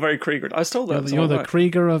 I feel very Kriegered. I was told that. You're the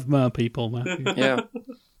Krieger of mer people, Matthew. Yeah.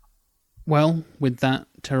 Well, with that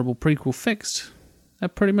terrible prequel fixed,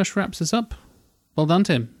 that pretty much wraps us up. Well done,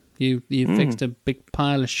 Tim. You fixed a big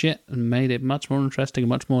pile of shit and made it much more interesting and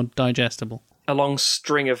much more digestible. A long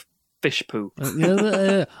string of fish poo. Oh,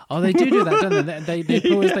 they do that, don't they? They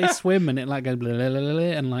poo as they swim and it like goes blah, blah, blah, blah,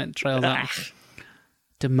 and like trails out.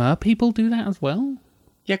 Do mer people do that as well?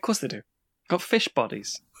 Yeah, of course they do. Got fish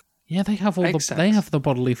bodies. Yeah, they have they have the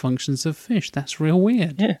bodily functions of fish. That's real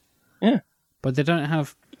weird. Yeah. But they don't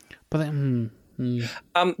have. But they,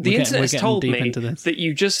 the internet has told me that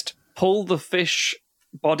you just pull the fish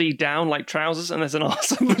body down like trousers, and there's an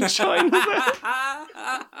arse and vagina there.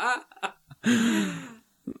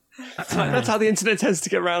 That's how the internet tends to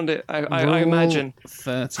get around it. I imagine.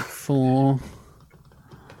 34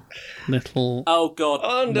 little. Oh God!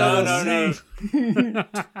 Oh no!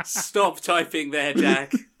 Stop typing there,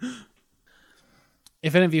 Jack.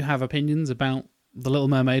 If any of you have opinions about The Little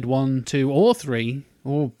Mermaid 1, 2, or 3,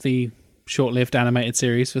 or the short-lived animated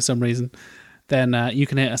series for some reason, then you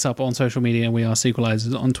can hit us up on social media. We are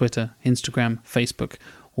Sequelizers on Twitter, Instagram, Facebook,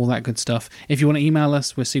 all that good stuff. If you want to email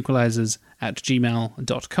us, we're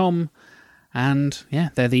sequelizers@gmail.com. And yeah,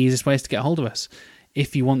 they're the easiest ways to get a hold of us.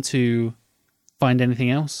 If you want to find anything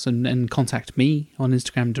else and contact me on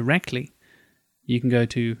Instagram directly, you can go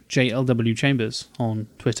to JLW Chambers on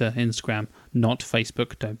Twitter, Instagram, not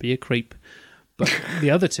Facebook. Don't be a creep. But the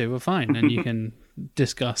other two are fine, and you can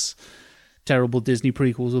discuss terrible Disney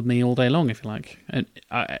prequels with me all day long if you like. And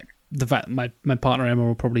the fact my partner Emma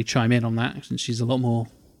will probably chime in on that since she's a lot more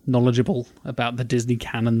knowledgeable about the Disney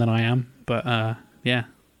canon than I am. But yeah,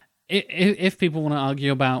 if people want to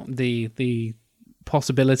argue about the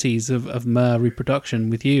possibilities of mer reproduction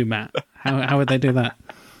with you, Matt, how would they do that?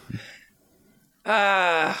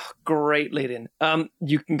 Great lead in.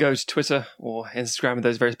 You can go to Twitter or Instagram with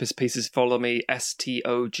those various bits and pieces. Follow me,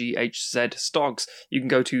 STOGHZ Stogs. You can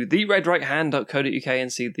go to theredrighthand.co.uk and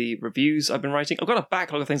see the reviews I've been writing. I've got a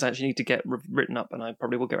backlog of things I actually need to get written up, and I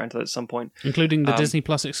probably will get around to that at some point. Including the Disney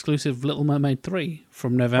Plus exclusive Little Mermaid 3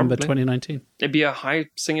 from November 2019. It'd be a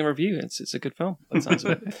high-singing review. It's a good film, by the sounds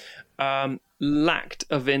of it. Lacked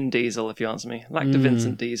a Vin Diesel, if you answer me. Lacked a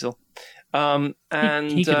Vincent Diesel. And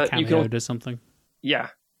he could have cameoed or something. Yeah,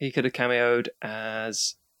 he could have cameoed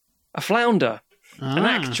as a flounder, an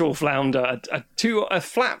actual flounder, a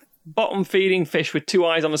flat bottom feeding fish with two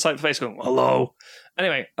eyes on the side of the face going, hello.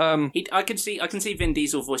 Anyway, I can see Vin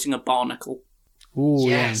Diesel voicing a barnacle. Ooh,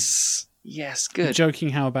 yes. Yeah. Yes, good. Joking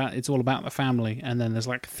how about it's all about the family, and then there's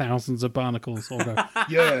like thousands of barnacles all go,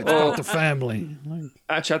 yeah, it's about the family.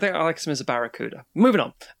 Actually, I think I like him as a barracuda. Moving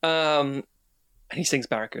on. And he sings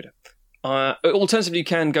barracuda. Alternatively, you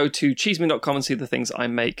can go to cheeseman.com and see the things I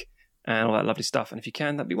make and all that lovely stuff. And if you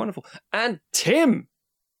can, that'd be wonderful. And Tim,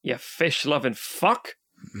 you fish-loving fuck.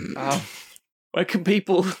 Where can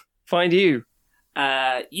people find you?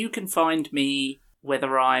 You can find me,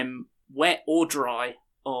 whether I'm wet or dry,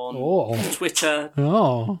 on Twitter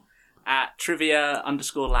at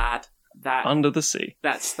trivia_lad. That under the sea.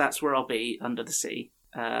 That's where I'll be, under the sea,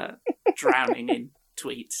 drowning in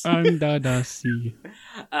tweets. Under the sea.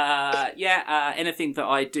 Anything that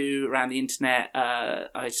I do around the internet,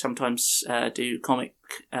 I sometimes do comic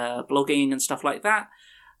blogging and stuff like that,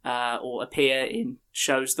 or appear in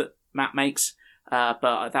shows that Matt makes,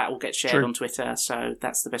 but that will get shared on Twitter, so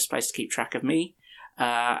that's the best place to keep track of me.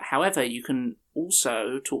 However, you can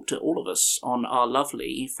also talk to all of us on our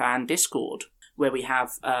lovely fan Discord, where we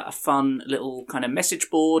have a fun little kind of message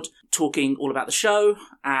board talking all about the show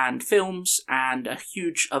and films and a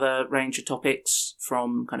huge other range of topics,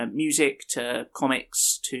 from kind of music to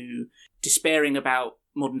comics to despairing about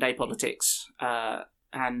modern day politics.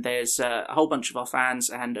 and there's a whole bunch of our fans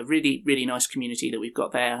and a really, really nice community that we've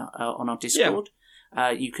got there on our Discord.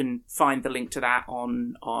 You can find the link to that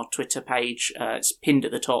on our Twitter page. It's pinned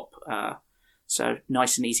at the top, so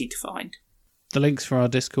nice and easy to find. The links for our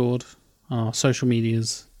Discord, our social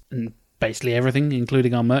medias, and basically everything,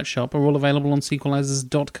 including our merch shop, are all available on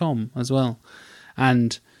sequelizers.com as well.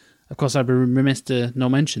 And, of course, I'd be remiss to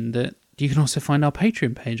not mention that you can also find our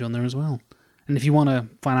Patreon page on there as well. And if you want to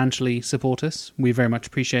financially support us, we very much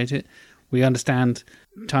appreciate it. We understand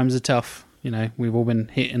times are tough. You know, we've all been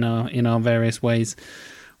hit in our various ways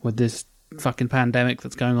with this fucking pandemic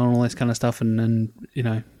that's going on, all this kind of stuff, and you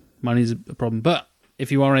know, money's a problem. But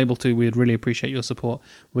if you are able to, we'd really appreciate your support.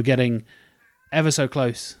 We're getting ever so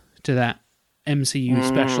close to that MCU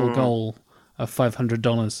special goal of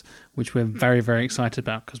 $500, which we're very, very excited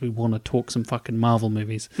about because we want to talk some fucking Marvel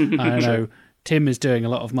movies. I know Tim is doing a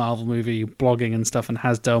lot of Marvel movie blogging and stuff and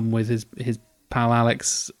has done with his pal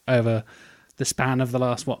Alex over the span of the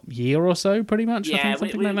last, year or so, pretty much? Yeah, I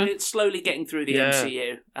think, we're slowly getting through the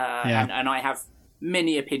MCU, and I have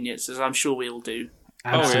many opinions, as I'm sure we all do.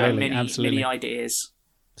 Absolutely, many ideas.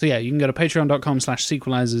 So yeah, you can go to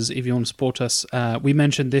patreon.com/sequelizers if you want to support us. We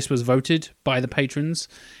mentioned this was voted by the patrons.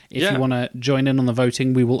 If you want to join in on the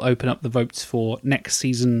voting, we will open up the votes for next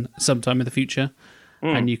season sometime in the future,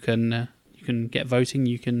 and you can get voting.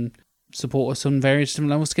 You can support us on various different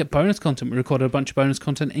levels to get bonus content. We recorded a bunch of bonus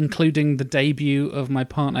content, including the debut of my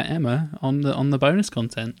partner Emma on the bonus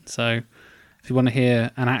content. So if you want to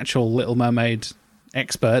hear an actual Little Mermaid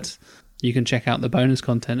expert, you can check out the bonus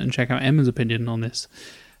content and check out Emma's opinion on this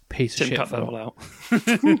piece of shit. Cut that all out.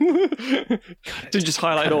 Didn't just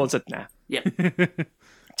highlight it all and said, nah. Yeah.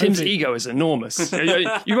 Tim's ego is enormous.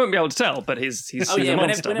 You won't be able to tell, but he's a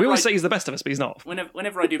monster. We always say he's the best of us, but he's not.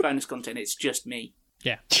 Whenever I do bonus content, it's just me.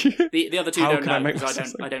 Yeah. The other two don't know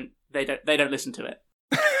because they don't listen to it.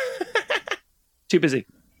 Too busy.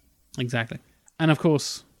 Exactly. And of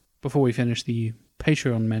course, before we finish the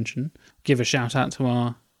Patreon mention, give a shout out to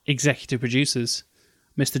our executive producers,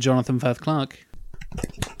 Mr. Jonathan Firth Clark.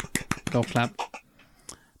 Golf clap.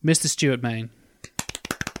 Mr. Stuart Main.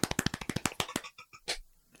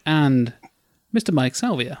 And Mr. Mike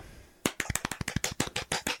Salvia.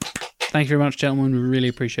 Thank you very much, gentlemen. We really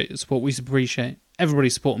appreciate your support. We appreciate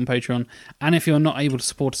everybody's support on Patreon. And if you're not able to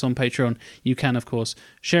support us on Patreon, you can, of course,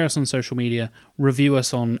 share us on social media, review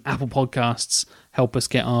us on Apple Podcasts, help us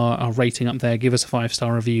get our rating up there, give us a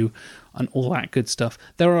 5-star review, and all that good stuff.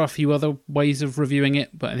 There are a few other ways of reviewing it,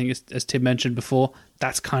 but I think, as Tim mentioned before,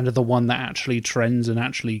 that's kind of the one that actually trends and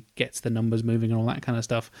actually gets the numbers moving and all that kind of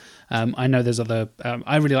stuff. I know there's other...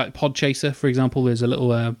 I really like Podchaser, for example. There's a little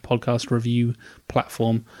podcast review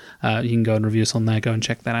platform. You can go and review us on there. Go and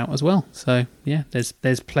check that out as well. So, yeah,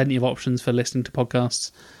 there's plenty of options for listening to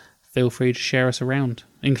podcasts. Feel free to share us around,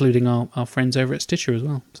 including our friends over at Stitcher as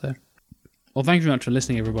well. So, well, thank you very much for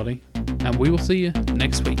listening, everybody, and we will see you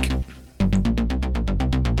next week.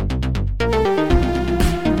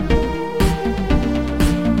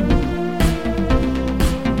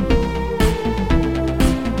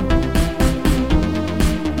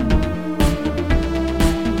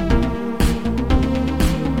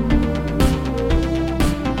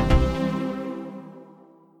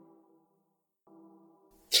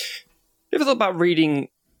 You ever thought about reading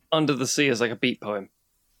Under the Sea as like a beat poem?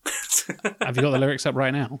 Have you got the lyrics up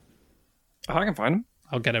right now? Oh, I can find them.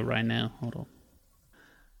 I'll get it right now. Hold on.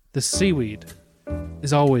 The seaweed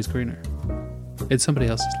is always greener. It's somebody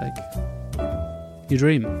else's lake. You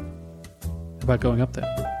dream about going up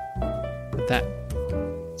there. But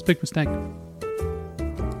it's a big mistake.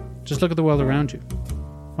 Just look at the world around you.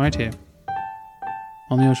 Right here.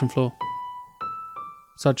 On the ocean floor.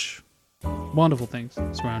 Such wonderful things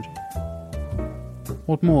surround you.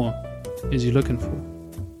 What more is you looking for?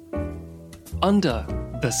 Under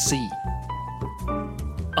the sea.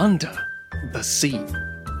 Under the sea.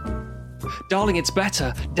 Darling, it's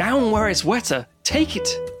better. Down where it's wetter. Take it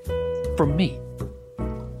from me.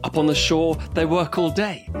 Up on the shore, they work all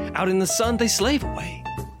day. Out in the sun, they slave away.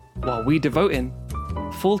 While we devoting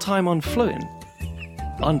full time on floating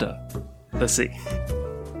under the sea.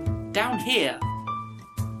 Down here,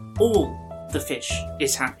 all the fish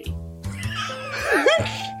is happy.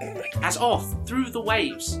 As off through the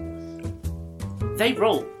waves they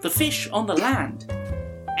roll, the fish on the land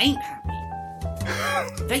ain't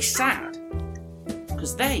happy. They sad,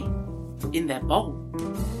 'cause they in their bowl.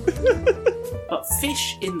 But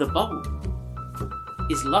fish in the bowl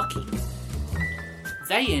is lucky.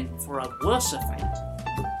 They in for a worse fate.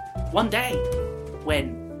 One day,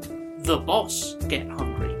 when the boss get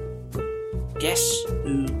hungry, guess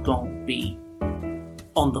who gon' be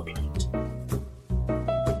on the plate?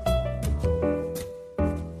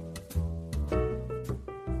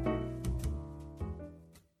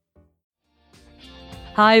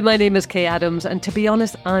 Hi, my name is Kay Adams, and to be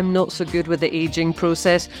honest, I'm not so good with the ageing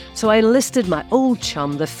process, so I enlisted my old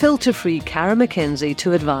chum, the filter-free Cara McKenzie,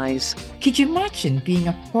 to advise. Could you imagine being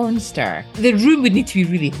a porn star? The room would need to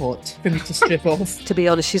be really hot for me to strip off. To be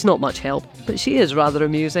honest, she's not much help, but she is rather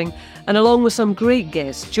amusing. And along with some great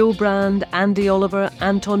guests, Joe Brand, Andy Oliver,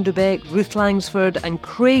 Anton Dubeck, Ruth Langsford and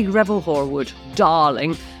Craig Revel-Horwood,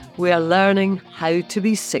 darling, we are learning how to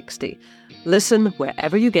be 60. Listen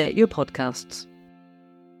wherever you get your podcasts.